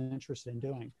board is interested in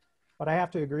doing. But I have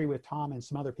to agree with Tom and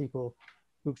some other people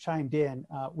who've chimed in.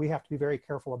 We have to be very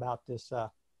careful about this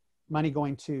money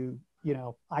going to,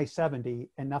 I-70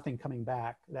 and nothing coming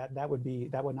back. That would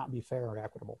not be fair or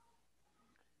equitable.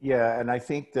 Yeah, and I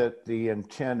think that the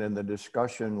intent and the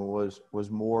discussion was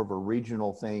more of a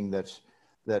regional thing that's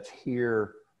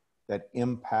here, that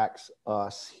impacts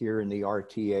us here in the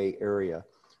RTA area,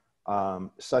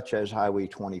 such as Highway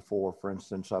 24, for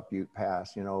instance, up Ute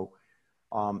Pass.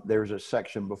 There's a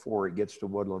section before it gets to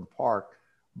Woodland Park,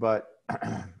 but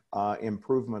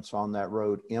improvements on that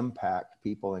road impact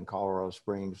people in Colorado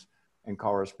Springs and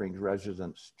Colorado Springs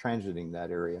residents transiting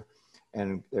that area.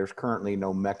 And there's currently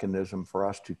no mechanism for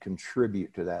us to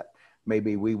contribute to that.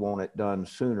 Maybe we want it done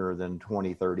sooner than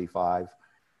 2035.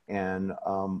 And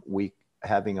we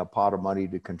having a pot of money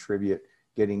to contribute,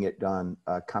 getting it done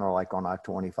kind of like on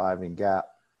I-25 and GAP,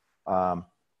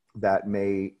 that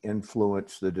may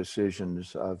influence the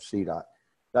decisions of CDOT.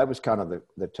 That was kind of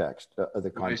the text,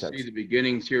 the context. I see the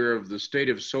beginnings here of the state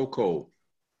of SoCo.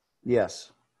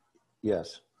 Yes,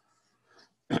 yes.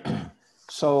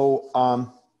 So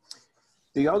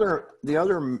the other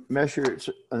measures,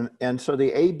 and so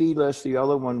the A/B list, the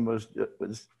other one was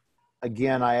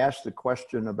again, I asked the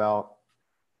question about,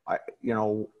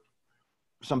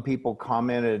 some people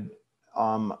commented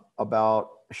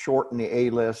about shorten the A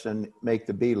list and make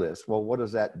the B list. Well, what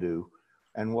does that do?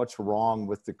 And what's wrong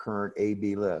with the current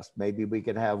A/B list? Maybe we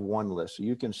could have one list. So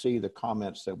you can see the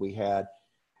comments that we had,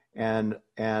 and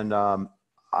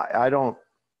I don't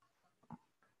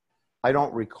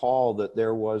recall that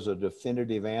there was a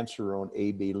definitive answer on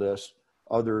A/B list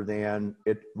other than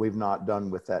we've not done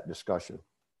with that discussion.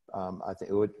 I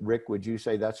think Rick, would you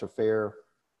say that's a fair?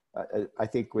 I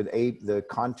think with the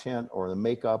content or the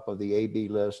makeup of the A/B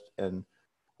list, and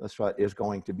that's what is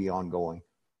going to be ongoing.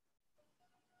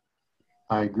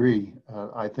 I agree.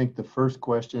 I think the first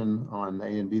question on the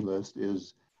A and B list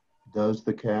is, does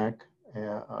the CAC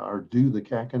or do the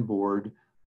CAC and board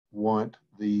want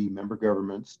the member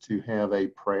governments to have a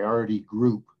priority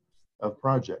group of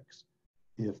projects?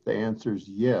 If the answer is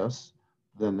yes,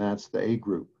 then that's the A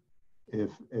group.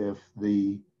 If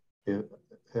the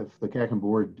CAC and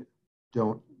board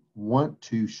don't want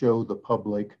to show the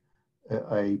public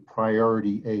a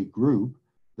priority A group,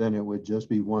 then it would just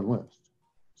be one list.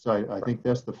 So I think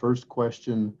that's the first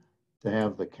question to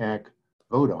have the CAC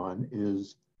vote on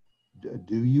is,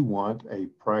 do you want a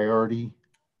priority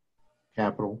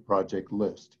capital project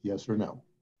list? Yes or no?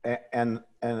 And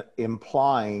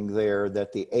implying there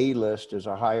that the A list is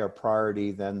a higher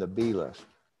priority than the B list.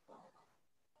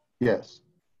 Yes.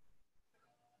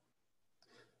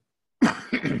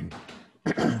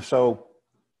 So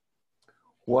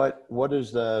what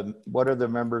are the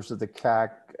members of the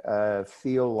CAC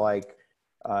feel like?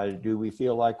 Do we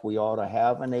feel like we ought to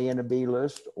have an A and a B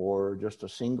list, or just a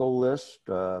single list?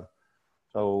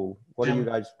 So what Jim,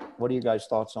 are you guys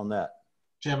thoughts on that?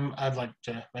 Jim, I'd like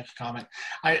to make a comment.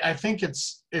 I think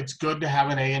it's good to have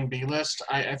an A and B list.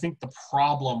 I think the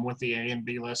problem with the A and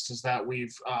B list is that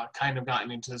we've kind of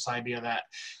gotten into this idea that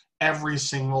every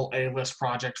single A list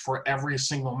project for every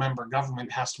single member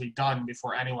government has to be done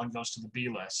before anyone goes to the B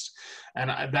list. And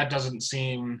that doesn't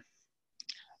seem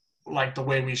like the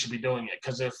way we should be doing it.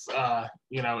 Because if,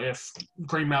 if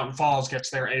Green Mountain Falls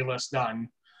gets their A list done,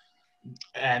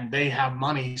 and they have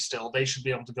money still, they should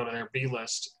be able to go to their B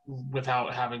list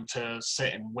without having to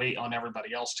sit and wait on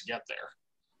everybody else to get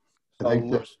there. I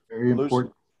think that's a very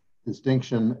important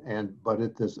distinction, but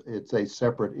it's a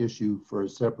separate issue for a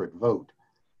separate vote.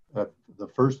 The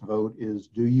first vote is,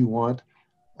 do you want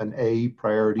an A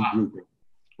priority grouping?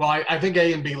 Well, I think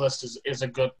A and B list is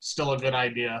still a good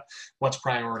idea. What's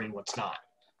priority, what's not.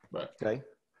 But okay.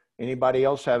 Anybody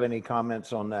else have any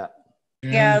comments on that?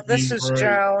 Yeah, this is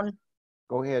Joan.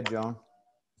 Go ahead, Joan.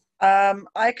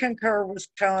 I concur with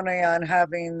Tony on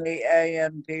having the A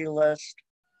and B list.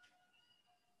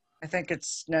 I think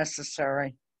it's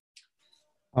necessary.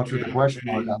 Well, so the question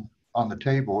on the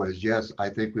table is, yes, I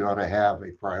think we ought to have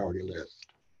a priority list.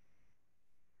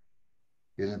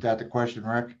 Isn't that the question,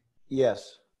 Rick?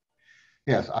 Yes.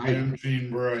 Yes, I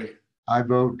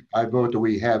vote that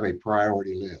we have a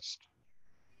priority list.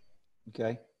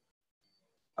 Okay.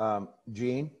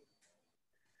 Gene?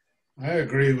 I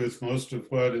agree with most of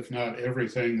what, if not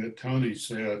everything, that Tony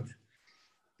said.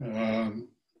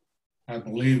 I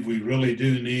believe we really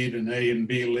do need an A and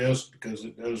B list because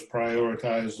it does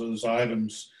prioritize those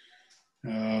items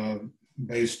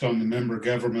based on the member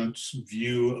government's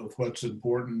view of what's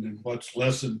important and what's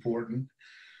less important.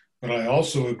 But I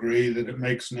also agree that it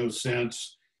makes no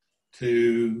sense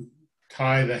to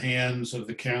tie the hands of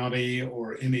the county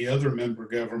or any other member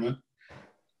government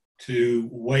to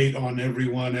wait on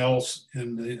everyone else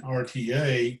in the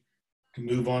RTA to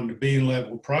move on to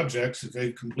B-level projects if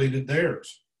they've completed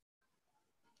theirs.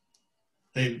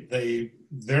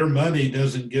 Their money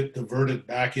doesn't get diverted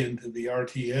back into the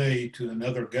RTA to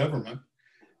another government.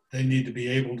 They need to be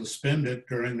able to spend it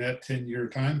during that 10-year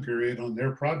time period on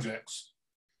their projects.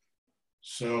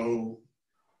 So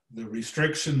the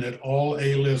restriction that all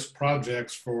A-list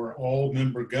projects for all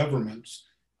member governments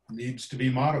needs to be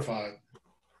modified.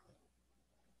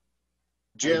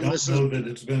 Jim, I don't know that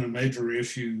it's been a major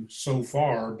issue so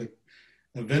far, but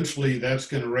eventually that's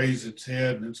going to raise its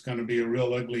head and it's going to be a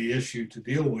real ugly issue to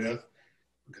deal with.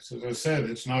 Because as I said,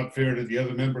 it's not fair to the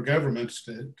other member governments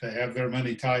to have their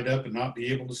money tied up and not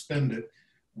be able to spend it,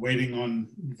 waiting on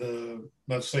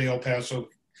let's say El Paso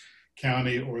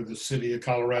County or the city of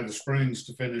Colorado Springs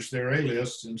to finish their A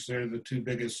list, since they're the two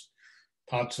biggest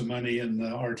pots of money in the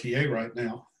RTA right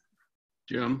now.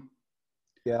 Jim?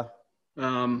 Yeah.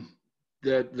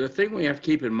 The thing we have to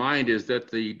keep in mind is that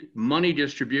the money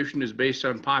distribution is based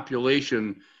on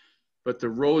population, but the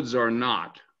roads are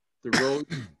not. The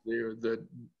roads,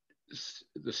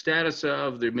 the status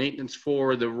of the maintenance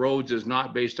for the roads is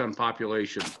not based on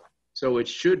population. So it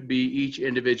should be each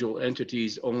individual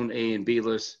entity's own A and B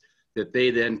list that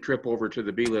they then trip over to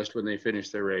the B list when they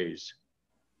finish their A's.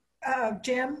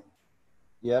 Jim?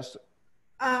 Yes.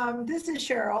 This is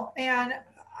Cheryl, and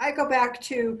I go back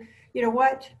to,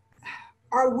 what,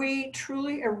 are we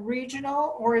truly a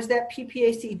regional, or is that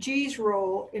PPACG's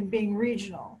role in being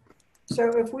regional? So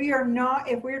if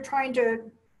we're trying to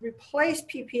replace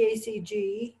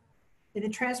PPACG in the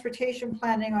transportation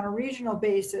planning on a regional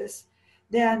basis,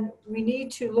 then we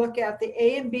need to look at the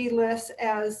A and B list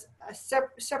as a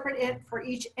separate for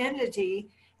each entity.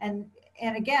 And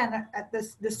again,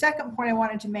 the second point I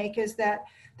wanted to make is that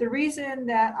the reason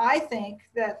that I think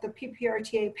that the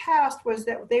PPRTA passed was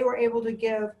that we were able to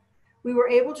give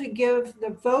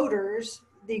the voters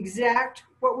the exact,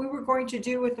 what we were going to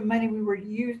do with the money we were,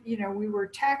 we were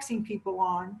taxing people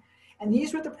on. And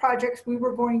these were the projects we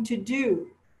were going to do.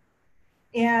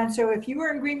 And so if you were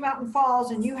in Green Mountain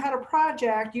Falls and you had a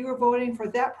project, you were voting for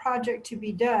that project to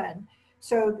be done.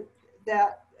 So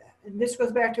that, and this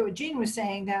goes back to what Jean was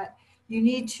saying, that you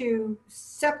need to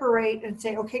separate and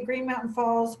say, okay, Green Mountain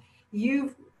Falls,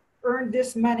 you've earned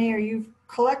this money or you've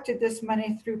collected this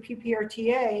money through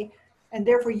PPRTA, and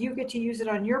therefore you get to use it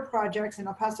on your projects in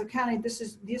El Paso County. This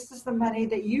is the money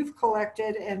that you've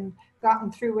collected and gotten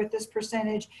through with this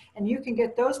percentage, and you can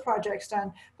get those projects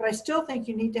done. But I still think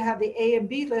you need to have the A and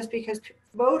B list because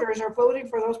voters are voting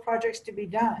for those projects to be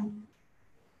done.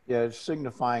 Yeah, it's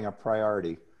signifying a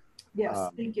priority. Yes,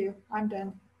 thank you. I'm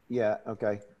done. Yeah,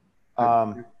 okay.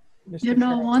 You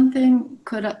know, one thing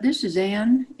this is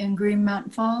Ann in Green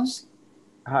Mountain Falls.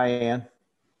 Hi, Ann.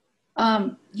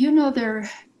 You know,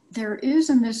 there is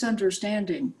a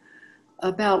misunderstanding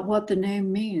about what the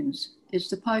name means. It's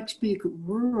the Pikes Peak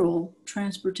Rural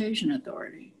Transportation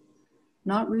Authority,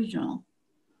 not regional.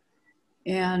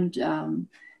 And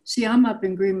see, I'm up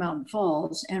in Green Mountain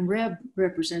Falls, and Reb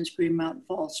represents Green Mountain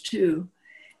Falls too.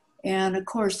 And of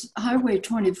course, Highway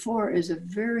 24 is a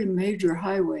very major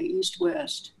highway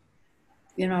east-west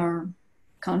in our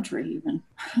country even.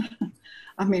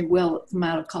 I mean, well, from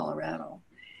out of Colorado.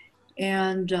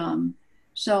 And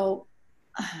so,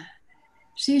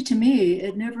 see, to me,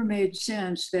 it never made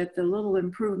sense that the little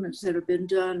improvements that have been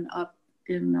done up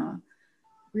in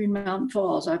Green Mountain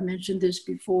Falls, I've mentioned this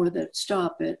before, that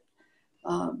stop at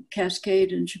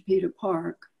Cascade and Chipeta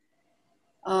Park,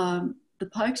 the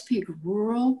Pikes Peak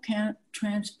Rural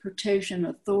Transportation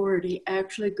Authority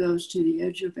actually goes to the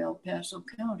edge of El Paso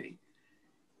County.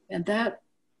 And that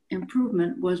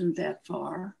improvement wasn't that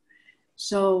far.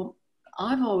 So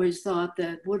I've always thought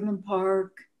that Woodland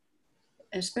Park,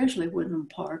 especially Woodland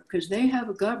Park, because they have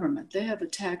a government, they have a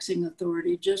taxing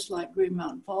authority just like Green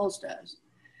Mountain Falls does.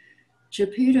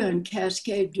 Chipeta and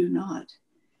Cascade do not.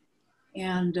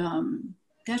 And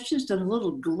that's just a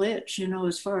little glitch, you know,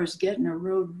 as far as getting a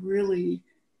road really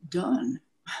done,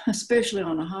 especially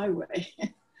on a highway.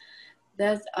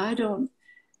 That I don't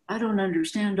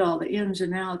understand all the ins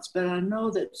and outs, but I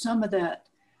know that some of that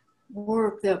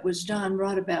work that was done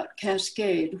right about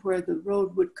Cascade, where the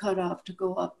road would cut off to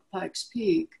go up Pikes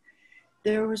Peak,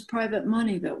 there was private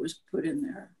money that was put in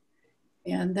there.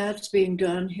 And that's being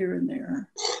done here and there.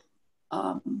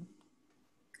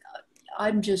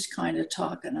 I'm just kind of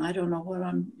talking. I don't know what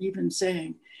I'm even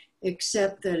saying,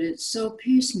 except that it's so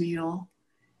piecemeal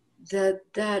that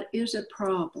that is a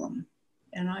problem.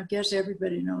 And I guess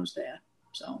everybody knows that.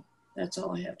 So that's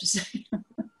all I have to say.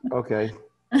 Okay,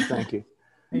 thank you.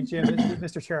 Hey, Jim,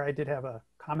 Mr. Chair, I did have a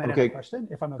comment and a question,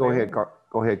 if I'm available.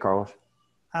 Go ahead, Carlos.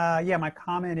 Yeah, my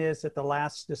comment is at the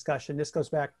last discussion, this goes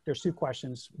back, there's two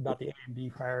questions about the A and B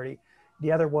priority.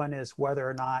 The other one is whether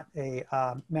or not a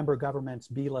member government's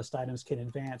B list items can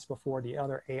advance before the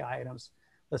other A items,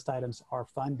 list items are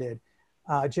funded.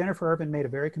 Jennifer Urban made a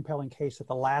very compelling case at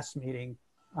the last meeting,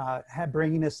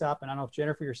 bringing this up, and I don't know if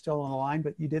Jennifer, you're still on the line,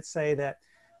 but you did say that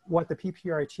what the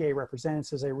PPRTA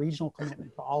represents is a regional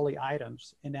commitment to all the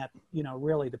items, and that, you know,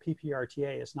 really the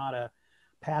PPRTA is not a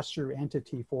pass-through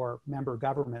entity for member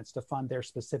governments to fund their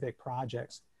specific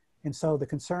projects. And so the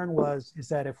concern is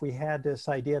that if we had this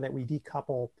idea that we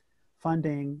decouple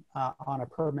funding on a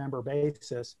per member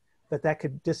basis, that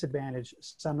could disadvantage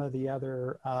some of the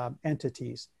other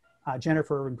entities.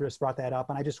 Jennifer just brought that up,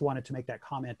 and I just wanted to make that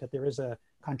comment that there is a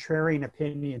contrarian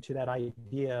opinion to that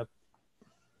idea.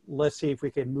 Let's see if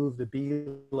we can move the B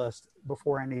list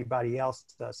before anybody else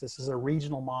does. This is a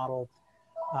regional model,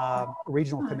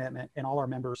 regional commitment, and all our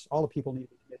members, all the people need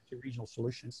to commit to regional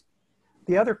solutions.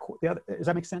 The other, does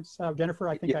that make sense, Jennifer?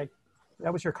 I think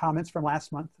that was your comments from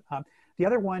last month. The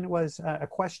other one was a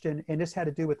question, and this had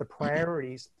to do with the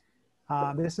priorities.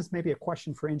 This is maybe a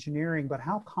question for engineering, but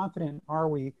how confident are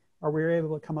we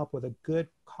able to come up with a good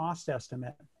cost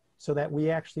estimate so that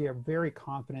we actually are very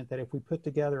confident that if we put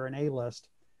together an A list,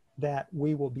 that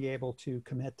we will be able to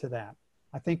commit to that.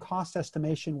 I think cost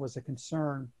estimation was a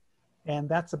concern, and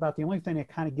that's about the only thing that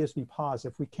kind of gives me pause.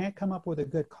 If we can't come up with a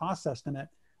good cost estimate,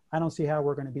 I don't see how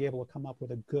we're going to be able to come up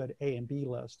with a good A and B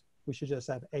list. We should just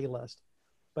have A list.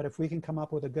 But if we can come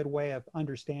up with a good way of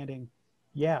understanding,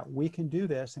 yeah, we can do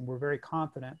this, and we're very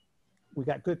confident, we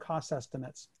got good cost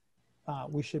estimates,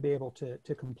 we should be able to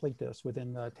complete this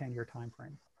within the 10-year time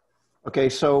frame. Okay,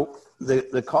 so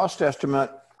the cost estimate,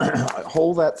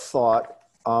 hold that thought.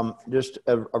 Just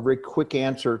a very quick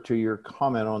answer to your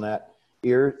comment on that.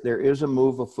 There is a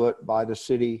move afoot by the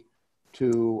city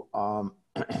to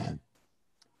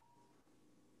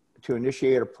to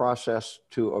initiate a process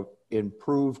to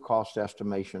improve cost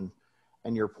estimation.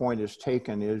 And your point is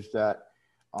taken, is that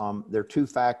there are two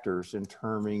factors in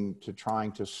terming to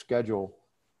trying to schedule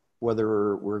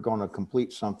whether we're going to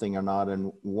complete something or not.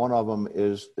 And one of them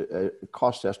is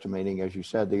cost estimating, as you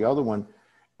said. The other one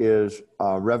is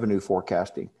revenue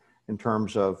forecasting in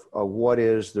terms of what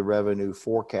is the revenue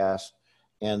forecast,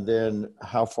 and then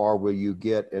how far will you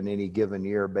get in any given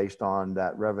year based on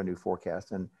that revenue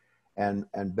forecast. And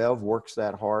Bev works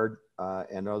that hard,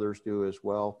 and others do as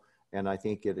well. And I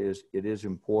think it is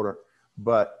important.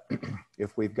 But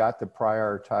if we've got the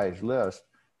prioritized list,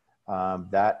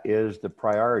 that is the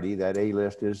priority. That A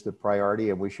list is the priority,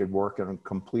 and we should work on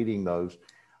completing those.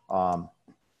 In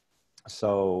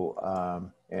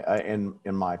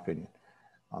my opinion,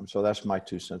 so that's my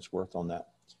 2 cents worth on that.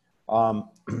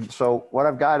 So what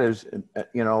I've got is,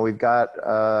 we've got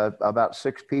about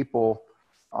 6 people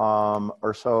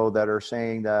or so that are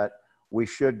saying that we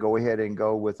should go ahead and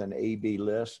go with an A-B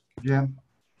list. Jim?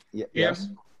 Yes.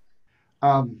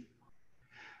 I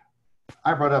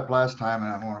brought up last time,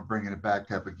 and I want to bring it back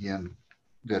up again,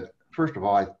 that first of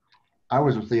all, I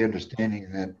was with the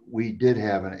understanding that we did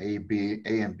have an A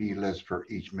and B list for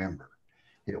each member.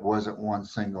 It wasn't one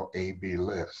single A-B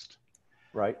list.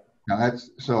 Right. Now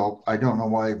so I don't know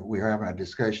why we're having a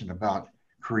discussion about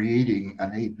creating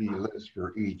an A-B list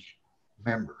for each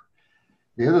member.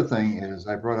 The other thing is,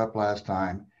 I brought up last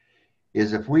time,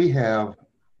 is if we have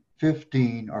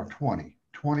 15 or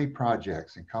 20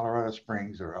 projects in Colorado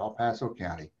Springs or El Paso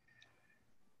County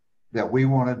that we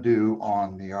want to do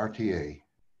on the RTA,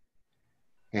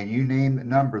 and you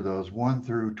number those 1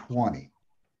 through 20,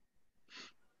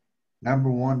 number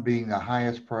 1 being the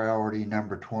highest priority,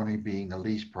 number 20 being the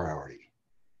least priority,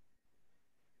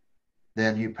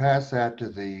 then you pass that to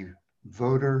the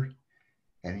voter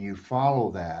and you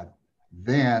follow that.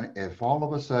 Then if all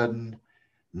of a sudden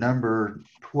number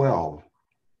 12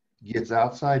 gets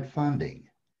outside funding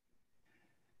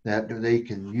that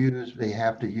they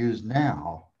have to use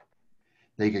now,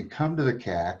 they can come to the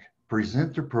CAC,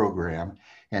 present their program,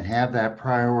 and have that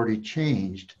priority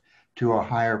changed to a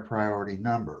higher priority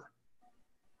number.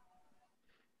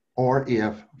 Or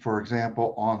if, for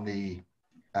example, on the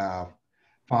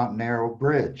Fontanero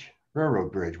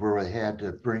Railroad Bridge, where they had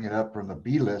to bring it up from the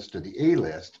B list to the A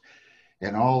list,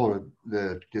 and all of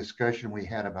the discussion we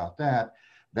had about that,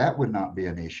 that would not be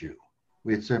an issue.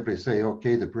 We'd simply say,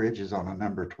 okay, the bridge is on a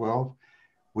number 12.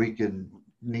 We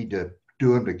need to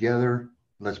do them together.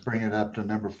 Let's bring it up to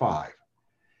number 5.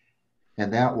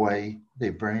 And that way they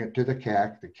bring it to the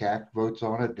CAC. The CAC votes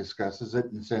on it, discusses it,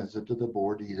 and sends it to the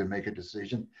board to either make a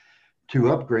decision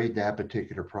to upgrade that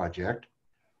particular project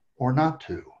or not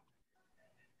to.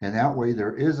 And that way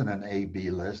there isn't an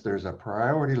A-B list. There's a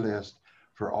priority list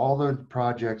for all the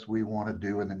projects we want to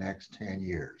do in the next 10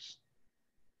 years.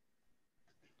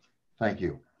 Thank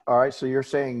you. All right, so you're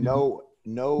saying no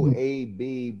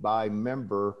A-B by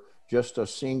member, just a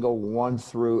single 1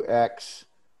 through X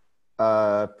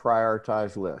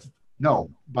prioritized list?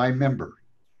 No, by member.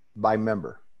 By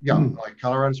member. Yeah, like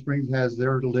Colorado Springs has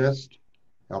their list,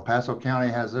 El Paso County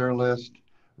has their list,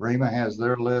 Rima has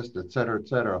their list, et cetera, et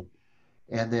cetera.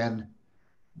 And then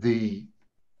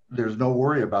there's no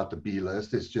worry about the B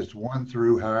list. It's just 1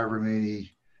 through however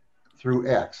many through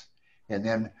X. And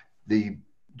then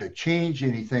to change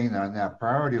anything on that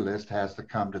priority list has to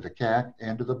come to the CAC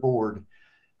and to the board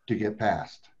to get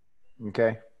passed.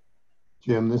 Okay.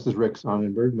 Jim, this is Rick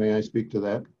Sonnenberg. May I speak to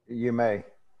that? You may.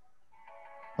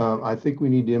 I think we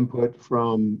need input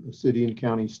from city and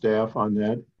county staff on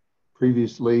that.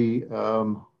 Previously,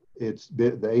 it's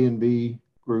been, the A and B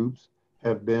groups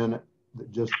have been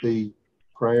just the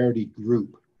priority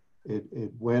group.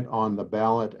 It went on the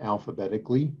ballot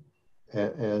alphabetically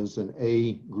as an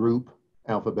A group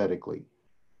alphabetically.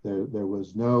 There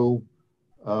was no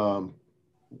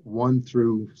 1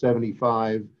 through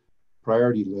 75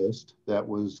 priority list that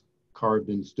was carved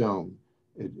in stone.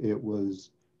 It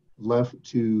was left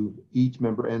to each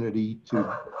member entity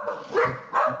to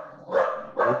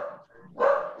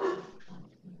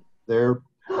their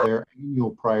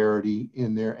annual priority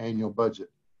in their annual budget.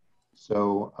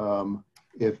 So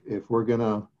if we're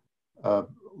gonna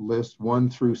list 1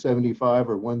 through 75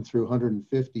 or 1 through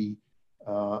 150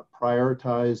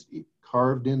 prioritized,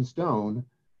 carved in stone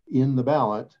in the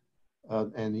ballot,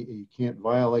 and you can't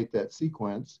violate that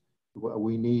sequence,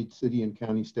 we need city and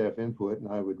county staff input,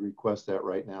 and I would request that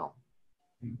right now.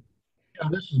 Yeah,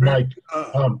 this is Mike.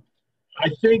 I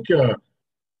think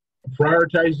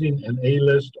prioritizing an A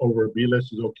list over a B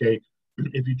list is okay.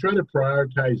 If you try to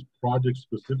prioritize projects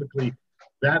specifically,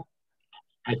 that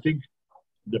I think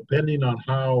depending on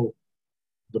how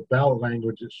the ballot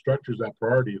language that structures that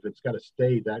priority, if it's got to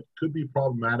stay, that could be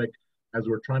problematic as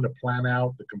we're trying to plan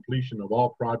out the completion of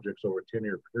all projects over a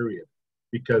 10-year period.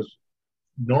 Because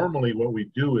normally what we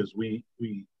do is we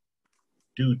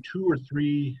do 2 or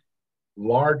 3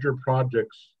 larger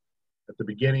projects at the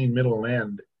beginning, middle, and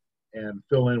end, and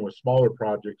fill in with smaller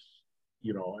projects,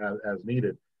 you know, as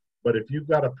needed. But if you've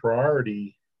got a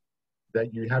priority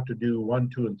that you have to do 1,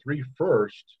 2, and 3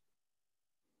 first,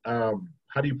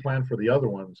 how do you plan for the other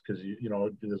ones? Because you know,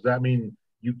 does that mean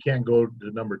you can't go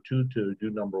to number 2 to do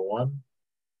number 1?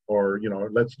 Or, you know,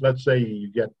 let's say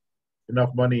you get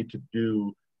enough money to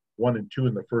do 1 and 2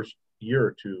 in the first year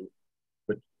or 2,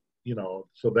 but you know,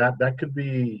 so that could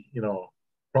be, you know,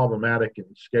 problematic in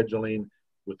scheduling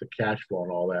with the cash flow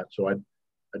and all that. So I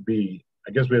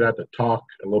guess we'd have to talk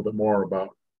a little bit more about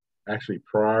actually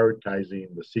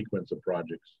prioritizing the sequence of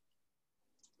projects.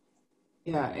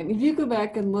 Yeah, and if you go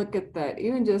back and look at that,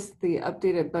 even just the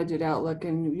updated budget outlook,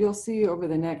 and you'll see over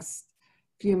the next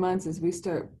few months as we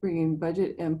start bringing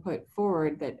budget input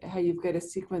forward, that how you've got a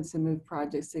sequence and move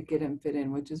projects to get them fit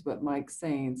in, which is what Mike's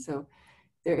saying. So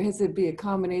there has to be a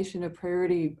combination of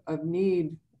priority of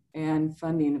need and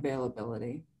funding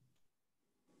availability.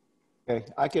 Okay,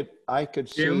 I could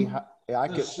see how, yeah,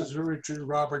 This is Richard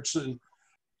Robertson.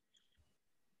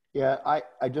 Yeah,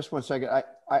 I just 1 second.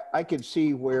 I could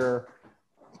see where,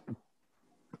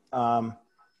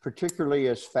 particularly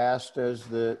as fast as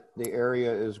the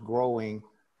area is growing,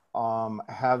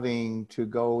 having to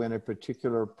go in a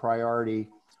particular priority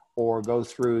or go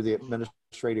through the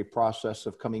administrative process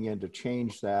of coming in to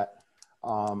change that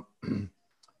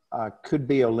could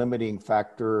be a limiting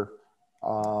factor,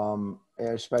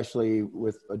 especially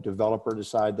with a developer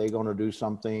decide they're going to do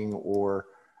something or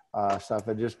stuff.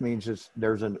 It just means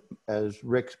as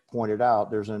Rick pointed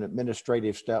out, there's an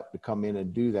administrative step to come in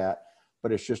and do that,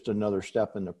 but it's just another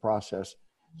step in the process.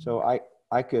 So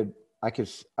I could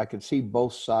see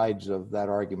both sides of that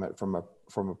argument from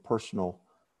a personal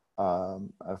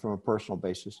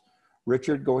basis.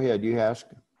 Richard, go ahead. You ask.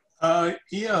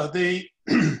 Yeah,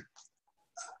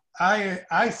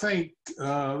 I think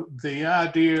the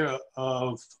idea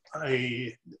of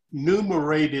a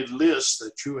numerated list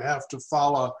that you have to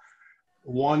follow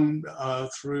 1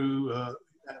 through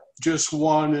just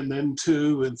 1 and then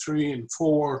 2 and 3 and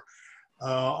 4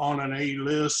 on an A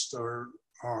list or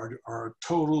a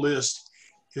total list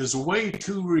is way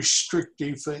too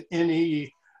restrictive for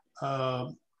any,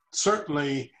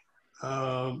 certainly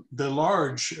the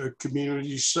large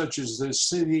communities such as the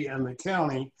city and the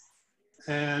county.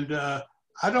 And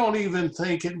I don't even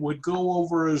think it would go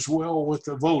over as well with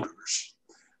the voters.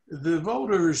 The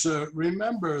voters,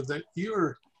 remember that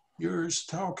you're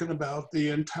talking about the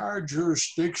entire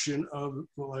jurisdiction of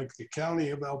like the county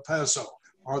of El Paso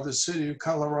or the city of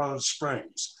Colorado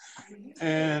Springs.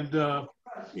 And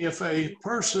if a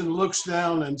person looks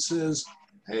down and says,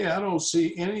 hey, I don't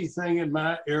see anything in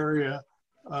my area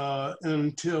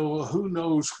until who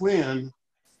knows when,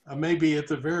 maybe at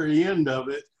the very end of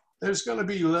it, there's going to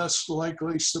be less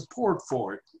likely support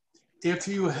for it. If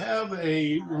you have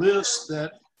a list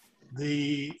that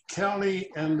the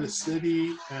county and the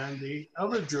city and the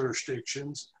other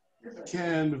jurisdictions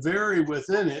can vary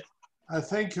within it, I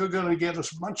think you're going to get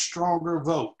a much stronger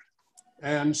vote.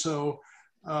 And so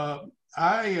I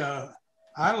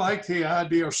like the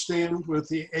idea of staying with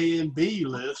the A and B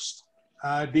list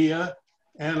idea,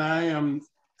 and I am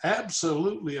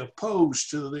absolutely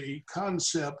opposed to the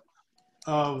concept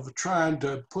of trying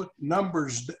to put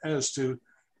numbers as to,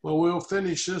 well, we'll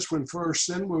finish this one first,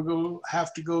 then we'll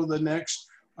have to go to the next,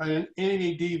 and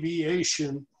any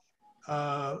deviation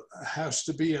has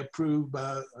to be approved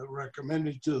by,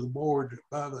 recommended to the board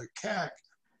by the CAC.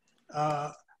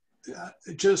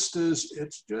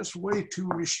 It's just way too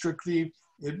restrictive.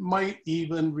 It might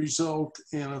even result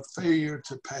in a failure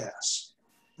to pass.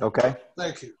 Okay.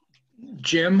 Thank you.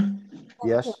 Jim?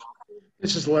 Yes.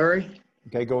 This is Larry.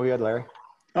 Okay, go ahead, Larry.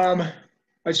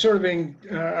 I sort of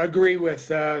agree with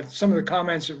some of the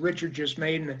comments that Richard just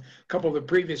made and a couple of the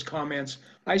previous comments.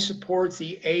 I support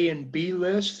the A and B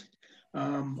list.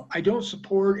 I don't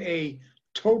support a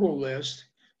total list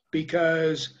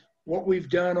because what we've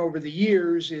done over the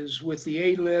years is with the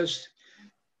A list,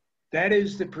 that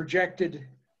is the projected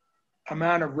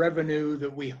amount of revenue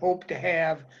that we hope to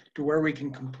have to where we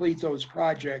can complete those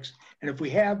projects. And if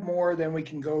we have more, then we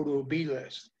can go to a B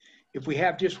list. If we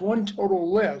have just one total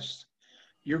list,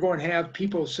 you're going to have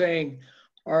people saying,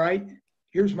 all right,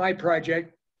 here's my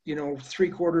project, you know,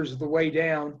 3/4 of the way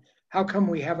down. How come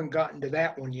we haven't gotten to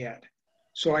that one yet?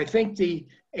 So I think the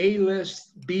A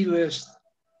list, B list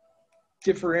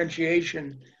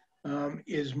differentiation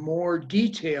is more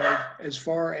detailed as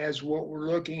far as what we're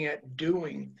looking at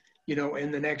doing, you know,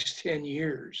 in the next 10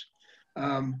 years.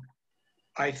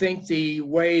 I think the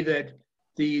way that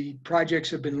the projects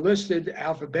have been listed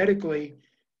alphabetically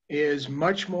is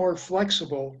much more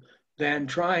flexible than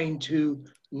trying to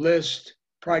list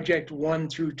project 1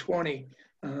 through 20.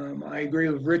 I agree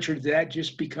with Richard, that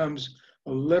just becomes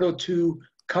a little too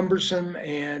cumbersome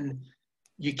and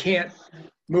you can't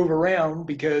move around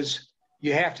because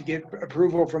you have to get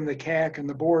approval from the CAC and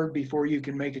the board before you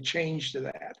can make a change to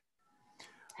that.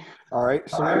 All right,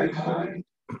 so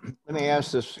let me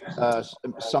ask this,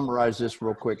 summarize this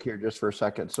real quick here just for a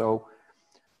second. So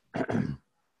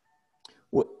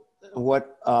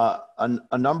what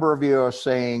a number of you are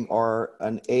saying are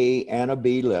an A and a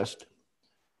B list.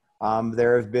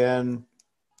 There have been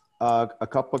a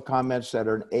couple of comments that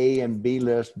are an A and B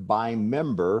list by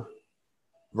member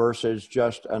versus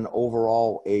just an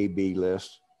overall A-B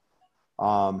list.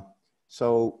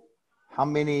 So how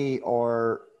many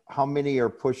are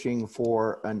pushing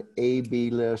for an A-B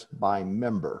list by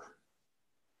member?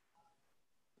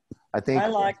 I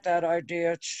like that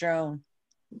idea it's shown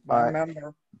by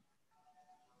member.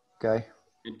 Okay.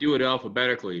 And do it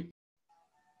alphabetically.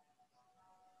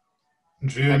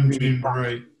 Jean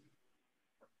Bray.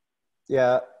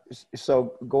 Yeah,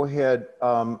 so go ahead,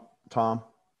 Tom.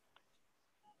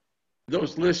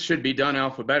 Those lists should be done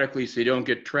alphabetically so you don't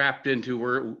get trapped into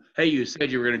where, hey, you said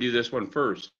you were going to do this one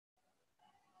first.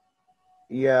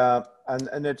 Yeah,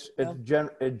 and it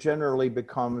generally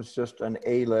becomes just an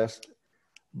A list.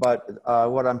 But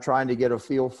what I'm trying to get a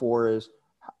feel for is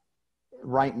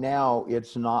right now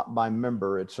it's not by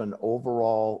member. It's an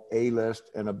overall A list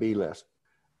and a B list.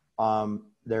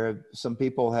 Some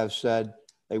people have said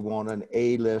they want an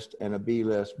A list and a B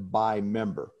list by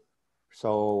member.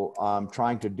 So I'm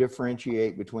trying to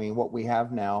differentiate between what we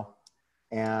have now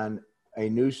and a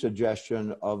new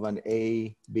suggestion of an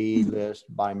A, B list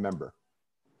by member.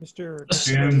 Mr.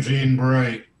 Jean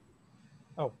Bray.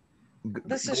 Oh,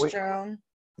 this is Joan.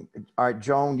 All right,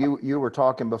 Joan, you were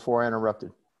talking before I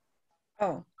interrupted.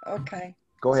 Oh, okay.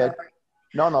 Go ahead.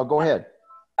 Sorry. No, go ahead.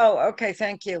 Oh, okay.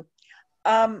 Thank you.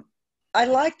 I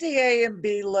like the A and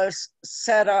B list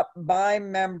set up by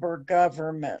member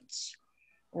governments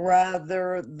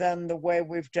rather than the way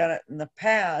we've done it in the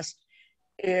past.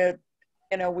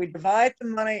 We divide the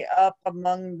money up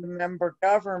among the member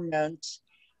governments,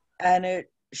 and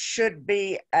it should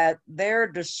be at their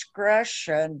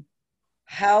discretion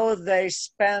how they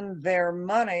spend their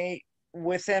money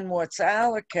within what's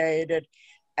allocated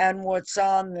and what's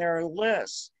on their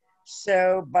list.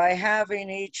 So by having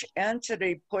each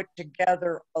entity put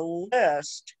together a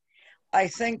list, I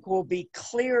think will be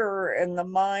clearer in the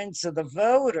minds of the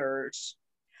voters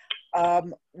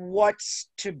what's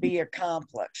to be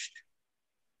accomplished.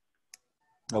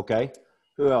 Okay.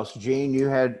 Who else? Gene, you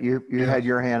had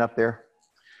your hand up there.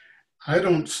 I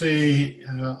don't see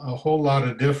a whole lot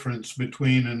of difference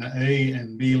between an A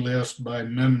and B list by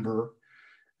member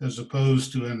as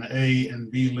opposed to an A and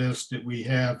B list that we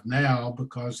have now,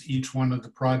 because each one of the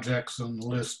projects on the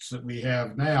lists that we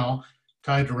have now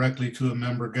tie directly to a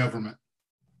member government.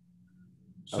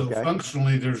 So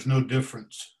functionally, there's no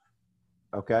difference.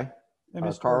 Okay. And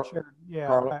Mr. Chair,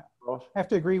 I have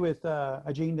to agree with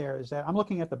Gene there, is that I'm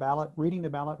looking at the ballot, reading the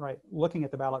ballot, looking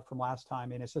at the ballot from last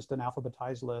time, and it's just an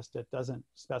alphabetized list. It doesn't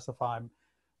specify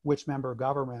which member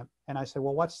government. And I said,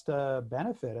 well, what's the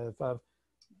benefit of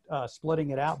splitting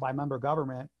it out by member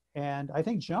government? And I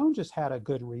think Joan just had a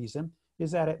good reason,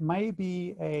 is that it may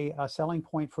be a selling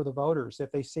point for the voters. If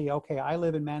they see, okay, I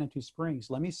live in Manitou Springs,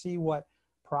 let me see what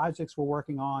projects we're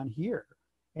working on here.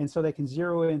 And so they can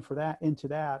zero in into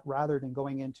that rather than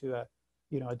going into a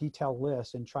detailed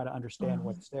list and try to understand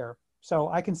what's there. So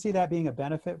I can see that being a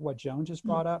benefit, what Joan just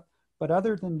brought up. But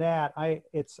other than that, I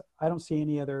don't see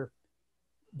any other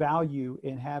value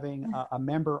in having a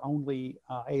member only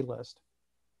A list.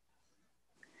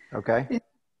 Okay.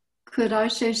 Could I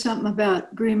say something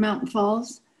about Green Mountain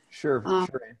Falls? Sure.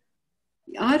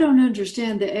 I don't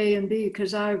understand the A and B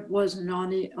because I wasn't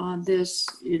on this,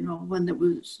 when it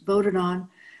was voted on.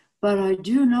 But I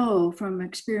do know from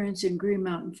experience in Green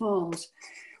Mountain Falls,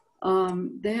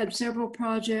 they had several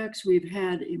projects. We've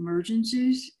had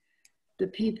emergencies. The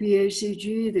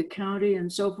PPACG, the county,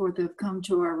 and so forth have come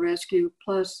to our rescue.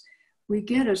 Plus, we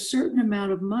get a certain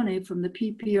amount of money from the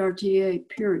PPRTA,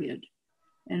 period.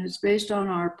 And it's based on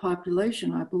our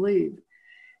population, I believe.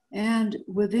 And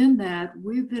within that,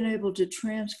 we've been able to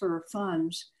transfer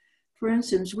funds. For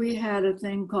instance, we had a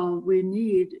thing called, we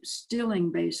need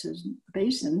stilling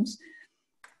basins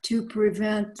to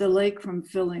prevent the lake from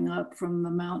filling up from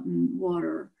the mountain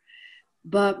water.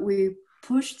 but we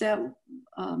pushed that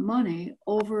money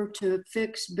over to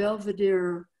fix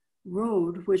Belvedere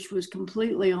Road, which was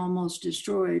completely almost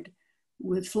destroyed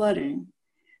with flooding.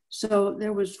 So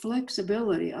there was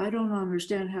flexibility. I don't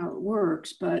understand how it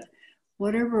works, but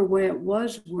whatever way it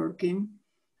was working,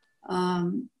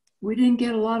 we didn't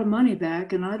get a lot of money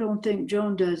back, and I don't think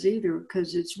Joan does either,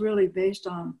 because it's really based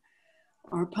on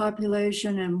our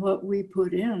population and what we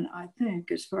put in, I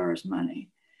think, as far as money.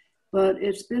 But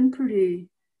it's been pretty,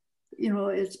 you know,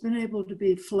 it's been able to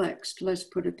be flexed, let's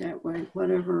put it that way,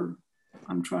 whatever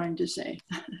I'm trying to say.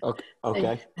 Okay.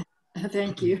 Okay.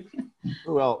 Thank you.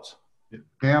 Who else?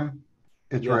 Pam,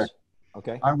 it's Yes. Rick.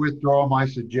 Okay. I withdraw my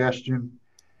suggestion,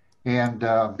 and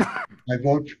I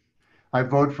vote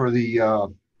for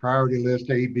the priority list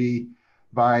AB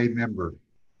by member.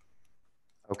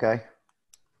 Okay.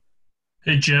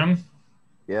 Hey, Jim.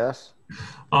 Yes.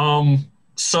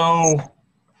 So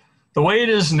the way it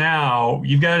is now,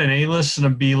 you've got an A list and a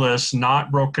B list not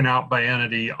broken out by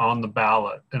entity on the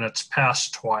ballot, and it's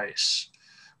passed twice.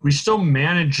 We still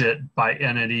manage it by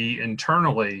entity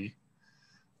internally,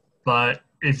 but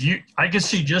I could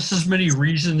see just as many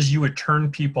reasons you would turn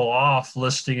people off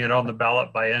listing it on the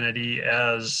ballot by entity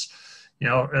as, you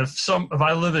know, if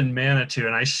I live in Manitou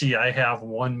and I see I have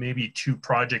one, maybe two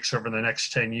projects over the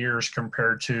next 10 years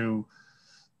compared to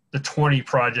the 20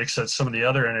 projects that some of the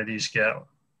other entities get,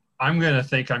 I'm going to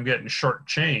think I'm getting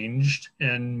shortchanged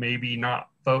and maybe not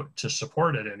vote to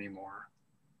support it anymore.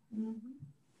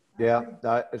 Yeah,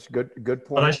 that's a good point.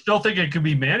 But I still think it could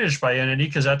be managed by entity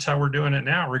because that's how we're doing it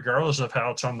now, regardless of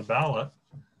how it's on the ballot.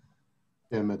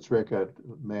 Tim, it's Rick.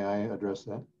 May I address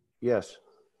that? Yes.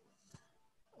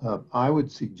 I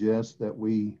would suggest that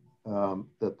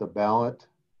that the ballot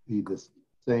be the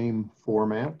same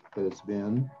format that it's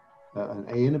been, an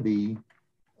A and a B,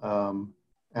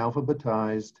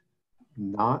 alphabetized,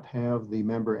 not have the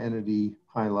member entity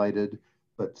highlighted,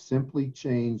 but simply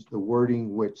change the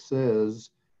wording which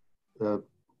says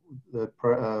with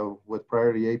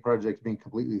priority A projects being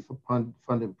completely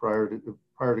funded prior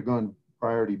to going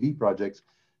priority B projects,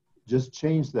 just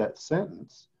change that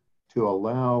sentence to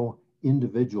allow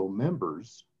individual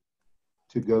members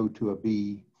to go to a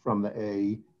B from the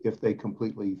A if they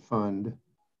completely fund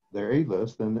their A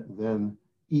list, then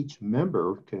each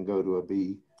member can go to a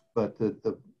B, but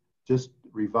just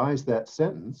revise that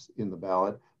sentence in the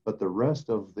ballot, but the rest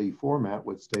of the format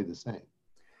would stay the same.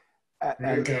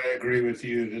 Rick, I agree with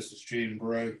you. This is Gene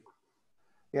Bray.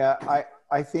 Yeah,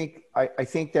 I think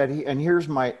that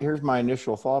here's my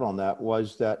initial thought on that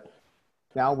was that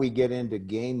now we get into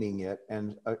gaming it,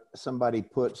 and somebody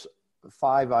puts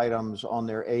 5 items on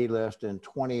their A list and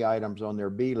 20 items on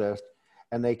their B list,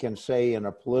 and they can say in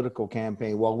a political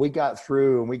campaign, well, we got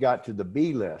through and we got to the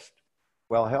B list.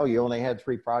 Well, hell, you only had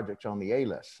 3 projects on the A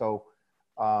list. So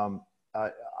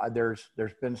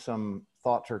there's been some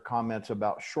thoughts or comments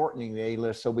about shortening the A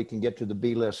list so we can get to the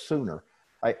B list sooner.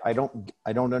 I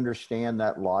don't understand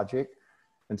that logic.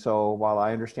 And so while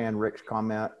I understand Rick's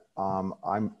comment,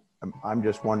 I'm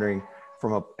just wondering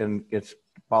and it's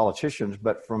politicians,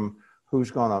 but from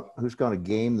who's gonna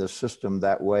game the system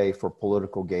that way for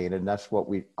political gain, and that's what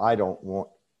I don't want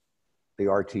the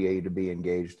RTA to be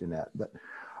engaged in that. But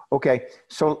okay,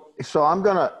 so I'm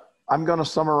gonna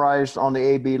summarize on the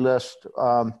AB list.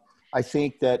 I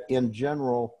think that in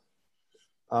general,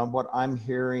 what I'm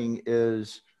hearing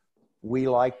is we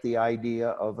like the idea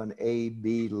of an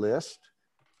AB list.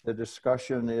 The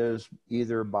discussion is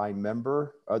either by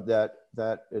member, that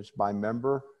it's by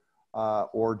member,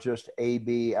 or just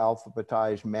AB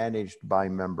alphabetized managed by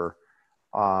member.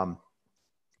 And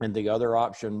the other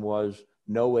option was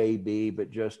no AB, but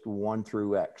just 1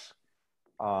 through X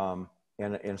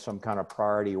in some kind of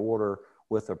priority order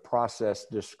with a process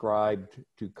described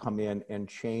to come in and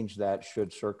change that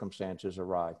should circumstances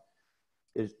arise.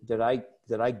 Did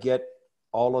I get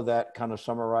all of that kind of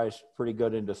summarized pretty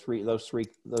good into those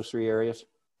three areas?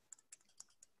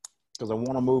 Because I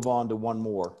want to move on to one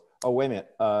more. Oh, wait a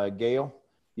minute. Gail,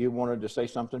 you wanted to say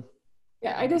something?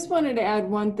 Yeah, I just wanted to add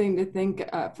one thing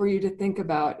to for you to think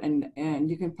about, and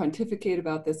you can pontificate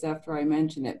about this after I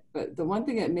mention it. But the one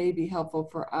thing that may be helpful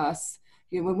for us,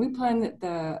 when we plan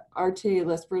the RTA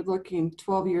list, we're looking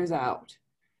 12 years out.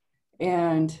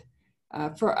 And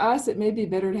for us, it may be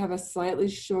better to have a slightly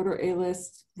shorter A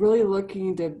list, really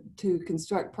looking to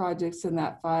construct projects in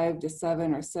that 5 to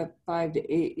 7 or 5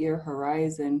 to 8 year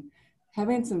horizon,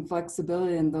 having some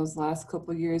flexibility in those last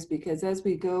couple of years, because as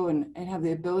we go and have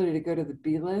the ability to go to the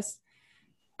B list,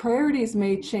 priorities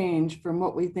may change from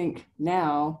what we think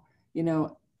now,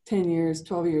 10 years,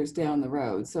 12 years down the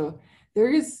road. So there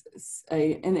is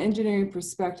an engineering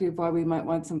perspective why we might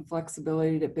want some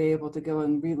flexibility to be able to go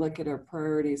and relook at our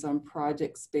priorities on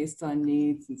projects based on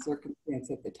needs and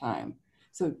circumstance at the time.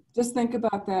 So just think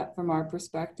about that from our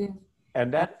perspective.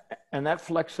 And that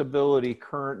flexibility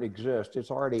currently exists.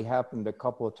 It's already happened a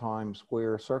couple of times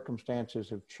where circumstances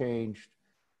have changed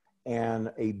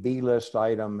and a B list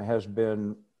item has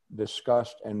been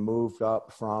discussed and moved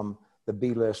up from the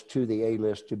B list to the A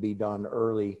list to be done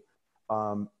early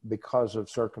because of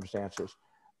circumstances.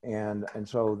 And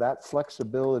so that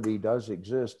flexibility does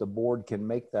exist. The board can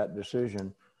make that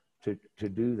decision to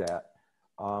do that.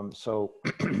 So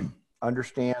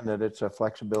understand that it's a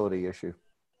flexibility issue.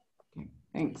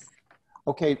 Thanks.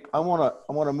 Okay, I want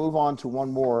to move on to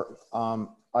one more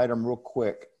item real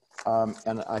quick,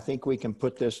 and I think we can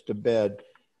put this to bed.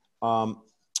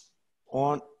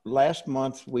 On last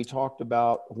month, we talked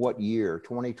about what year,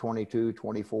 2022,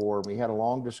 24. We had a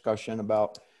long discussion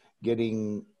about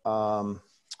getting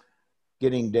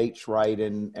dates right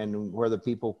and where the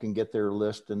people can get their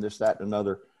list and this, that, and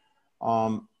another.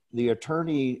 The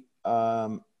attorney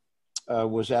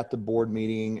was at the board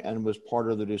meeting and was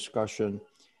part of the discussion.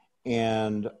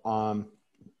 And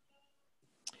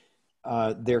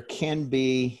there can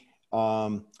be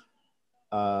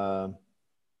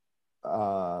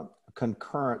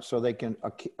concurrent, so they can,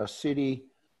 a city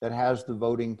that has the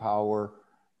voting power.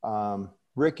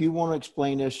 Rick, you want to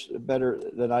explain this better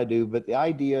than I do, but the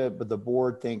idea, but the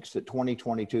board thinks that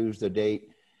 2022 is the date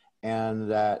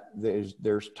and that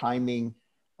there's timing.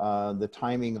 The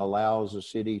timing allows a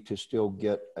city to still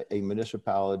get a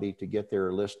municipality to get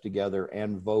their list together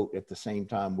and vote at the same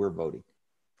time we're voting.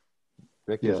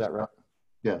 Rick, yes. Is that right?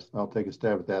 Yes, I'll take a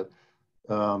stab at that.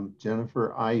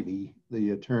 Jennifer Ivey,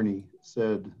 the attorney,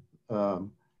 said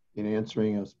in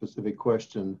answering a specific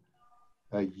question,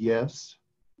 yes,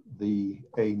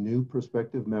 a new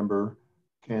prospective member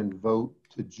can vote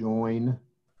to join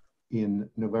in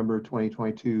November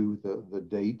 2022, the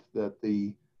date that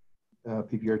the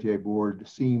PPRTA board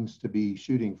seems to be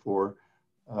shooting for,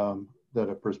 that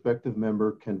a prospective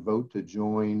member can vote to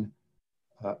join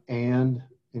and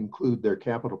include their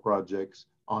capital projects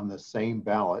on the same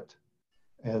ballot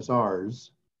as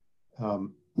ours.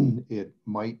 It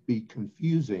might be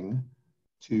confusing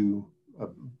to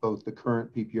both the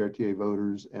current PPRTA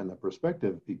voters and the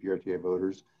prospective PPRTA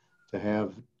voters to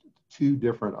have two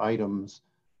different items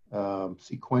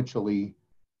sequentially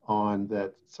on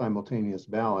that simultaneous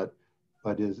ballot,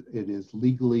 but it is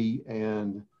legally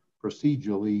and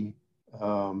procedurally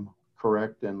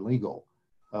correct and legal.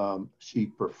 She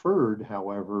preferred,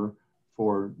 however,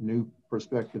 for new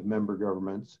prospective member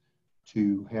governments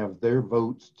to have their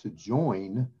votes to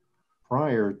join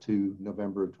prior to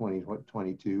November of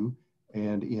 2022.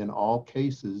 And in all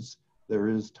cases, there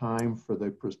is time for the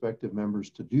prospective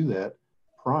members to do that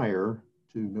prior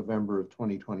to November of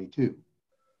 2022.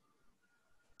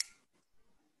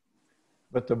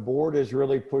 But the board is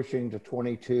really pushing to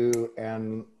 22,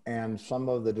 and some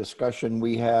of the discussion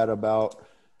we had about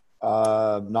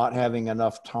not having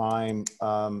enough time.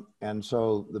 And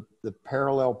so the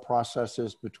parallel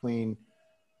processes between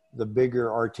the bigger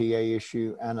RTA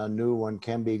issue and a new one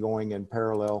can be going in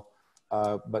parallel,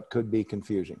 but could be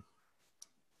confusing.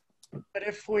 But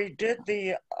if we did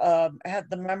had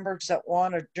the members that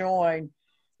want to join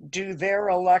do their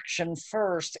election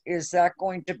first, is that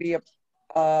going to be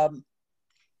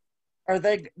are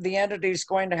the entities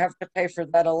going to have to pay for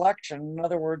that election? In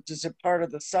other words, is it part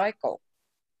of the cycle?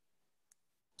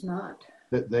 Not.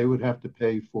 They would have to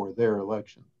pay for their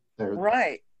election.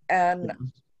 Right. And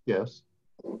yes,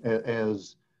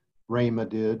 as RAMA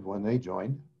did when they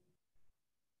joined.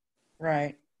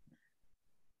 Right.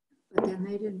 But then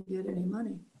they didn't get any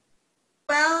money.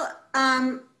 Well,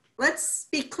 let's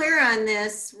be clear on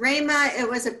this. RAMA, it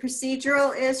was a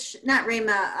procedural issue, not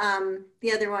RAMA,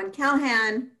 the other one,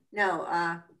 Calhan.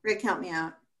 No, Rick, help me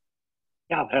out.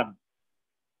 Calhan.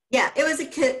 Yeah, it was a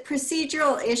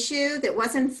procedural issue that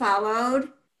wasn't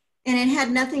followed, and it had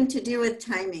nothing to do with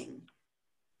timing.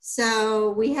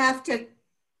 So we have to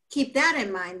keep that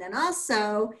in mind. And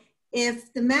also,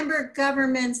 if the member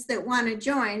governments that want to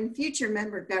join, future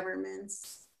member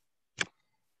governments,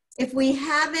 if we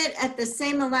have it at the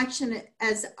same election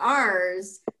as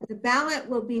ours, the ballot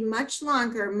will be much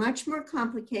longer, much more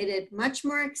complicated, much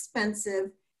more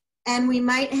expensive, and we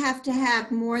might have to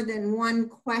have more than one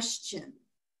question,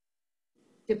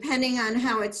 depending on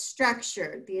how it's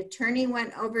structured. The attorney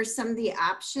went over some of the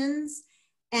options,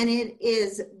 and it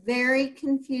is very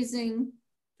confusing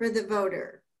for the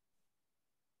voter.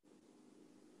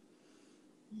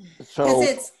 So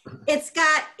it's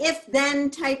got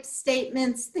if-then type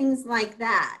statements, things like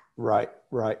that. Right,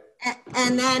 right.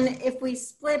 And then if we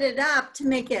split it up to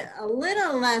make it a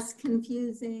little less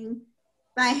confusing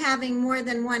by having more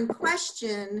than one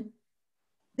question,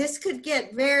 this could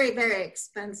get very, very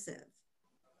expensive.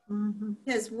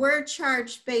 Because we're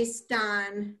charged based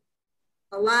on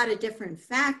a lot of different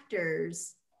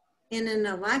factors in an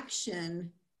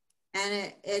election,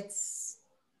 and it's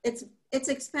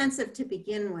expensive to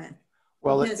begin with,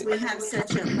 because we have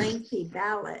such a lengthy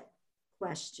ballot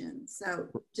question. So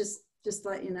just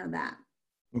let you know that.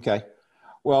 Okay.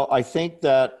 Well, I think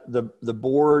that the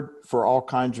board, for all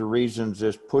kinds of reasons,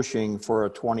 is pushing for a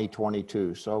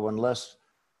 2022. So unless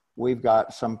we've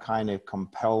got some kind of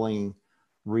compelling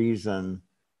reason,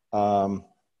 I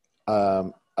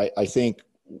think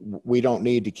we don't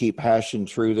need to keep hashing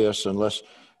through this unless,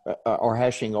 or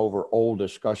hashing over old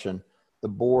discussion. The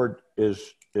board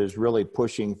is really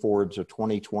pushing towards a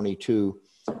 2022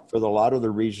 for a lot of the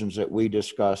reasons that we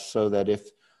discussed, so that if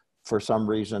for some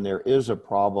reason there is a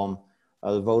problem,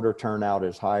 the voter turnout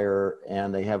is higher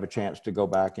and they have a chance to go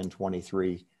back in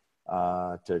 23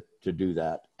 to do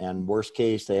that. And worst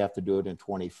case, they have to do it in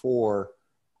 24,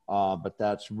 but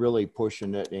that's really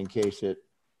pushing it in case it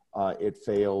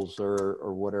fails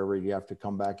or whatever. You have to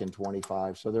come back in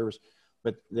 25. So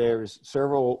there's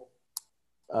several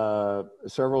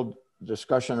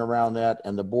discussion around that,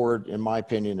 and the board, in my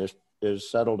opinion,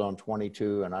 is settled on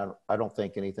 22, and I don't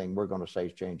think anything we're going to say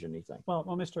is change anything. Well,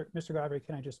 Mr. Godfrey,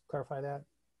 can I just clarify that?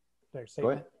 Go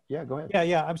ahead. Yeah, go ahead.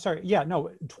 Yeah. I'm sorry. Yeah, no,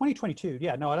 2022.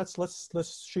 Yeah, no,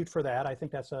 let's shoot for that. I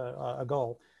think that's a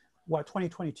goal. What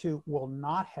 2022 will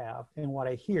not have, and what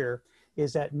I hear,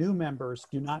 is that new members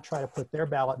do not try to put their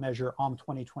ballot measure on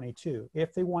 2022.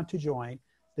 If they want to join,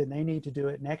 then they need to do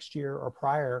it next year or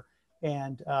prior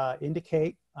and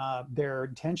indicate their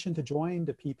intention to join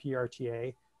the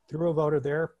PPRTA through a vote of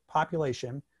their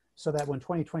population, so that when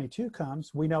 2022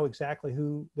 comes, we know exactly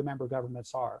who the member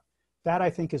governments are. That, I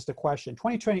think, is the question.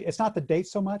 2020, it's not the date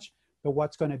so much, but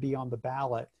what's going to be on the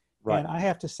ballot. Right. And I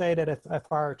have to say that if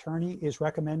our attorney is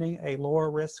recommending a lower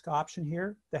risk option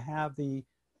here, to have the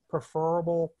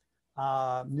preferable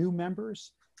new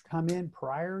members come in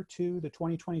prior to the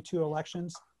 2022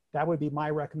 elections, that would be my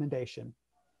recommendation.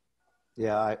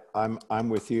 Yeah, I'm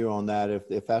with you on that.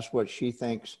 If that's what she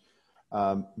thinks,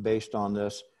 based on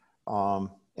this,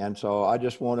 and so I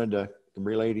just wanted to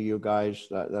relay to you guys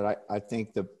that I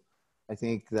think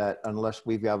that unless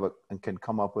we can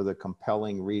come up with a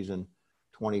compelling reason,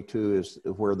 22 is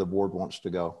where the board wants to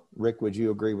go. Rick, would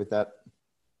you agree with that?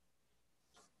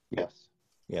 Yes.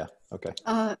 Yeah. Okay.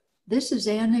 This is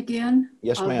Ann again.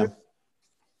 Yes, ma'am.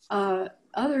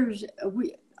 Others,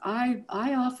 I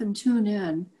often tune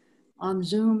in on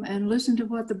Zoom and listen to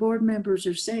what the board members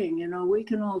are saying. You know, we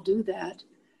can all do that.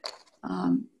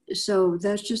 So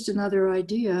that's just another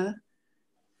idea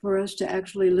for us to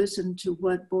actually listen to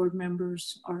what board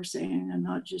members are saying and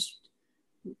not just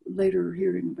later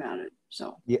hearing about it.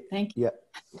 So yeah, thank you.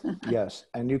 Yeah. Yes.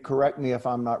 And you correct me if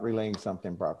I'm not relaying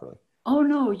something properly. Oh,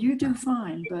 no, you do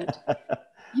fine, but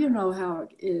you know how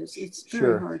it is. It's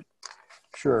very hard.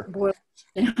 Sure. Boil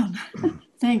down.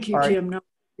 Thank you, Jim. No,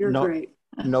 you're great.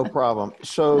 No problem.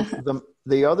 So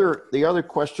the other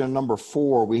question, number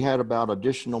 4, we had about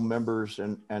additional members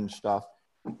and stuff.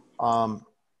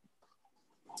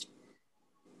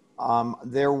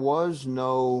 There was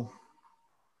no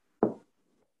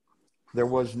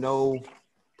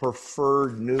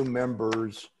preferred new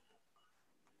members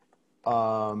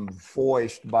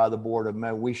voiced by the board of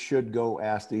men. We should go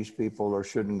ask these people or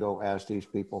shouldn't go ask these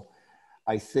people.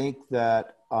 I think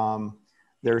that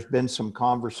there's been some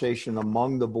conversation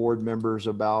among the board members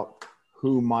about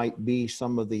who might be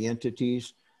some of the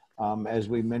entities. As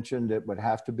we mentioned, it would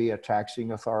have to be a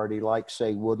taxing authority like,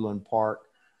 say, Woodland Park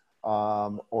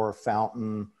or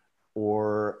Fountain,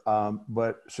 or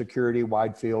but Security,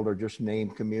 Widefield are just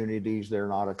named communities. They're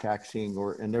not a taxing,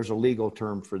 and there's a legal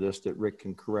term for this that Rick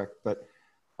can correct. But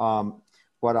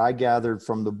what I gathered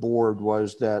from the board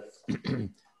was that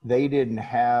they didn't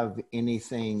have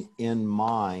anything in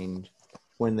mind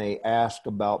when they asked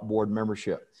about board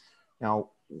membership. Now,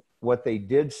 what they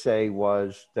did say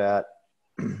was that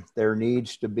there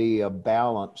needs to be a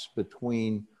balance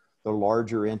between the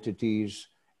larger entities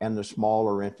and the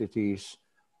smaller entities.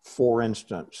 For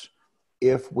instance,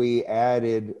 if we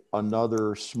added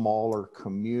another smaller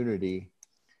community,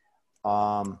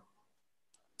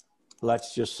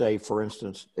 let's just say, for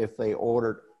instance, if they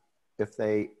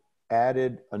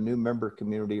added a new member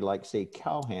community like, say,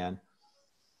 Calhan,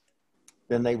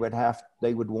 then they would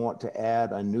want to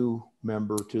add a new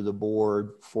member to the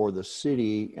board for the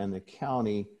city and the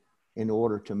county in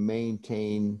order to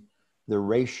maintain the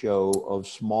ratio of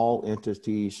small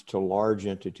entities to large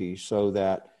entities so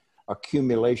that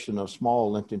accumulation of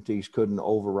small entities couldn't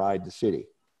override the city.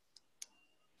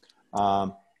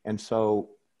 And so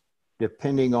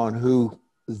depending on who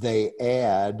they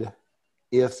add,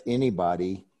 if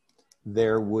anybody,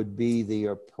 there would be the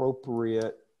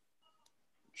appropriate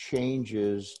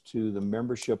changes to the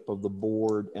membership of the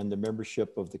board and the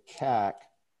membership of the CAC,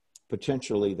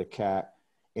 potentially the CAC,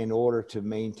 in order to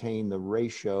maintain the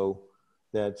ratio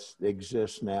that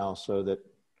exists now so that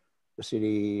the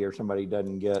city or somebody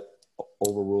doesn't get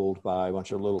overruled by a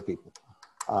bunch of little people.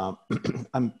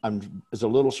 There's a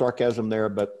little sarcasm there,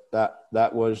 but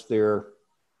that was their,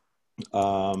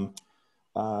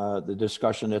 the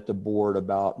discussion at the board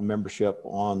about membership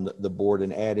on the board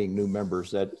and adding new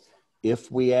members, that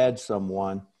if we add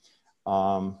someone,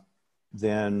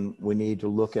 then we need to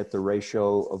look at the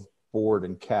ratio of board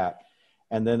and CAC.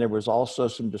 And then there was also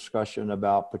some discussion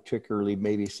about particularly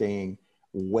maybe saying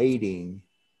weighting,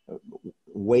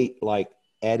 like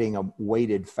adding a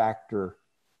weighted factor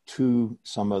to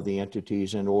some of the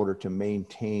entities in order to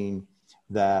maintain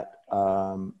that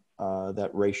that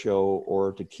ratio,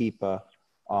 or to keep a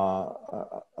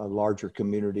larger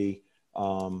community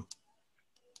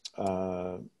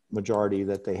majority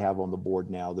that they have on the board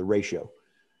now, the ratio.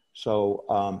 So,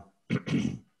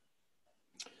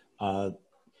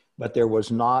 but there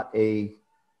was not a,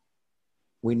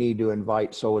 we need to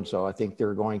invite so-and-so. I think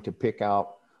they're going to pick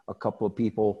out a couple of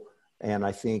people, and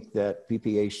I think that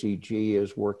PPACG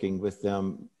is working with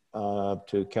them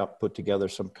to put together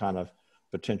some kind of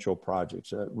potential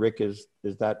projects. Rick, is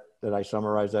that, did I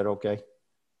summarize that okay?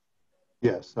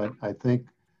 Yes, I think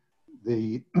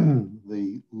the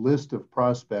the list of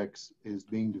prospects is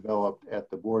being developed at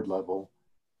the board level,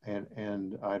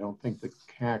 and I don't think the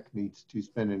CAC needs to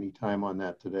spend any time on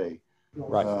that today.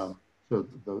 Right. So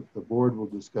the board will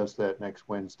discuss that next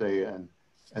Wednesday, and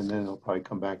then it'll probably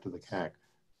come back to the CAC.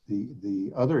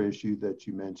 The other issue that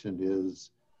you mentioned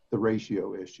is the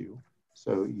ratio issue.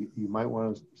 So you might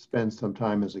want to spend some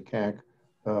time as a CAC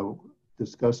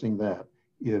discussing that.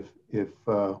 If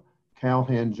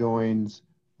Calhan joins,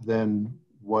 then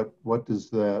what does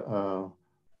the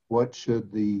what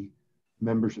should the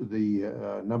members,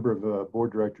 the number of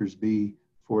board directors be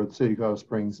for the city of Colorado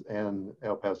Springs and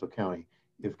El Paso County?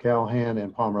 If Calhan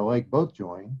and Palmer Lake both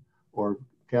join, or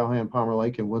Calhan, Palmer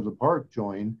Lake, and Woodland Park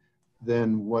join,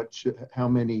 then how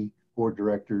many board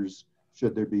directors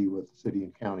should there be with the city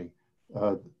and county?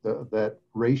 That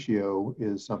ratio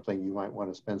is something you might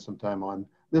want to spend some time on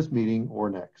this meeting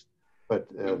or next. But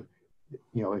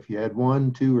you know, if you had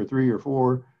 1, 2, or 3, or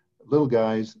 4 little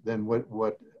guys, then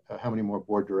how many more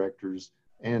board directors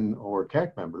and or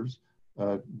CAC members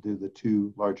do the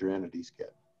 2 larger entities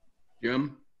get?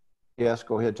 Jim? Yes,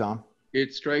 go ahead, Tom.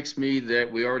 It strikes me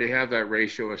that we already have that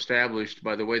ratio established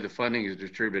by the way the funding is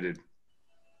distributed.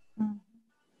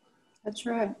 That's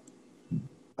right.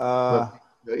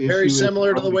 Very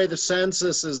similar to the way the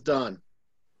census is done.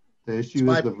 The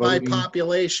issue is the by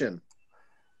population.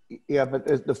 Yeah,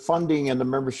 but the funding and the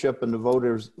membership and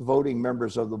the voting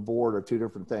members of the board are 2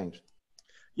 different things.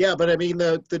 Yeah, but I mean,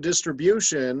 the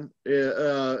distribution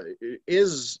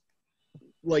is,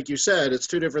 like you said, it's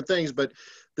 2 different things, but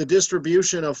the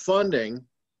distribution of funding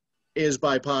is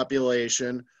by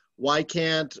population. Why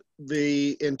can't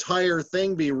the entire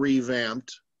thing be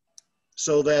revamped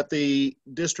so that the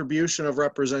distribution of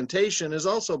representation is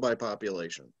also by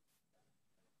population?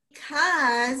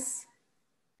 Because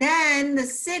then the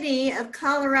city of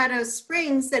Colorado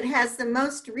Springs, that has the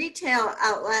most retail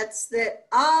outlets that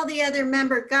all the other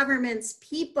member governments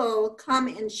people come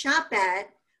and shop at,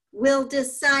 will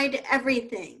decide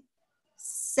everything.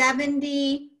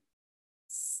 A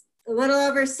little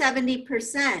over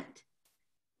 70%.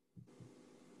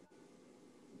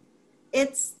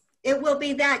 It will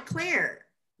be that clear.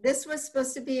 This was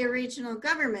supposed to be a regional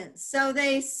government. So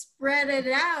they spread it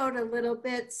out a little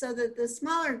bit so that the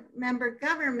smaller member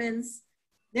governments,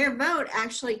 their vote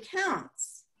actually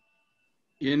counts.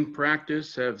 In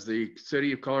practice, has the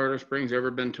city of Colorado Springs ever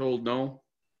been told no?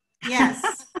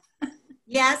 Yes.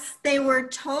 Yes, they were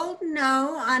told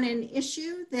no on an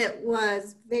issue that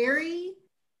was very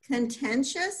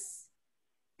contentious,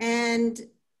 and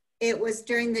it was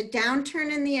during the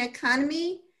downturn in the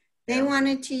economy. They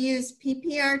wanted to use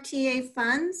PPRTA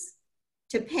funds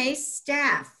to pay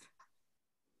staff.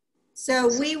 So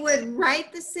we would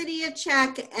write the city a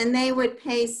check and they would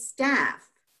pay staff.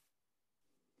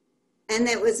 And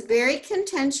it was very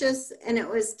contentious, and it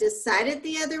was decided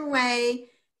the other way.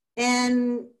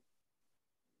 And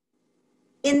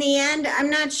in the end, I'm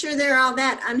not sure they're all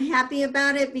that unhappy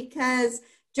about it, because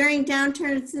during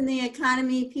downturns in the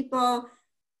economy, people,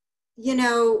 you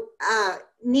know,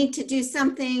 need to do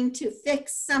something to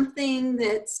fix something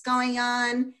that's going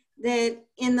on that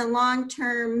in the long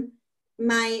term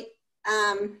might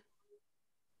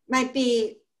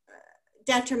be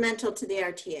detrimental to the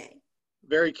RTA.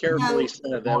 Very carefully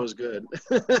said. That was good.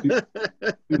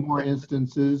 Two more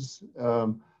instances.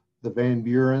 The Van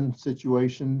Buren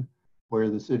situation, where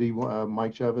the city,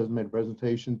 Mike Chavez made a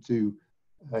presentation to,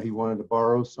 he wanted to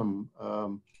borrow some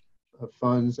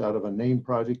funds out of a named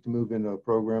project to move into a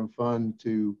program fund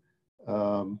to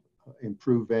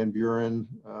improve Van Buren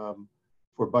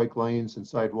for bike lanes and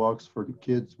sidewalks for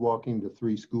kids walking to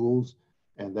 3 schools.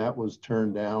 And that was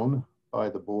turned down by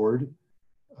the board.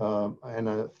 And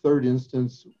a third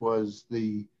instance was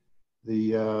the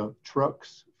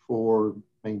trucks for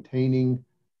maintaining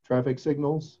traffic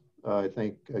signals. I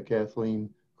think Kathleen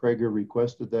Krager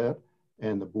requested that,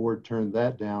 and the board turned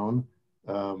that down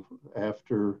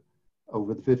after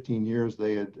over the 15 years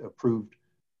they had approved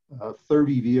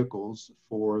 30 vehicles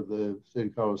for the city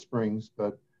of Colorado Springs,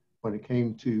 but when it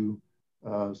came to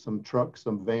some trucks,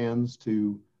 some vans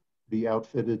to be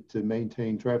outfitted to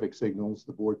maintain traffic signals,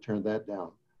 the board turned that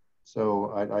down.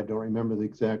 So I don't remember the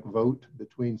exact vote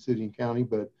between city and county,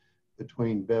 but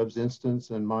between Bev's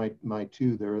instance and my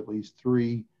two, there are at least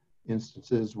 3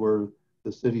 instances where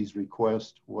the city's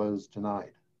request was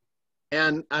denied.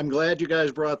 And I'm glad you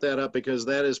guys brought that up, because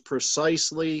that is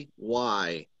precisely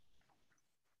why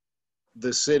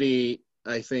the city,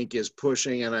 I think, is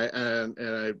pushing, well,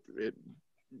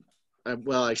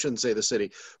 I shouldn't say the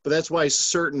city, but that's why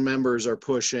certain members are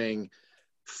pushing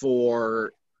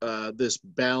for this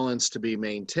balance to be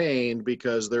maintained,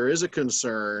 because there is a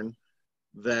concern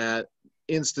that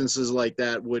instances like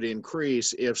that would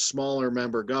increase if smaller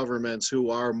member governments who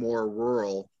are more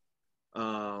rural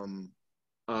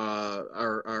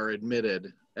are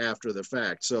admitted after the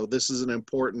fact. So this is an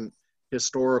important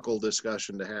historical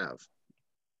discussion to have.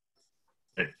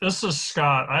 This is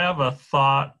Scott. I have a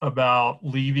thought about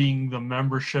leaving the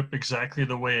membership exactly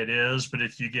the way it is, but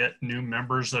if you get new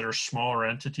members that are smaller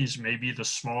entities, maybe the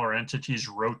smaller entities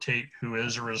rotate who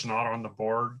is or is not on the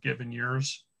board given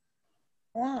years.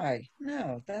 Why?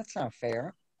 No, that's not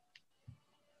fair.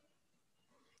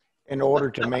 In order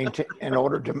to maintain, in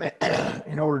order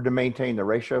to maintain the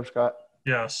ratio, Scott?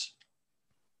 Yes.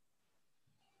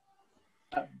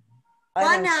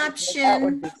 One option. That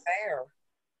would be fair.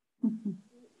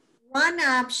 One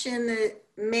option that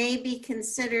may be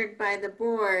considered by the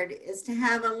board is to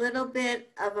have a little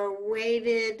bit of a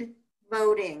weighted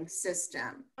voting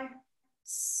system,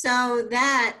 so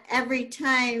that every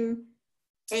time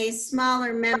a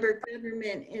smaller member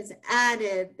government is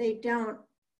added, they don't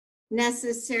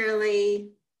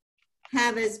necessarily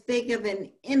have as big of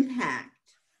an impact.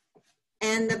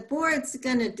 And the board's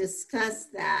going to discuss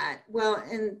that. Well,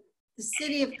 and the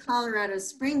city of Colorado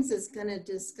Springs is going to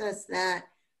discuss that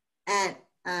at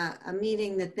a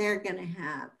meeting that they're going to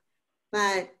have.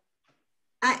 But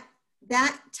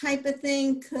that type of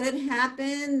thing could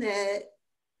happen that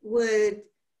would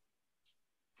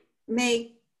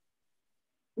make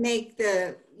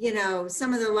the, you know,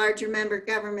 some of the larger member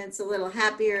governments a little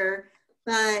happier.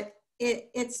 But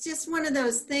it's just one of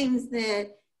those things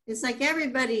that it's like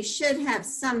everybody should have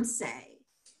some say.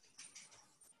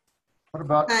 What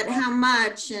about? But how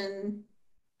much and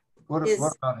what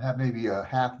about have maybe a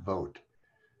half vote?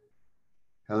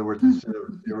 In other words, instead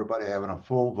of everybody having a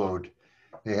full vote,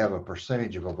 they have a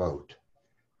percentage of a vote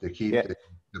to keep the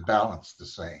balance the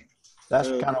same. That's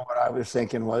kind of what I was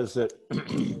thinking, was that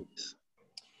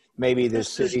maybe the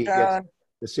city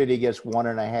gets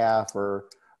 1.5, or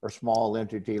a small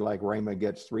entity like Raymond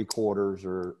gets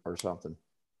 3/4 or something.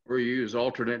 Or you use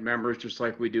alternate members just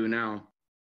like we do now.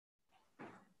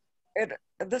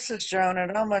 This is Joan.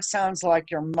 It almost sounds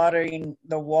like you're muddying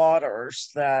the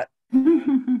waters, that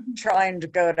trying to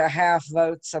go to half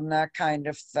votes and that kind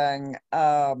of thing.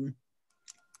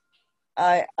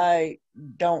 I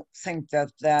don't think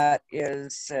that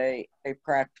is a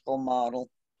practical model.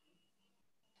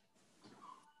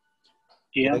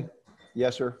 Jim?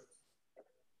 Yes, sir.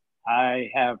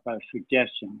 I have a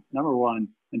suggestion. Number one,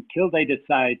 until they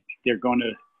decide they're going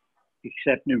to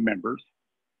accept new members,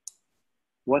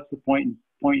 what's the point in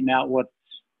pointing out what's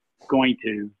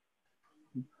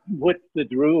the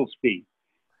rules be?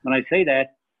 When I say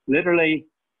that, literally,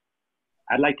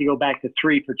 I'd like to go back to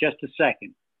 3 for just a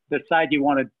second. Decide you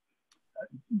want to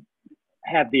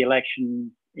have the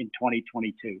election in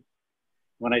 2022.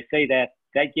 When I say that,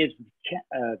 that gives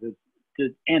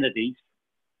the entities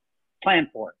plan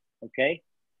for it, okay?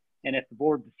 And if the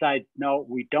board decides, no,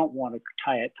 we don't want to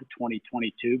tie it to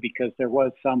 2022 because there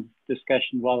was some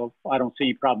discussion, well, I don't see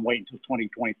any problem waiting until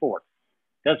 2024.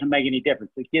 Doesn't make any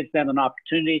difference. It gives them an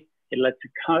opportunity. It lets the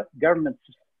governments,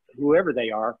 whoever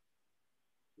they are,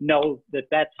 know that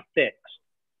that's fixed.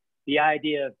 The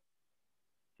idea of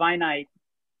finite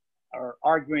or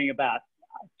arguing about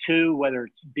two, whether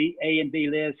it's A and B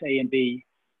lists, A and B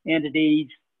entities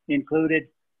included,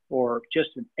 or just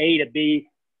an A to B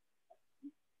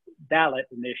ballot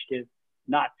initiative,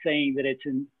 not saying that it's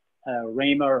in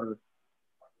RAMA or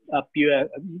up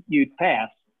you'd pass.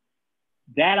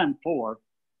 That I'm for.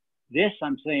 This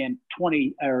I'm saying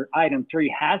item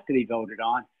 3 has to be voted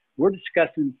on. We're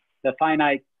discussing the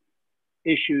finite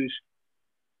issues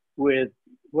with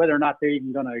whether or not they're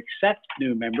even going to accept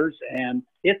new members, and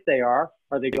if they are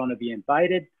they going to be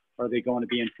invited? Are they going to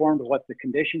be informed of what the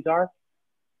conditions are?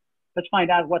 Let's find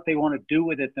out what they want to do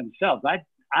with it themselves.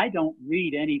 I don't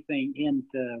read anything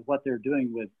into what they're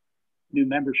doing with new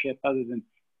membership other than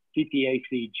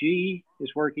PPACG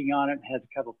is working on it, has a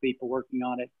couple of people working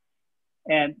on it,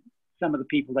 and some of the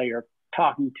people they are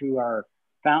talking to are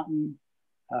Fountain.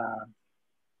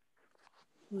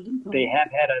 They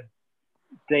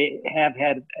have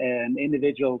had an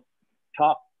individual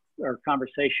talk or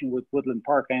conversation with Woodland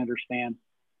Park, I understand,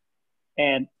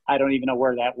 and I don't even know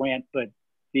where that went, but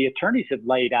the attorneys have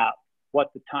laid out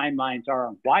what the timelines are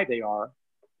and why they are,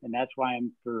 and that's why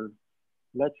I'm for,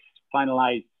 let's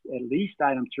finalize at least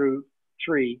item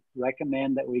 3,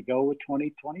 recommend that we go with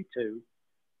 2022,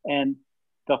 and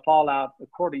the fallout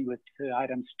accordingly to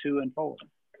items 2 and 4.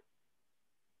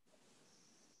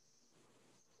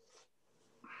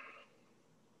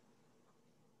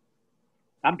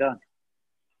 I'm done.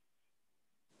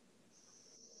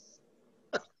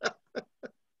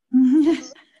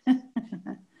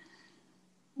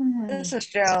 This is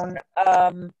Joan.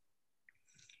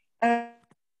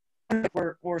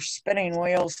 We're spinning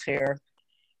wheels here.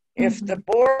 If the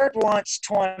board wants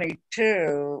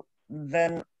 22,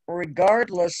 then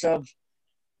regardless of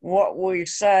what we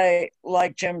say,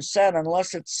 like Jim said,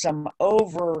 unless it's some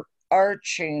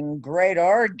overarching great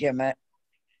argument,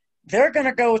 they're going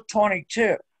to go with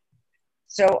 22.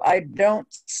 So I don't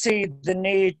see the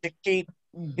need to keep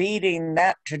beating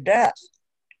that to death.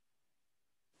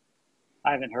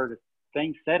 I haven't heard a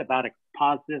thing said about a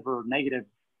positive or negative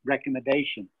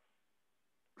recommendation.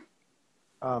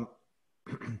 And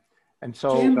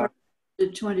so Jim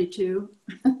did 22.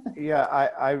 yeah,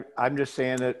 I'm just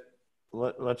saying that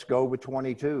let's go with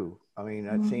 22. I mean,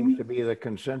 that seems to be the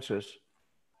consensus,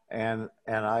 and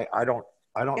I don't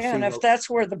see. And if that's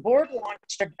where the board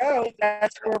wants to go,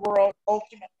 that's where we're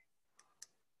ultimately.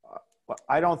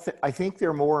 I think there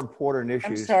are more important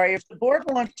issues. I'm sorry, if the board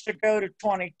wants to go to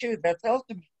 22, that's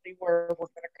ultimately where we're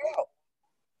going to go.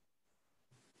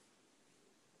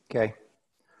 Okay.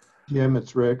 Jim,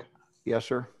 it's Rick. Yes,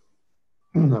 sir.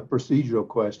 A procedural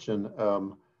question.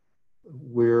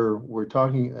 We're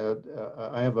talking.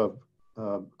 I have a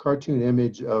cartoon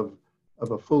image of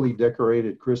a fully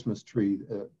decorated Christmas tree.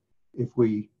 If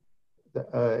we,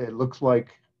 it looks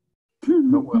like.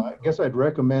 Well, I guess I'd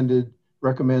recommend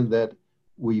that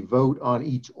we vote on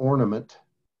each ornament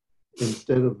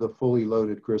instead of the fully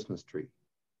loaded Christmas tree.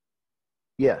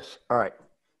 Yes. All right.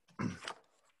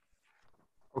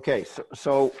 Okay.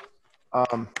 So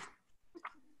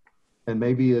and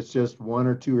maybe it's just 1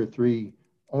 or 2 or 3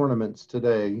 ornaments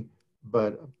today,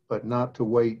 but not to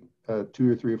wait 2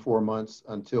 or 3 or 4 months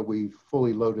until we've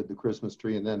fully loaded the Christmas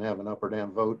tree and then have an up or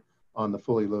down vote on the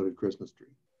fully loaded Christmas tree.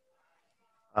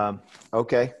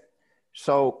 Okay.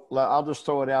 So I'll just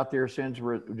throw it out there since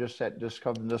we're just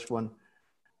covering this one.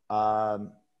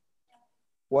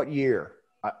 What year?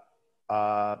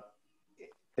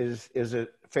 Is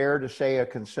it fair to say a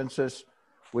consensus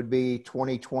would be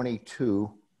 2022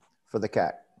 for the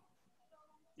CAC?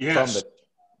 Yes.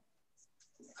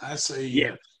 I say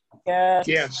yes. Yes.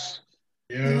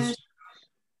 Yes.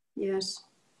 Yes.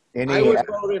 I would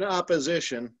vote in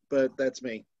opposition, but that's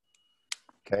me.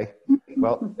 Okay.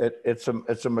 Well, it's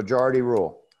a majority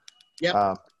rule.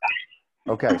 Yeah.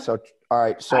 Okay. So all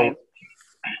right. So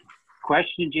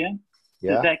question, Jim.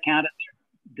 Yeah. Does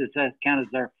that count as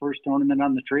our first ornament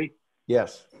on the tree?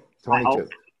 Yes. 22.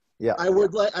 Yeah. I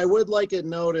would like it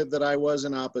noted that I was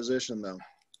in opposition, though.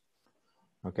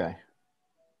 Okay.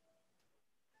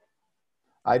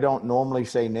 I don't normally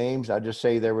say names. I just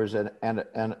say there was an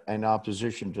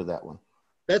opposition to that one.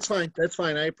 That's fine. That's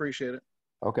fine. I appreciate it.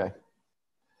 Okay.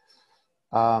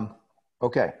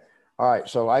 Okay. All right.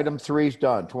 So item 3 is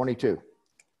done. 22.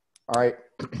 All right.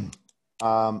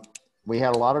 We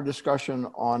had a lot of discussion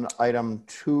on item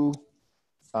 2.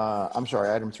 I'm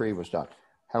sorry. Item 3 was done.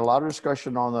 had a lot of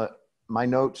discussion on my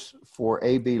notes for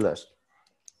A-B list.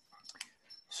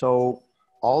 So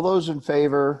all those in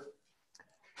favor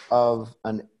of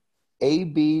an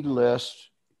A-B list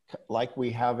like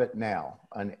we have it now,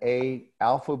 an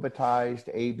alphabetized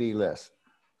A-B list?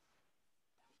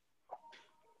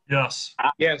 Yes.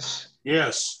 Yes.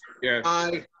 Yes. Yes.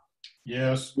 Aye.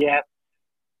 Yes. Yes.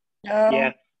 No.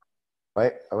 Yes.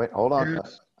 Wait, hold on.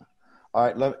 Yes. All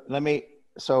right, let me,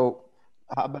 so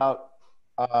how about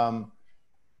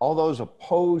all those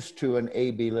opposed to an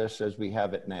A-B list as we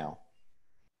have it now?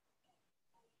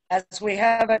 As we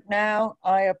have it now,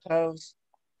 I oppose.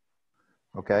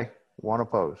 Okay, one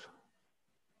opposed.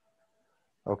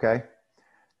 Okay,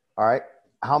 all right.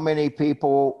 How many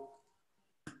people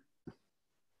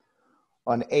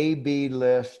on A-B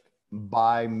list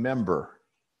by member?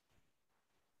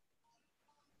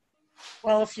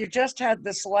 Well, if you just had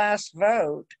this last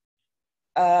vote,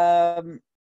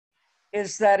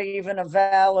 is that even a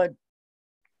valid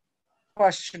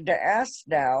question to ask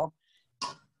now?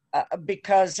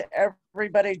 Because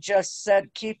everybody just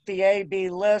said keep the A-B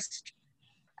list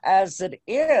as it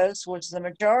is, was the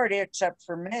majority except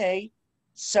for me.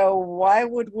 So why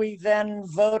would we then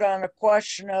vote on a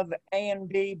question of A and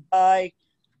B by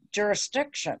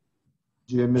jurisdiction?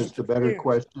 Jim, it's a better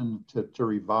question to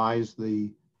revise the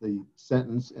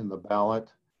sentence in the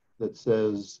ballot that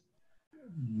says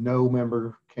no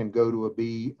member can go to a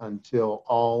B until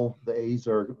all the A's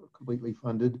are completely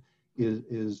funded.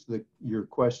 Is your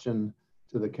question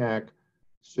to the CAC,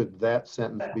 should that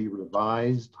sentence be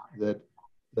revised that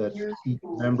each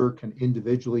member can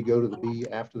individually go to the B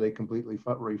after they completely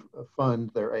fund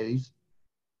their A's?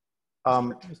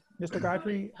 Mr.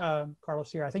 Godfrey,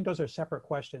 Carlos here, I think those are separate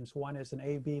questions. One is an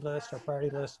A-B list or priority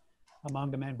list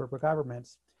among the member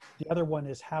governments. The other one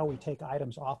is how we take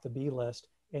items off the B list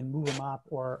and move them up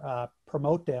or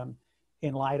promote them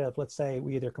in light of, let's say,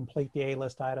 we either complete the A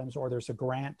list items or there's a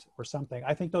grant or something.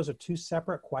 I think those are two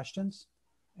separate questions,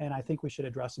 and I think we should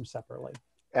address them separately.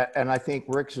 And I think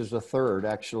Rick's is the third,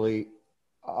 actually,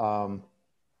 because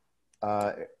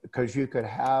you could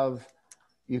have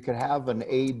an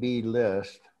A-B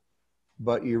list,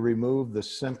 but you remove the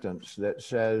sentence that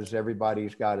says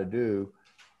everybody's got to do.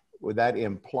 Well, that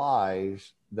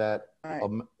implies that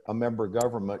a member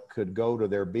government could go to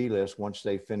their B list once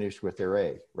they finish with their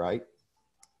A, right?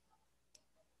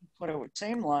 What it would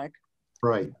seem like.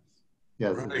 Right.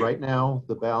 Yeah. Right now,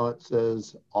 the ballot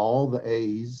says all the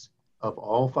A's of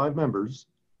all 5 members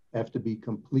have to be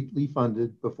completely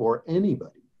funded before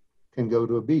anybody can go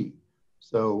to a B.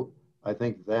 So I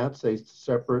think that's a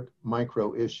separate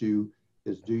micro issue,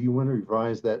 is do you want to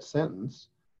revise that sentence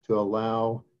to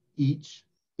allow each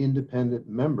independent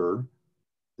member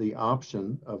the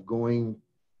option of going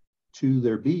to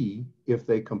their B if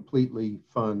they completely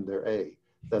fund their A?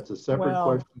 That's a separate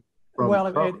question.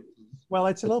 Well,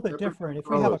 it's a little bit different. If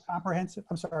we have a comprehensive,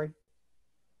 I'm sorry.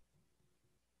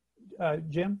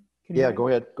 Jim? Yeah, go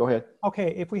ahead.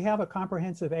 Okay, if we have a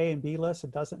comprehensive A and B list,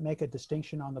 it doesn't make a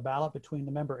distinction on the ballot between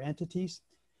the member entities,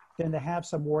 then to have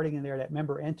some wording in there that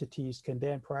member entities can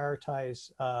then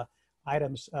prioritize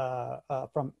items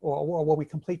from, or when we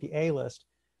complete the A list,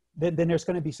 then there's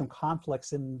going to be some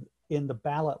conflicts in the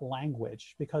ballot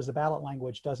language, because the ballot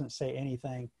language doesn't say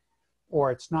anything,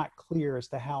 or it's not clear as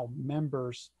to how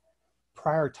members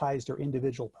prioritize their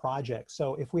individual projects.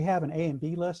 So if we have an A and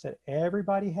B list that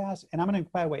everybody has, and I'm going to,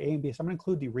 by the way, A and B, so I'm going to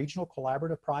include the regional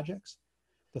collaborative projects,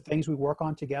 the things we work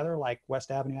on together, like West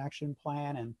Avenue Action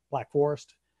Plan and Black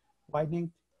Forest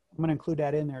widening. I'm going to include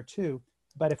that in there too.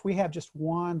 But if we have just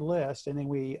one list and then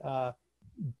we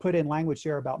put in language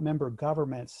there about member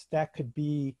governments, that could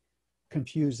be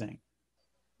confusing.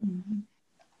 Mm-hmm.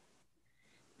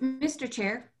 Mr.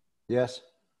 Chair. Yes.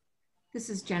 This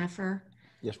is Jennifer.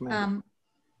 Yes, ma'am.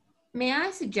 May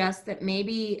I suggest that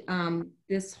maybe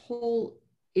this whole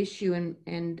issue,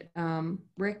 and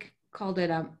Rick called it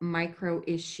a micro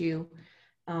issue,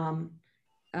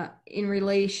 in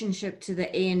relationship to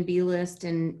the A and B list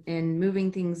and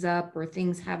moving things up or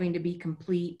things having to be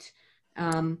complete.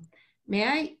 May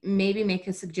I maybe make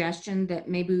a suggestion that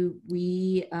maybe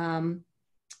we,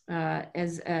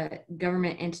 as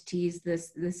government entities,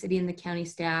 the city and the county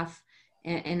staff,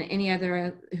 and any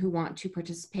other who want to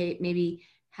participate, maybe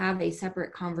have a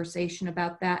separate conversation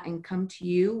about that and come to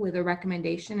you with a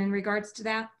recommendation in regards to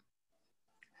that?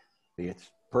 It's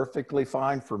perfectly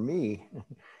fine for me.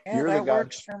 Yeah, that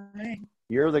works for me.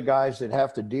 You're the guys that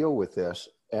have to deal with this.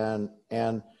 And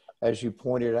as you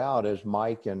pointed out, as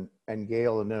Mike and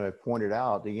Gail and then I pointed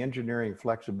out, the engineering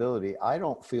flexibility, I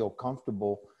don't feel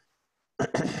comfortable.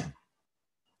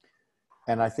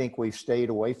 and I think we've stayed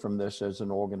away from this as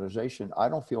an organization. I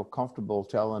don't feel comfortable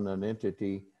telling an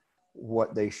entity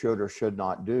what they should or should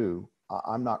not do.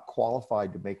 I'm not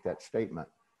qualified to make that statement.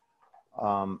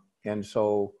 And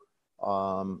so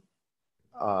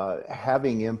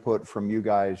having input from you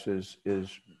guys is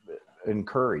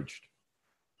encouraged.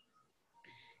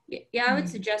 Yeah, I would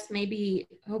suggest maybe,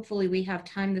 hopefully we have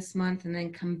time this month and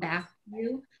then come back to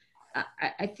you.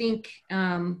 I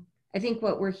think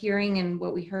what we're hearing and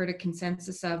what we heard a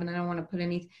consensus of, and I don't want to put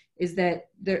any, is that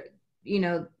there, you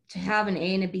know, to have an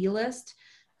A and a B list.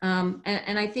 And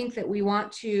I think that we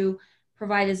want to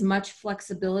provide as much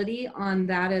flexibility on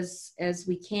that as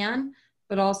we can,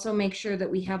 but also make sure that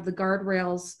we have the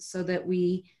guardrails so that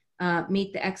we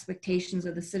meet the expectations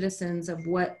of the citizens of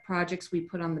what projects we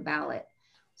put on the ballot.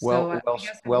 Well, So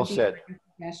well said.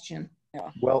 Suggestion.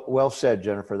 Yeah. Well said,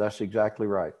 Jennifer. That's exactly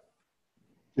right.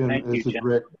 This is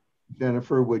Rick.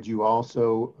 Jennifer, would you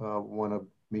also want to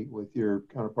meet with your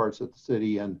counterparts at the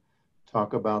city and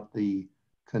talk about the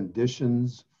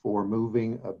conditions for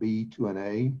moving a B to an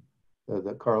A?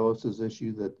 That Carlos's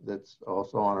issue that's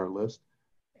also on our list.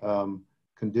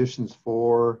 Conditions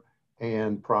for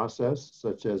and process,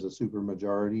 such as a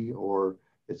supermajority, or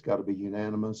it's got to be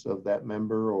unanimous of that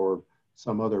member, or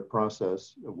some other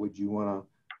process. Would you want to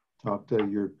talk to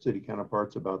your city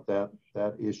counterparts about that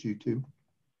issue too?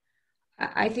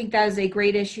 I think that is a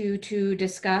great issue to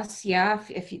discuss. Yeah,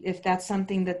 if that's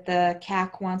something that the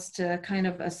CAC wants to kind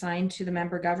of assign to the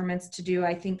member governments to do,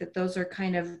 I think that those are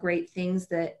kind of great things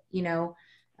that,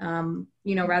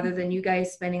 rather than you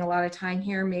guys spending a lot of time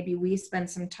here, maybe we spend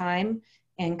some time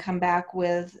and come back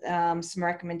with some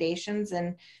recommendations,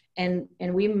 and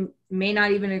we may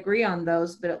not even agree on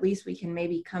those, but at least we can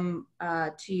maybe come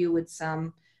to you with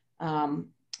some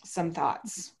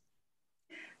thoughts.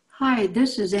 Hi,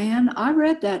 this is Ann. I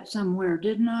read that somewhere,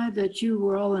 didn't I? That you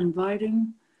were all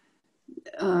inviting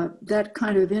that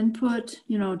kind of input,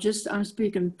 I'm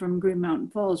speaking from Green Mountain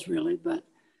Falls really, but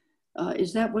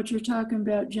is that what you're talking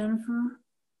about, Jennifer?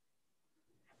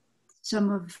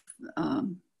 Some of,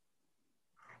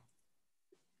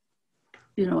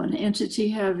 an entity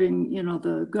having,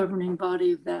 the governing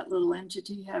body of that little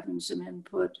entity having some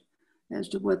input as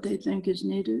to what they think is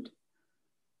needed?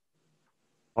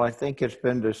 Well, I think it's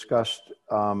been discussed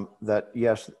that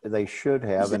yes, they should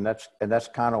have, and that's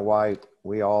kind of why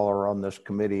we all are on this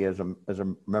committee as a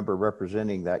member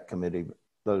representing that committee,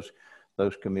 those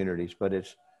communities. But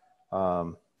it's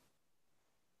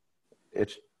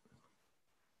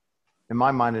in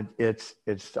my mind,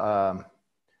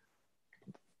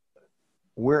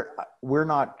 we're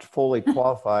not fully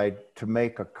qualified to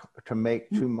make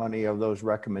too many of those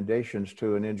recommendations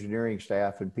to an engineering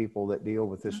staff and people that deal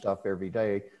with this stuff every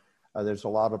day. There's a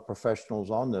lot of professionals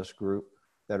on this group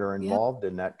that are involved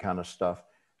in that kind of stuff.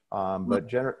 But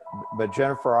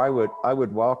Jennifer, I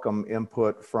would welcome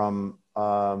input from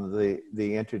the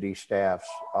entity staffs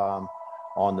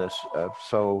on this.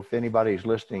 So if anybody's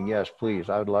listening, yes, please,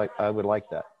 I would like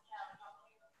that.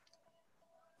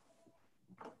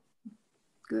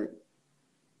 Good.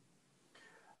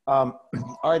 All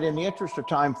right, in the interest of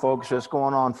time, folks, it's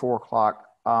going on 4 o'clock.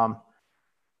 I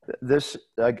want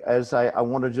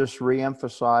to just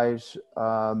reemphasize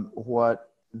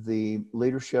what the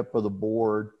leadership of the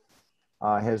board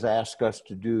has asked us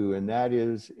to do, and that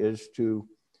is to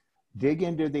dig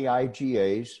into the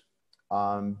IGAs,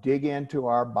 dig into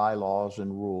our bylaws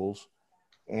and rules,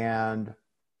 and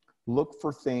look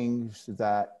for things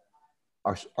that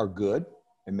are good,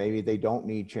 and maybe they don't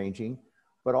need changing,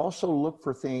 but also look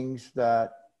for things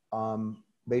that,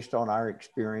 based on our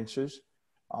experiences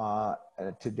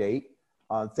to date,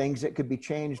 things that could be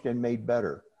changed and made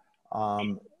better.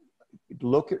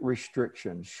 Look at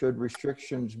restrictions. Should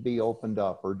restrictions be opened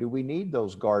up, or do we need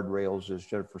those guardrails, as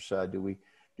Jennifer said? Do we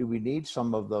need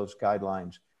some of those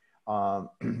guidelines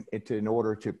in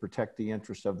order to protect the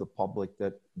interests of the public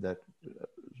that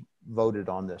voted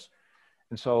on this?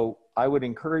 And so I would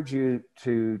encourage you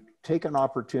to take an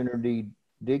opportunity,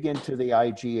 dig into the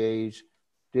IGAs,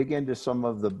 dig into some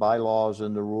of the bylaws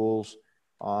and the rules.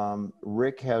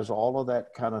 Rick has all of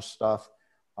that kind of stuff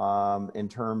in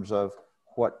terms of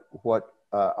what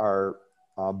our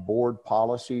board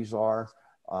policies are,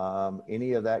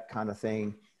 any of that kind of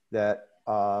thing that,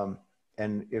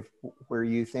 and where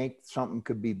you think something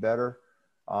could be better,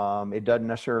 it doesn't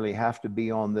necessarily have to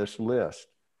be on this list.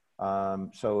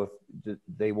 So if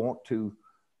they want to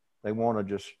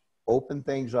just open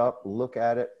things up, look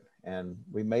at it, and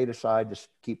we may decide to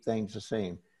keep things the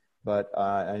same. But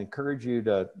I encourage you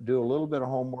to do a little bit of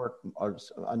homework.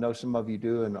 I know some of you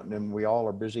do, and we all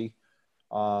are busy.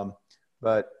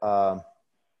 But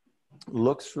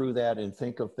look through that and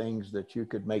think of things that you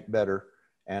could make better,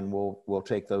 and we'll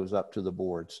take those up to the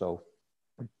board. So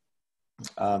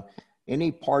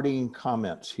any parting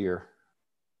comments here?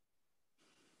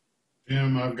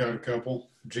 Jim, I've got a couple.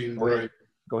 Gene Bright.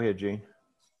 Go ahead, Gene.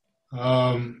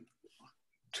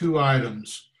 2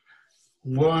 items.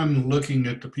 One, looking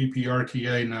at the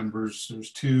PPRTA numbers,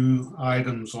 there's 2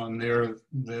 items on there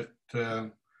that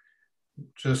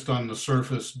just on the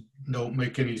surface don't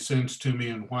make any sense to me,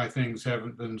 and why things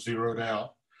haven't been zeroed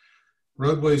out.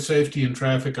 Roadway safety and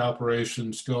traffic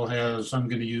operations still has, I'm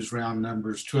going to use round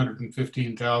numbers,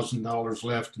 $215,000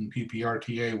 left in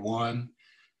PPRTA 1.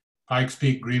 Pikes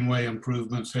Peak Greenway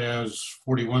Improvements has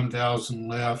 $41,000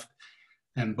 left.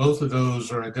 And both of those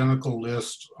are identical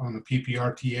lists on the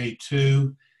PPRTA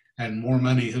 2, and more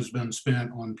money has been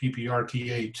spent on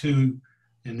PPRTA 2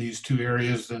 in these 2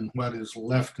 areas than what is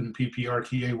left in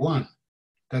PPRTA 1.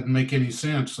 Doesn't make any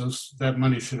sense. That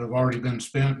money should have already been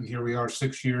spent, and here we are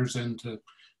 6 years into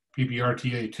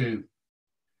PPRTA 2.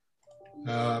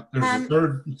 There's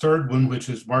a third one, which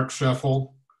is Mark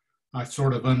Shuffle. I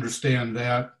sort of understand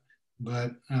that,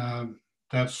 but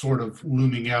that's sort of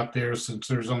looming out there since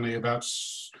there's only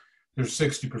there's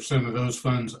 60% of those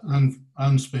funds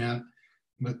unspent.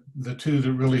 But the 2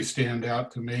 that really stand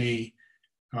out to me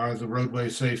are the roadway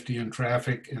safety and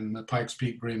traffic and the Pikes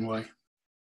Peak Greenway.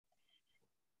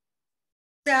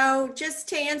 So just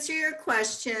to answer your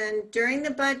question, during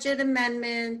the budget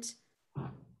amendment,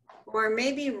 or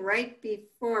maybe right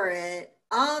before it,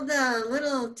 all the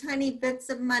little tiny bits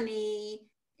of money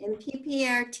in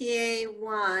PPRTA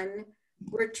 1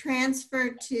 were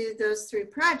transferred to those 3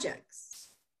 projects.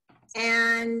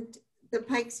 And the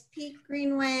Pikes Peak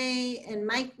Greenway, and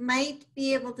Mike might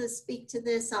be able to speak to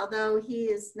this, although he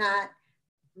is not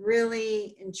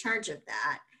really in charge of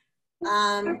that,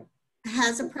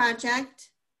 has a project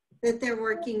that they're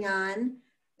working on.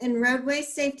 And roadway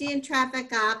safety and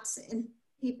traffic ops in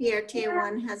PPRTA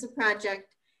 1 has a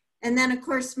project. And then of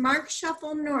course, Mark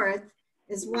Shuffle North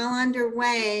is well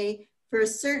underway for a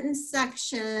certain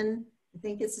section. I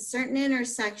think it's a certain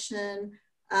intersection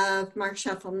of Mark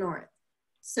Shuffle North.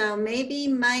 So maybe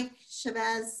Mike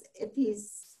Chavez, if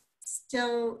he's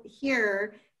still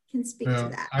here, can speak to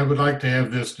that. I would like to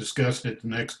have this discussed at the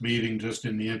next meeting, just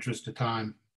in the interest of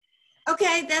time.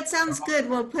 Okay, that sounds good.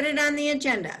 We'll put it on the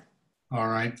agenda. All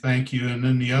right, thank you. And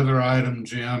then the other item,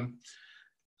 Jim,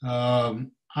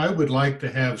 I would like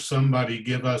to have somebody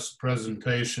give us a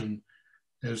presentation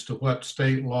as to what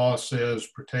state law says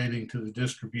pertaining to the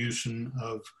distribution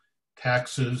of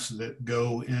taxes that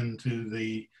go into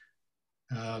the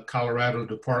Colorado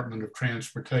Department of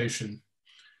Transportation.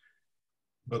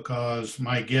 Because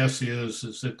my guess is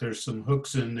that there's some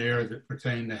hooks in there that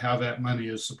pertain to how that money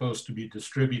is supposed to be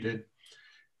distributed.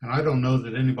 And I don't know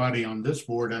that anybody on this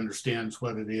board understands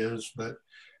what it is, but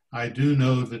I do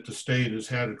know that the state has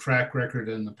had a track record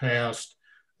in the past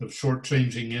of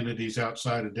shortchanging entities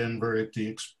outside of Denver at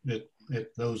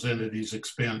those entities'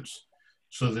 expense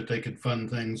so that they could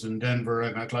fund things in Denver.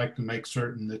 And I'd like to make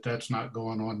certain that that's not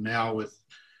going on now with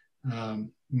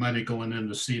money going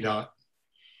into CDOT.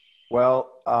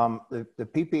 Well, the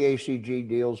PPACG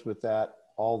deals with that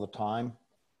all the time.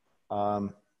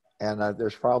 And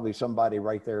there's probably somebody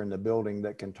right there in the building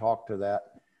that can talk to that,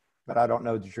 but I don't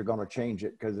know that you're going to change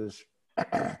it because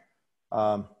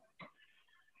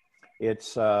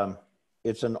it's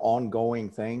an ongoing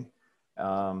thing.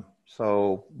 But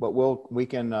we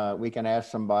can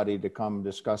ask somebody to come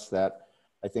discuss that.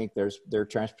 I think their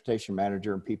transportation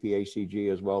manager and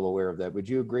PPACG is well aware of that. Would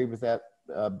you agree with that,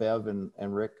 Bev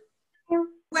and Rick?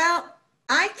 Well,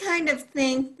 I kind of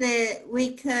think that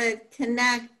we could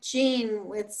connect Gene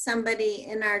with somebody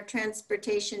in our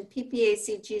transportation,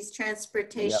 PPACG's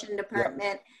transportation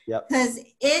department, because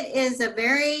it is a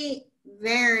very,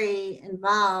 very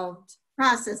involved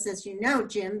process, as you know,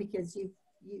 Jim, because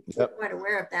you're quite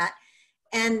aware of that.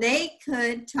 And they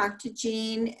could talk to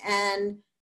Gene and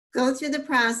go through the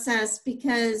process,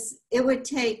 because it would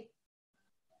take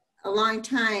a long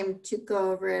time to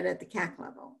go over it at the CAC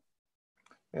level.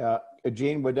 Yeah,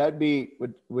 Gene, would that be,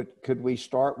 could we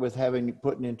start with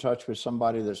putting in touch with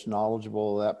somebody that's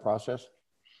knowledgeable of that process?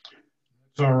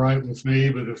 It's all right with me,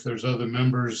 but if there's other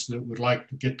members that would like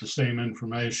to get the same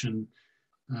information,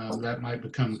 that might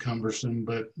become cumbersome,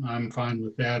 but I'm fine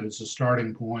with that as a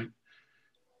starting point.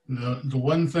 The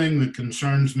one thing that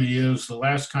concerns me is the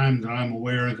last time that I'm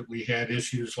aware that we had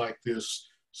issues like this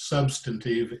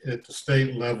substantive at the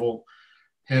state level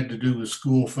had to do with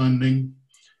school funding.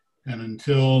 And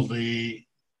until the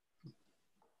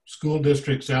school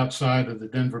districts outside of the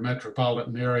Denver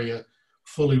metropolitan area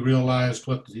fully realized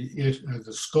what the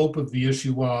scope of the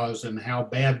issue was and how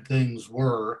bad things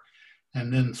were,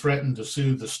 and then threatened to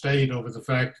sue the state over the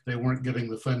fact that they weren't getting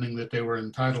the funding that they were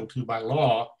entitled to by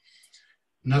law,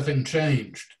 nothing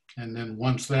changed. And then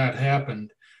once that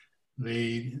happened,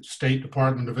 the State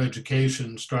Department of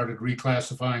Education started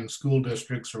reclassifying school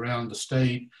districts around the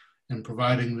state and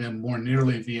providing them more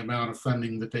nearly the amount of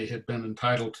funding that they had been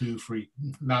entitled to for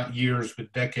not years,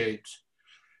 but decades.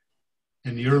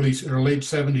 In the late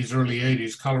 70s, early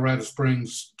 80s, Colorado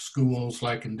Springs schools,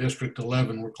 like in District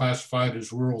 11, were classified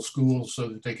as rural schools so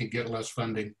that they could get less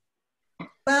funding.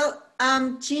 Well,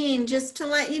 Jean, just to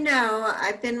let you know,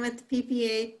 I've been with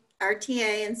the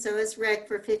PPRTA and so has Rick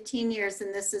for 15 years,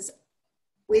 and this is,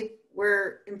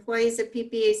 we're employees of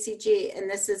PPACG, and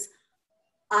this has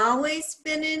always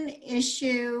been an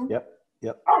issue.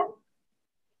 Yep.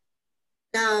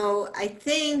 So I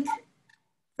think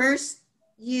first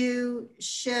you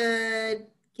should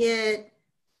get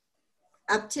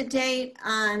up to date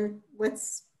on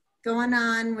what's going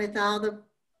on with all the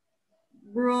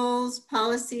rules,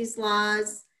 policies,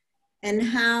 laws, and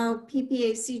how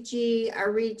PPACG,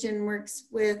 our region, works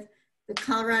with the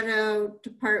Colorado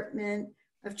Department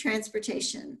of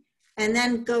Transportation, and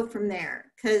then go from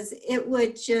there, because it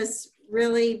would just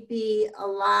really be a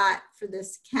lot for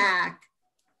this CAC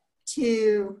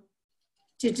to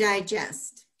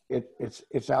digest.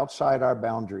 It's outside our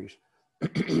boundaries,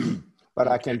 but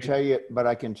I can tell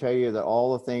you that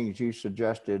all the things you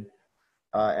suggested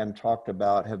and talked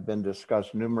about have been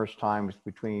discussed numerous times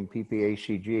between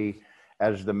PPACG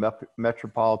as the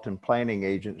Metropolitan Planning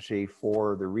Agency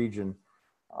for the region.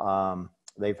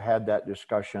 They've had that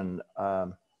discussion.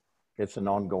 It's an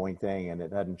ongoing thing and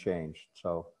it hadn't changed.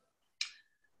 So,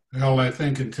 well, I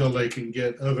think until they can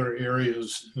get other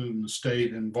areas in the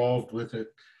state involved with it,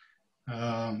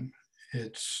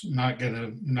 it's not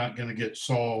gonna get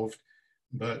solved.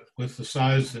 But with the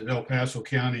size that El Paso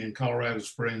County and Colorado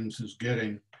Springs is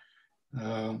getting,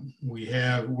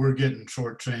 we're getting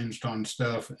shortchanged on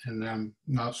stuff, and I'm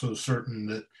not so certain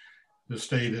that the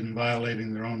state isn't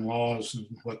violating their own laws and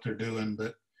what they're doing,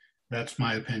 but that's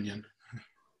my opinion.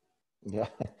 Yeah,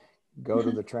 go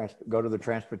to the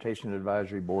Transportation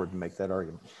Advisory Board and make that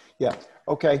argument. Yeah,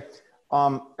 okay.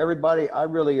 Everybody, I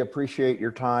really appreciate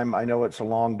your time. I know it's a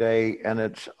long day and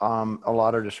it's a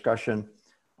lot of discussion,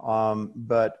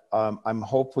 but I'm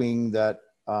hoping that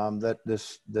that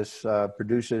this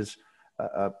produces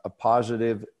a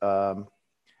positive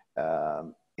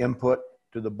input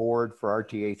to the board for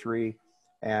RTA3.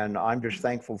 And I'm just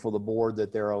thankful for the board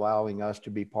that they're allowing us to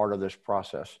be part of this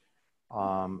process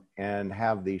and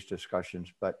have these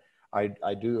discussions. But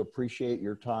I do appreciate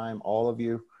your time, all of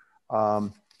you.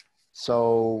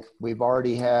 So we've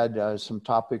already had some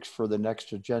topics for the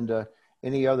next agenda.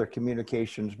 Any other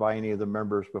communications by any of the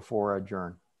members before I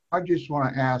adjourn? I just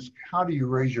want to ask, how do you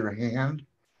raise your hand?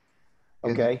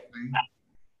 Okay.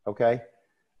 Okay.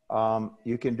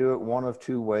 You can do it one of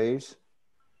two ways.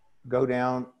 Go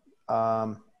down.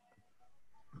 Hold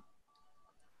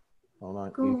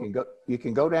on. You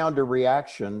can go down to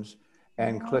reactions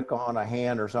and click on a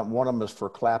hand or something. One of them is for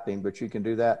clapping, but you can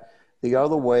do that. The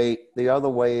other way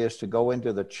is to go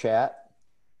into the chat.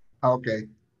 Okay.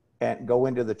 And go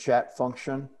into the chat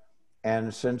function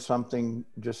and send something.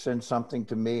 Just send something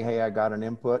to me. Hey, I got an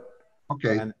input.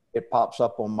 Okay. And it pops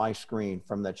up on my screen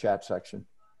from the chat section.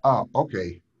 Oh,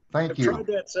 okay. Thank you. I've tried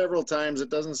that several times. It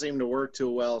doesn't seem to work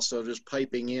too well. So just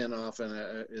piping in often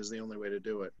is the only way to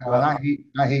do it. Well, I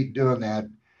hate doing that.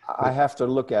 I have to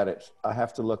look at it. I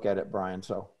have to look at it, Brian.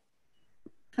 So.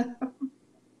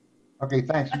 Okay,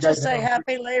 thanks. I'll just say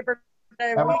happy Labor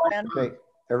Day weekend. Okay,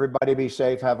 everybody be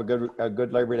safe. Have a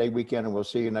good Labor Day weekend, and we'll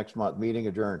see you next month. Meeting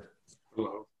adjourned.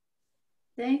 Hello.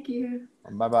 Thank you.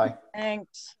 Bye-bye.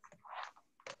 Thanks.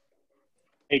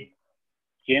 Hey,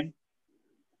 Jim,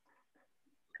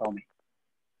 call me.